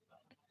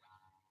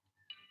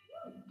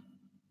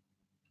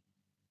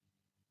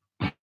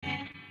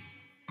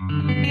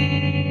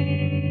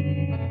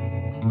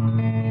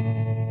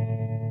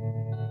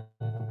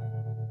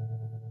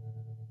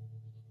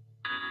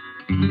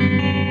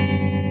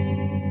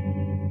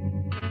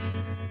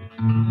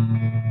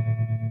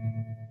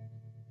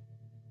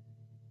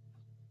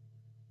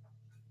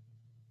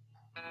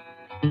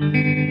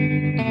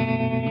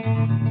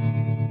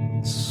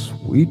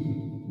 Sweet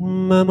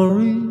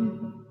memory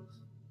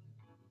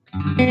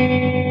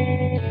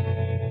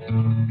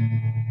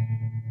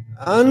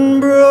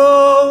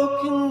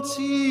unbroken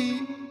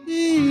teeth,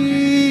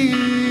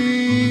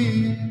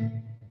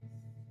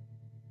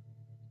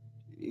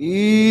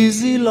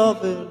 easy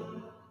loving,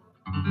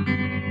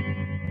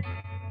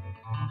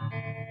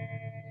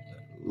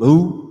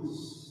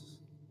 loose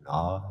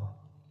eyes.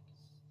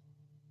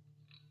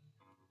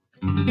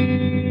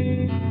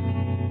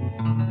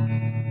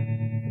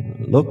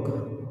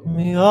 Look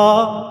me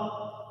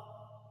up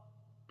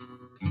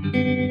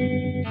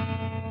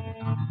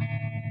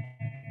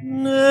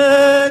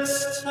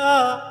next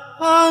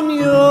time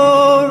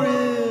you're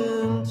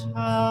in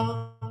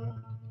town.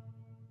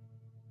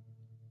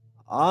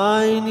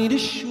 I need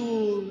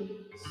assurance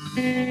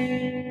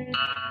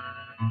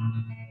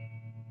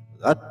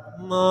that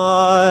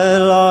my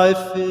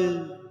life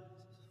is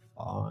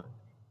fine.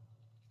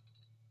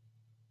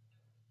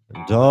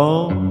 And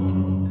don't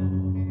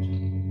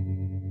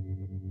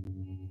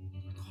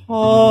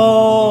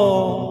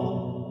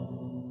call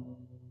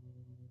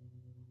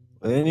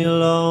when you're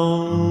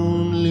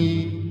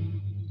lonely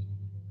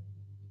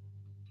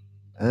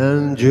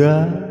and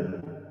dry.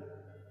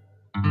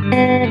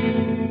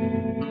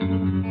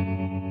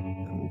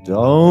 And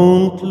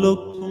don't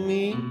look to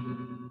me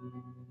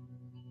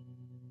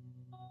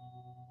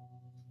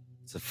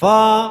to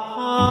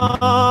find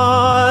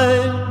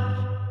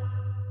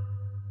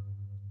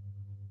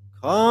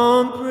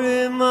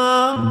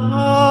compromise.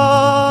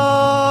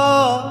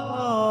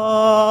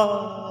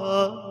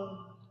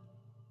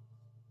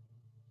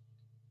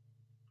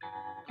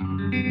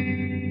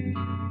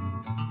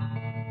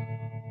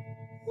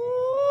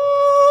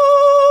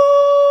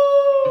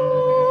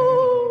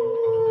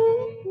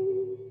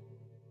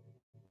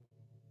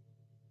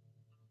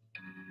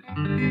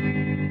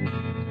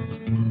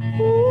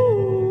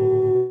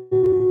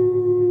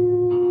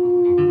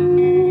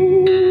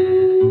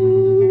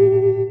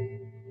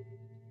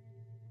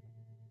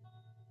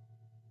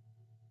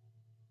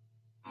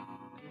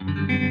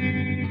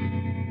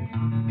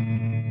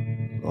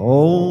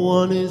 No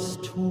one is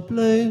to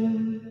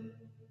blame.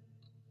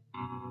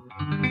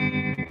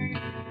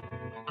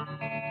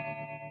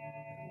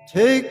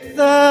 Take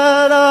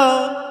that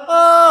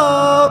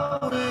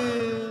up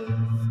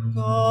with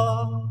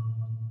God.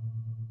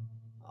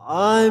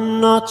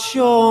 I'm not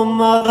your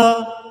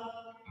mother,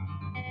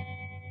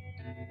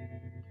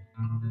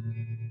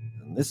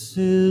 and this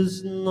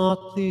is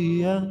not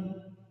the end.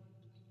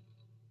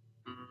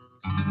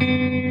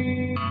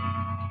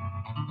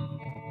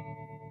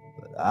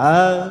 But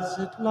as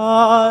it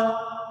lies,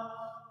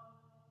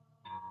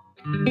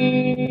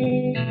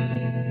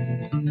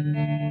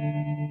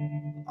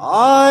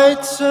 I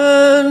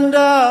turned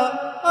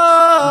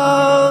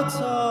out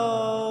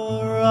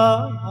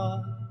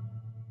alright.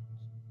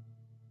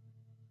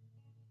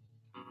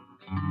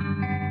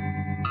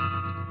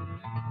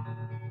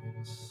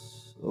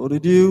 So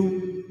did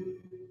you.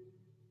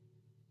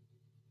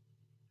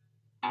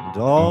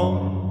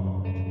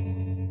 Don't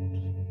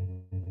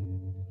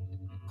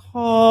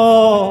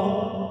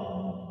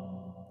call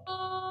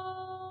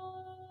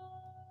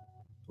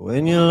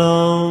when you're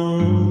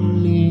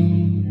lonely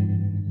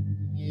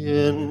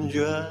and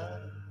dry.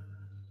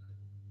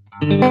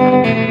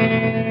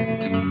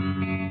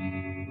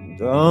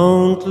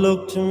 Don't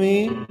look to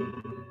me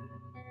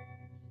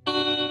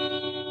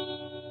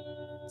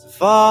to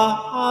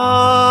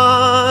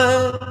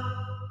find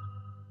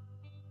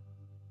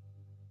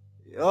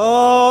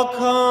your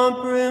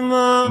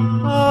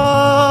compromise.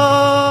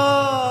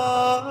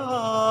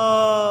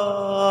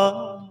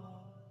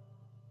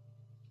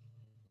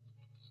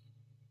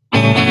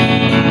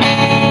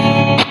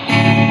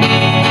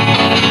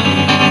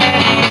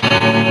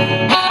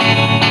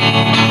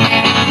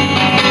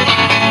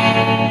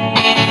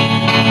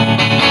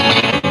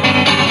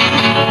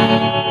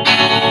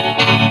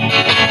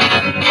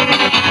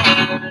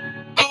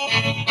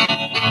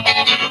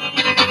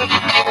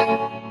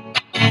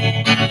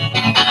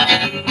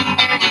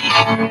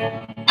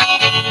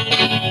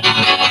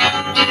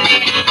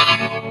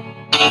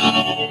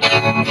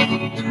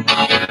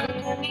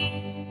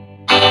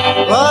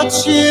 But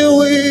here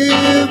we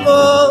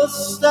both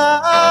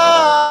stand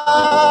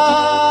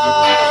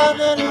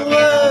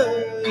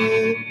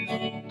anyway.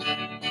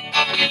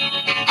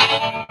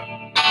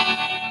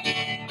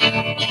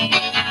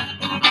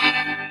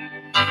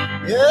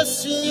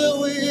 Yes, here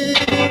we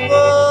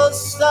both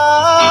stand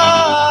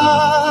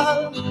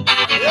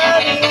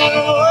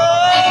anyway.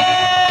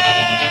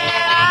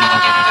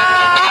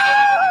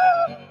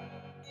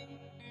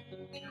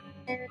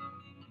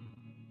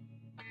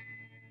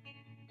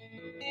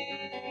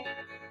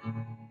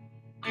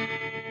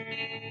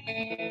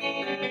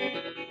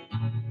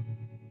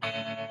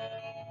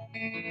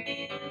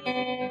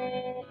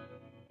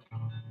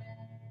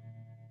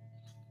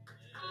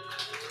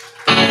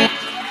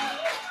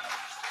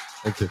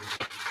 Thank you.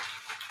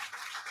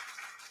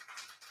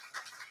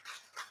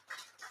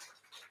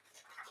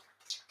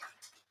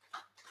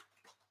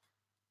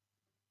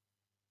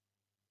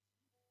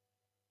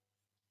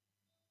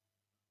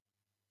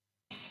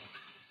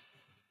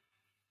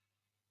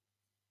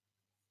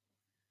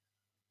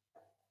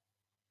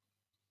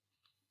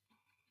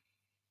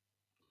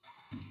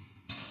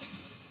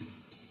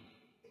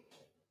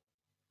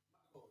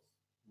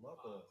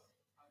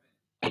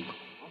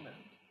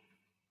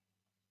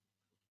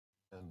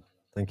 And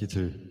thank you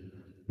to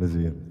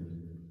Lizzie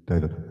and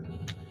David.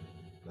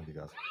 Love you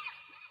guys.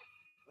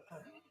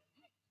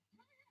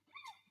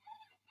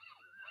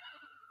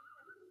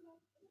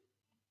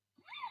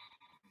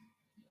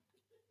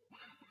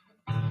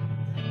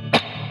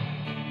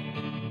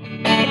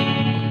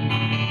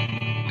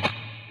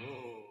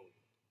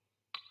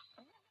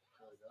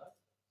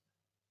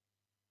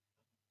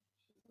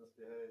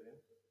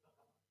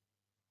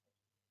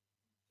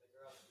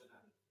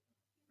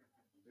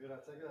 Dude, I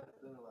take her out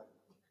to dinner like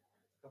a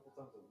couple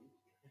times a week.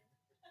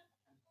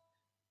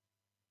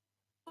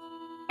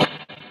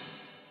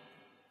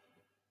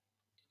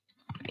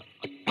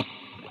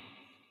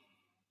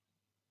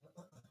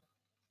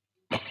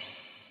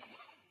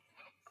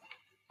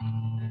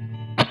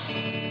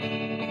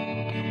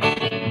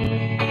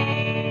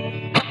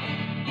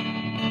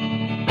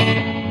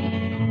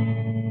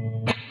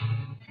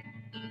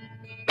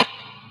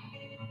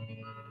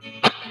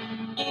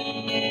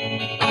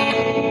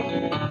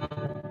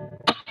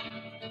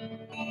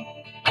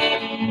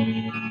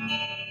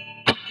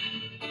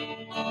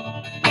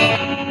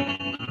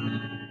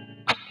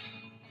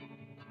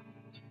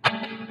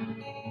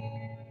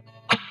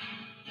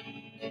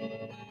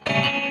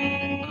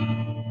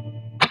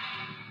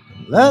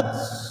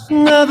 Let's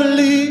never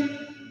leave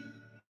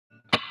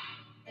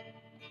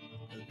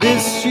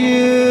this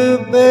year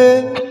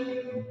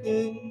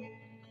begging.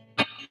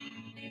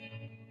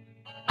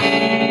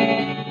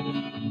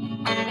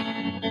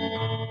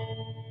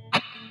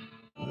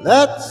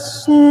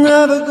 Let's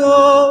never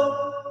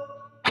go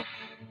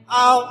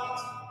out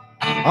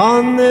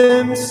on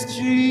them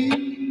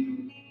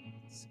streets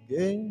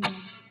again.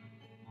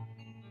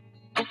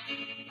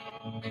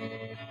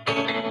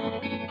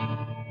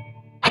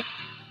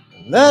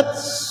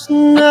 Let's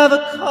never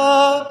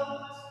cut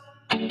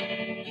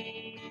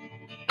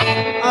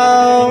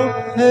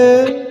our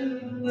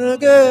hair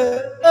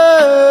again.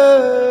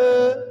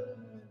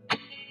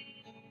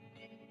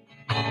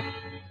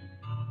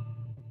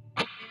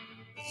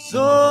 So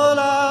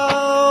long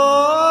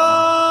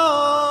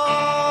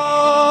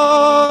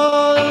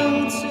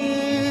till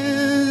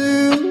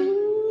you.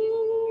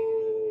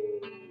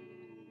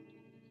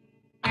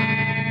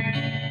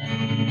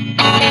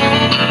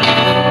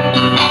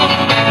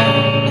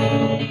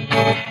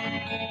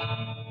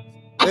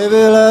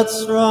 Baby,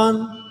 let's run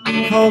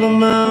for the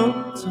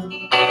mountain.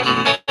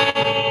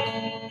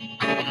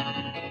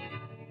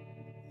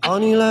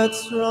 Honey,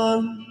 let's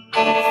run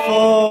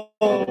for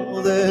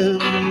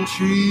them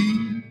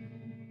trees.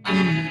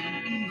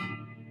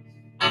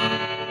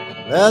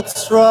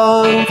 Let's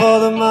run for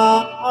the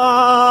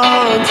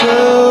mountain.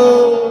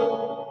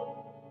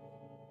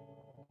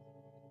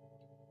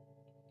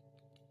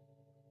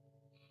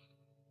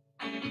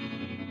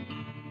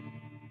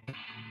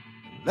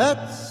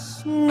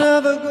 Let's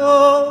never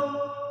go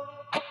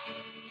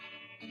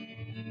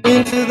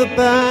into the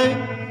bank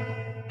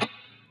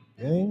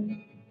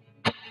again.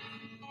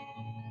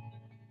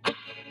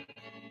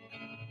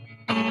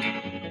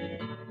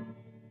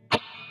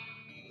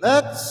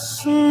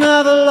 Let's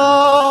never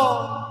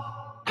log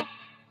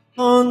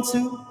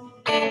onto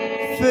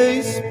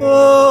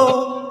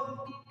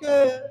Facebook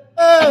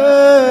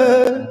again.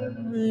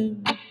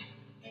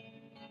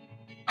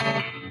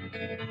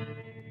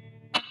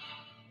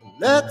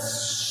 Let's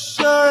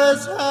sure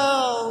as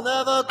hell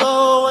never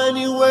go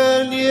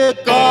anywhere near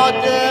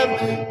goddamn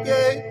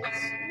gates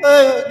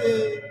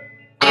again.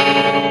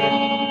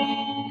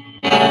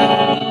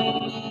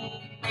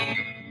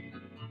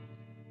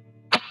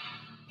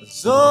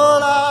 So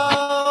long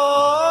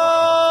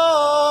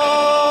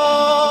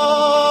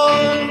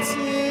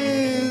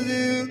till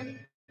you.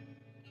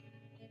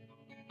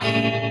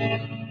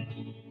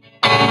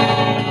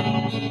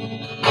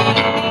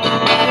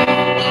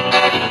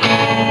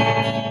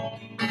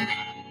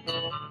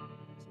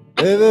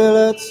 Baby,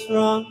 let's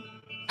run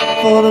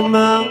for the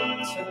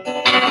mountain.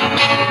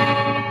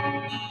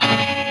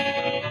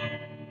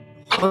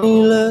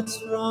 Honey, let's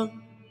run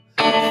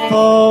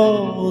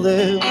for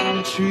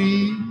them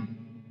trees.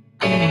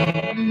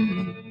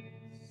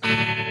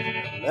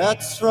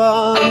 Let's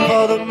run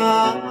for the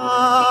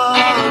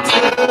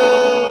mountain.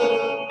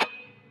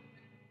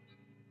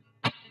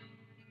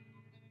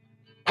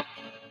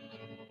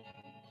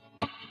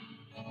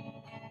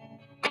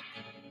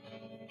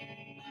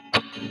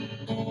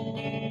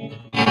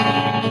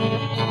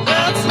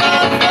 Let's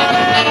run for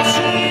them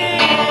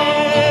trees.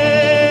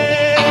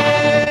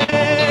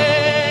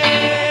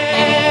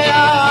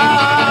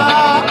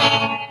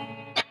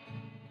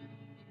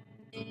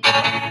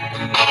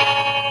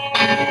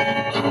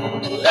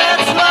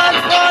 Let's run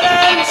for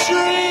them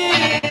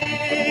trees.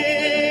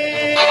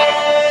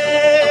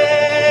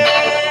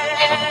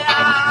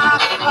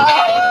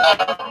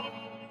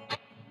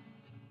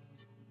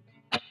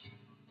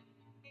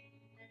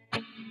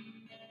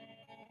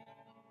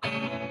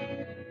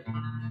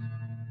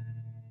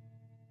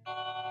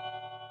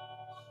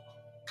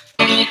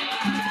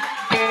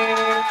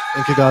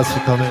 Thank you guys for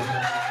coming.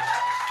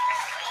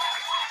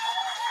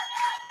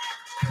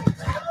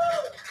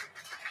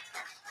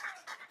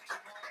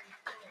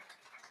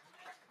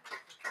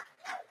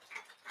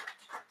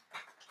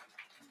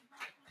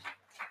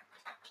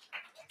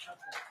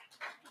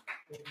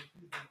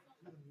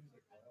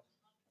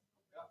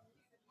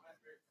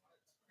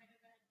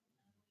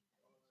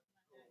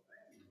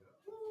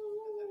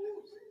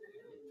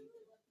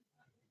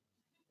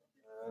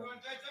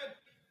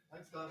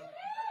 Thanks, guys.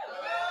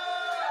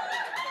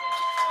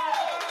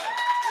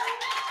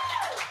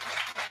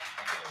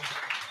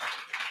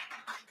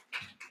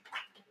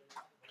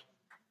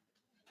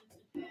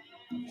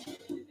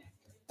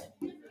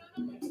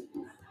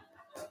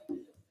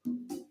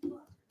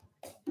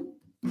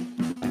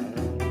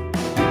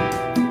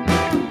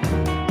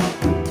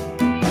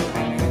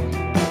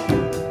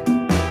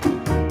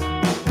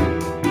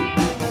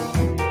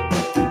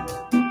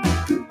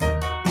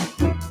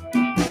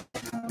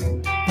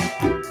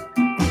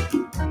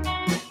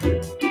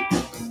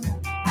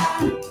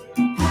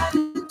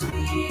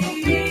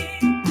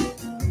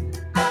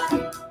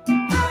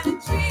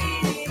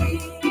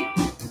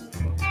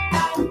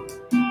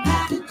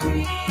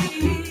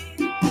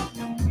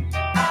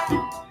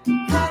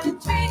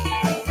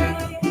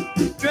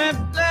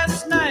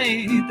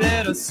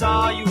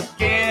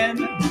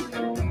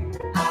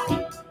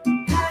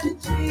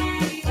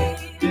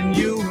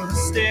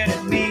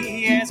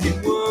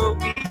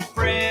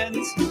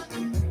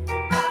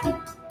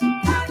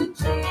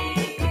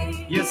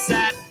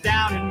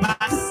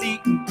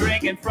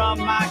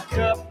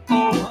 cup,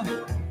 oh.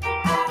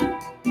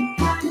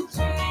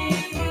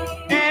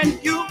 And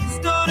you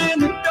stood in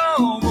the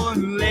door,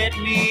 wouldn't let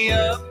me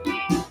up.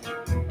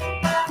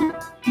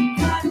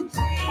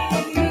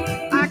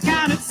 I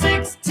counted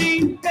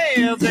 16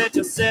 pills that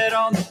you set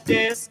on the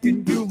desk,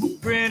 and you were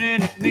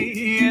grinning at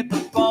me at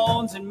the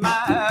bones in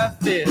my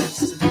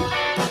fist.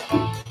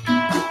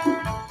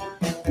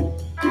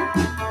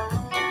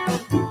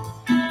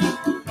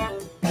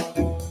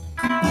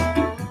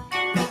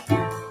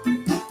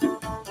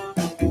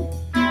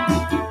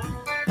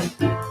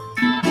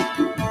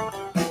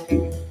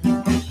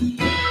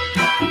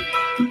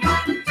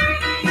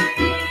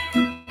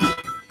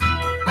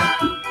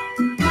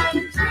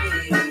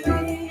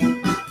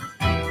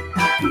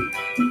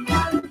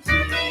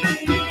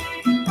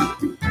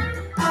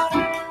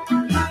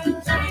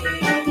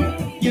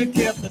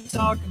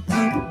 Talking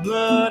through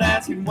blood,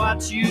 asking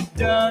what you've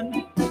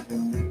done.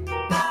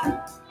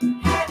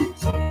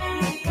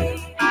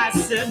 I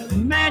said,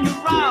 man,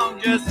 you're wrong,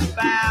 just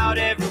about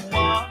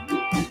everyone.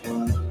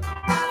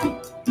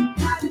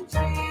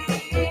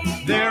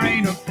 There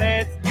ain't a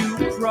path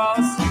you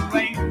cross, you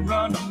ain't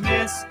run a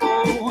miss,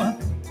 oh.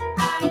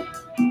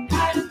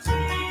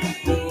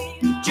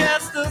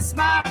 Just a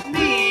smile at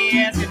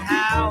me, asking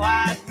how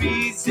I'd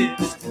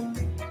resist.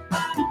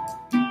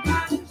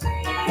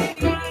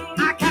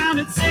 I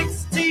counted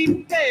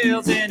 16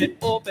 pills in an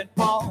open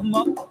palm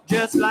up,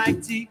 just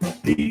like tea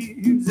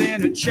leaves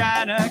in a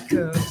china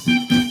cup.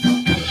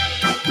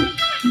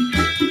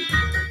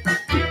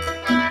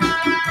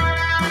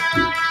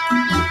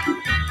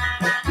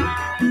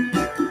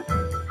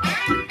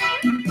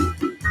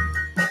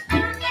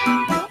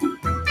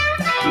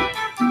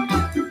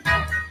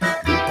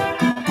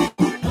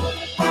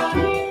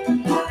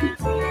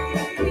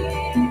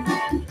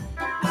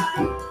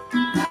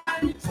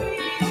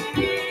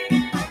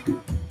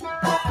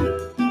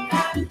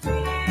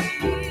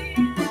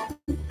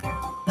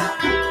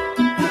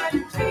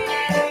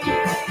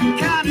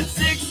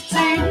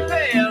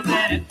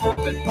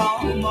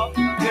 Palm up,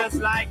 just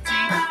like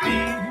tea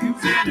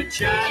leaves in a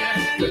china.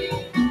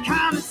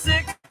 Counted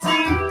 16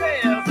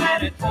 pills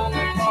and it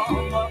opened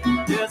palm up,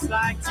 just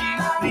like tea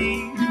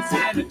leaves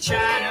in a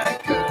china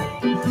cup.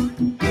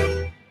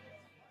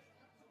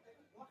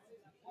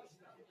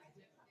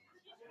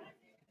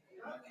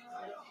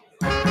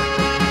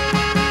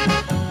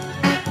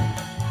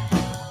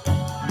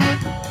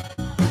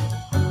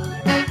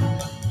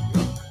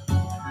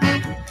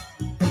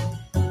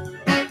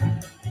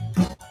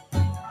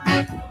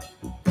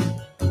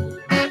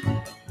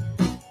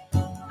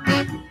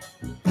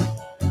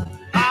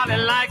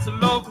 Likes a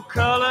local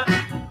color.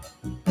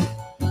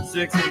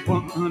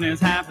 61 is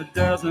half a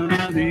dozen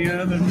of the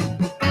other.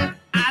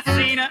 I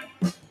seen her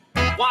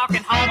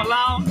walking home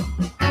alone,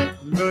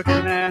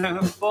 looking at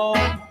her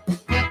phone.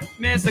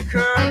 Miss a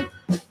curve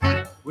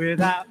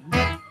without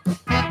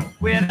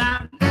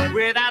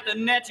the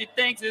net she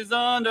thinks is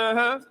under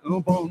her. Oh,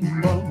 boom,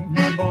 boom,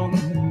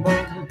 boom, boom.